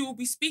 she will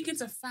be speaking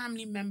to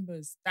family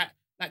members that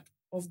like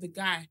of the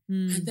guy,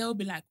 and they'll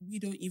be like, we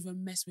don't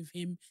even mess with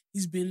him.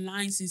 He's been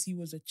lying since he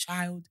was a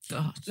child.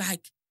 God.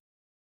 Like,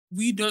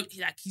 we don't,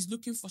 like, he's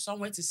looking for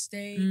somewhere to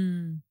stay.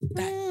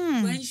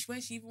 That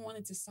when she even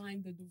wanted to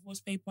sign the divorce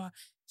paper,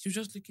 she was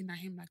just looking at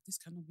him like, this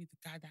cannot be the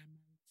guy that I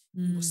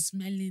married. He was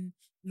smelling.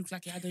 He looked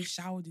like he hadn't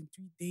showered in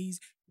 3 days.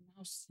 He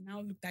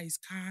now looked at his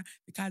car,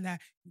 the car that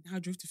he now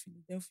drove to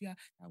Philadelphia.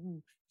 That,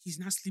 oh, he's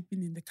now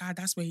sleeping in the car.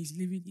 That's where he's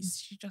living.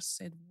 She just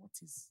said,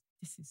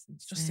 this is insane.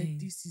 She just said,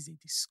 this is a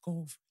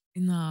discovery.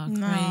 No,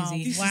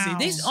 crazy.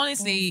 This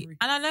honestly,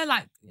 and I know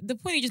like the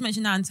point you just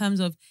mentioned now in terms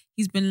of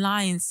he's been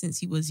lying since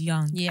he was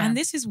young. Yeah. And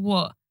this is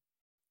what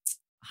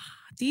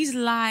these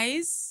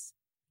lies,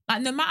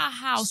 like no matter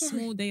how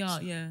small they are,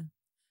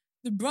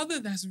 the brother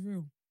that's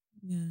real.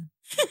 Yeah.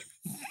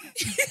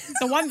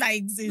 The one that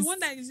exists. The one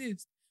that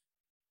exists.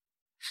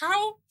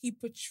 How he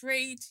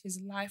portrayed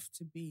his life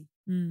to be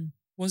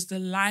was the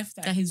life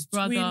that his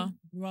twin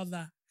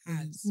brother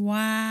has.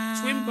 Wow.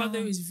 Twin brother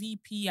is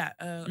VP at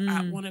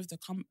one of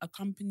a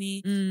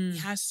company. He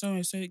has so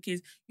and so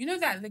kids. You know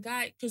that the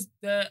guy, because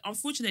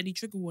unfortunately,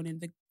 trigger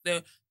warning,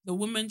 the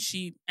woman,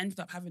 she ended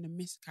up having a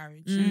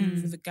miscarriage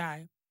for the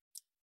guy.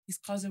 His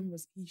cousin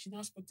she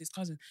now spoke to his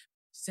cousin.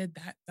 Said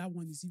that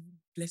one is even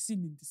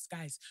blessing in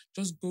disguise.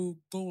 Just go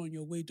on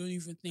your way. Don't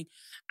even think.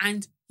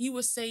 And he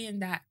was saying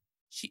that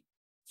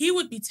he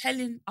would be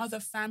telling other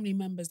family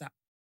members that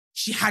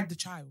she had the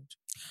child.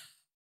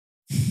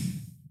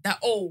 That,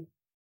 oh,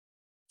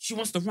 she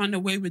wants to run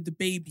away with the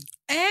baby.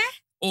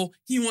 Or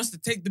he wants to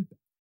take the...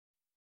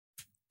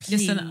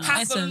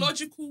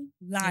 Pathological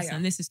liar.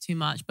 Listen, this is too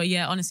much. But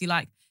yeah, honestly,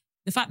 like,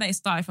 the fact that it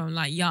started from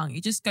like young,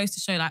 it just goes to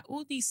show like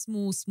all these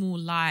small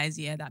lies,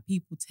 that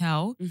people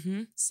tell.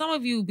 Some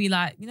of you will be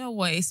like, you know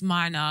what, it's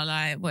minor,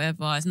 like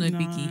whatever, it's no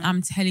biggie.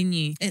 I'm telling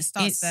you. It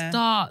starts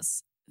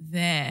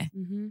there.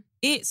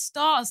 It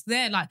starts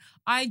there. Like,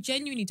 I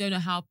genuinely don't know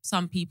how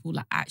some people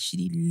like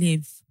actually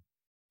live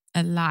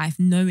a life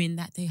knowing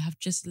that they have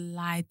just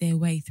lied their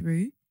way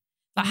through.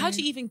 Like, how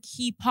do you even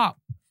keep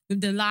up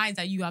with the lies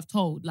that you have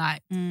told?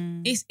 Like,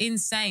 it's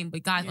insane.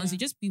 But guys, honestly,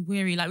 just be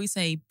wary. Like we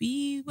say,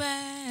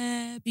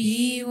 beware.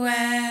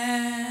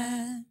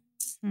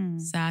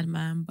 Sad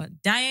man,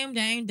 but damn.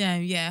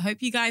 Yeah,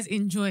 hope you guys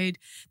enjoyed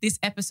this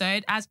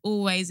episode. As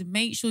always,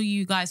 make sure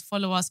you guys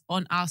follow us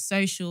on our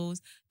socials.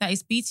 That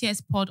is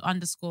BTS pod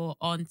 _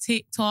 on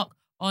TikTok,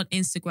 on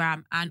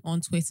Instagram, and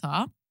on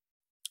Twitter.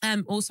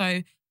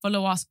 Also,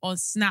 follow us on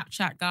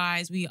Snapchat,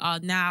 guys. We are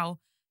now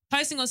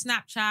posting on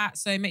Snapchat,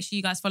 so make sure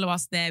you guys follow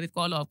us there. We've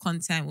got a lot of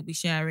content we'll be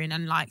sharing,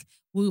 and like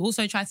we'll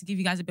also try to give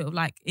you guys a bit of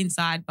like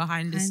inside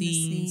behind the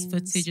scenes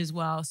footage as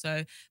well.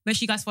 So make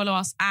sure you guys follow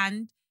us,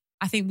 and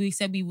I think we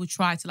said we would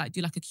try to like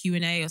do like a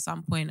Q&A at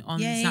some point on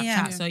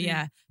Snapchat. So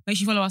make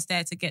sure you follow us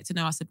there to get to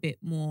know us a bit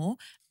more.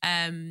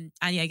 And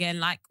again,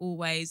 like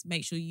always,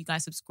 make sure you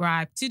guys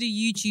subscribe to the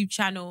YouTube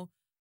channel,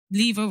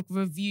 leave a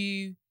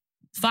review.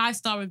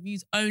 5-star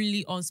reviews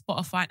only on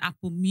Spotify and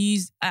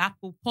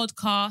Apple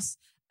Podcasts.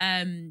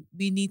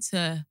 We need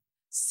to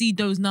see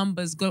those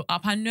numbers go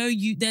up. I know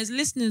there's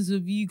listeners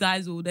of you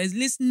guys, or there's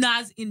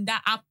listeners in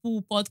that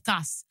Apple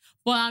podcast,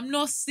 but I'm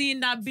not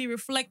seeing that be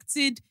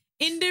reflected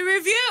in the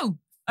review.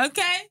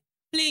 Okay?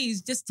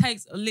 Please, just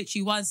takes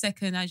literally 1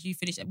 second as you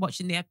finish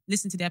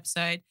listen to the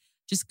episode.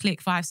 Just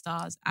click 5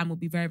 stars and we'll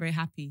be very, very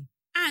happy.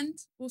 And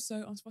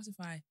also on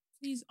Spotify,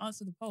 please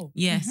answer the poll.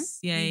 Yes.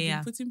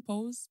 Yeah. Put in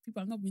polls.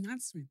 People have not been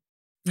answering.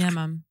 Yeah,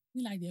 man.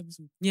 We like the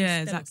episode.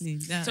 Yeah, exactly.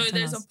 Yeah, so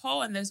there's a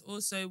poll and there's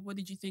also, what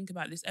did you think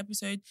about this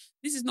episode?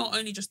 This is not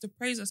only just to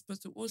praise us, but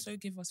to also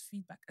give us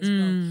feedback as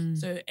well.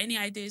 So any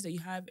ideas that you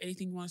have,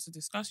 anything you want us to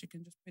discuss, you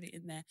can just put it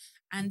in there.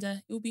 And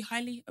it will be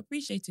highly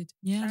appreciated.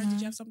 Yeah. Sharon,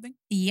 did you have something?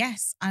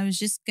 Yes, I was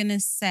just going to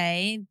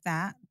say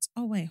that.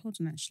 Oh, wait, hold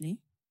on, actually.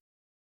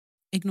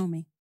 Ignore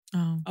me.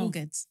 All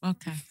good.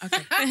 Okay.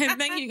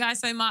 Thank you guys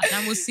so much.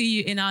 And we'll see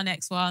you in our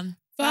next one.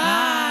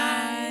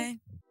 Bye.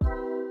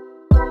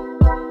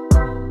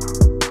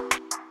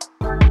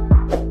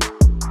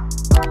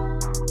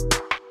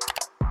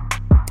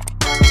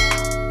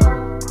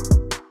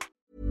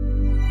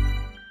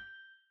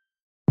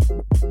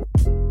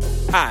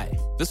 Hi,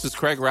 this is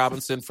Craig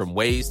Robinson from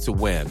Ways to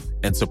Win,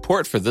 and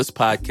support for this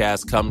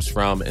podcast comes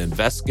from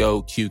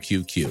Invesco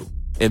QQQ.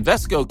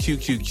 Invesco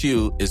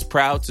QQQ is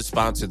proud to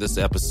sponsor this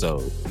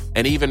episode,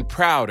 and even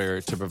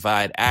prouder to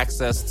provide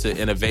access to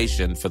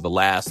innovation for the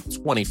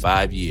last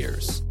 25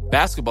 years.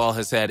 Basketball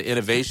has had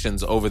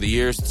innovations over the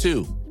years,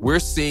 too. We're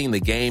seeing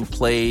the game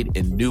played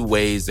in new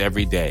ways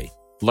every day.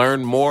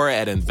 Learn more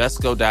at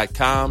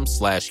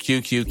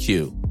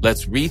Invesco.com/QQQ.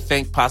 Let's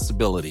rethink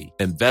possibility.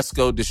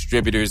 Invesco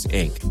Distributors,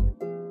 Inc.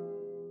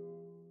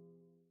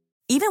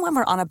 Even when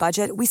we're on a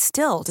budget, we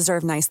still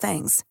deserve nice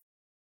things.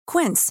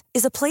 Quince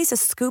is a place to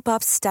scoop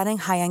up stunning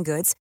high-end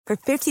goods for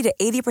 50 to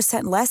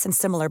 80% less than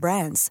similar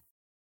brands.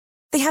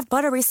 They have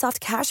buttery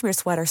soft cashmere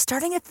sweaters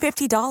starting at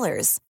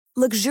 $50,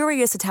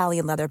 luxurious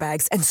Italian leather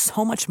bags, and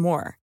so much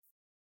more.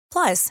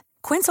 Plus,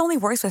 Quince only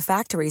works with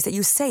factories that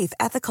use safe,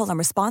 ethical, and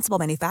responsible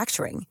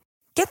manufacturing.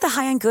 Get the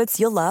high-end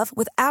goods you'll love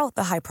without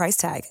the high price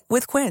tag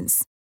with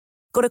Quince.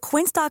 Go to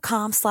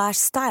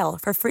quince.com/style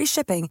for free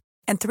shipping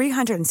and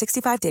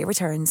 365-day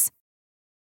returns.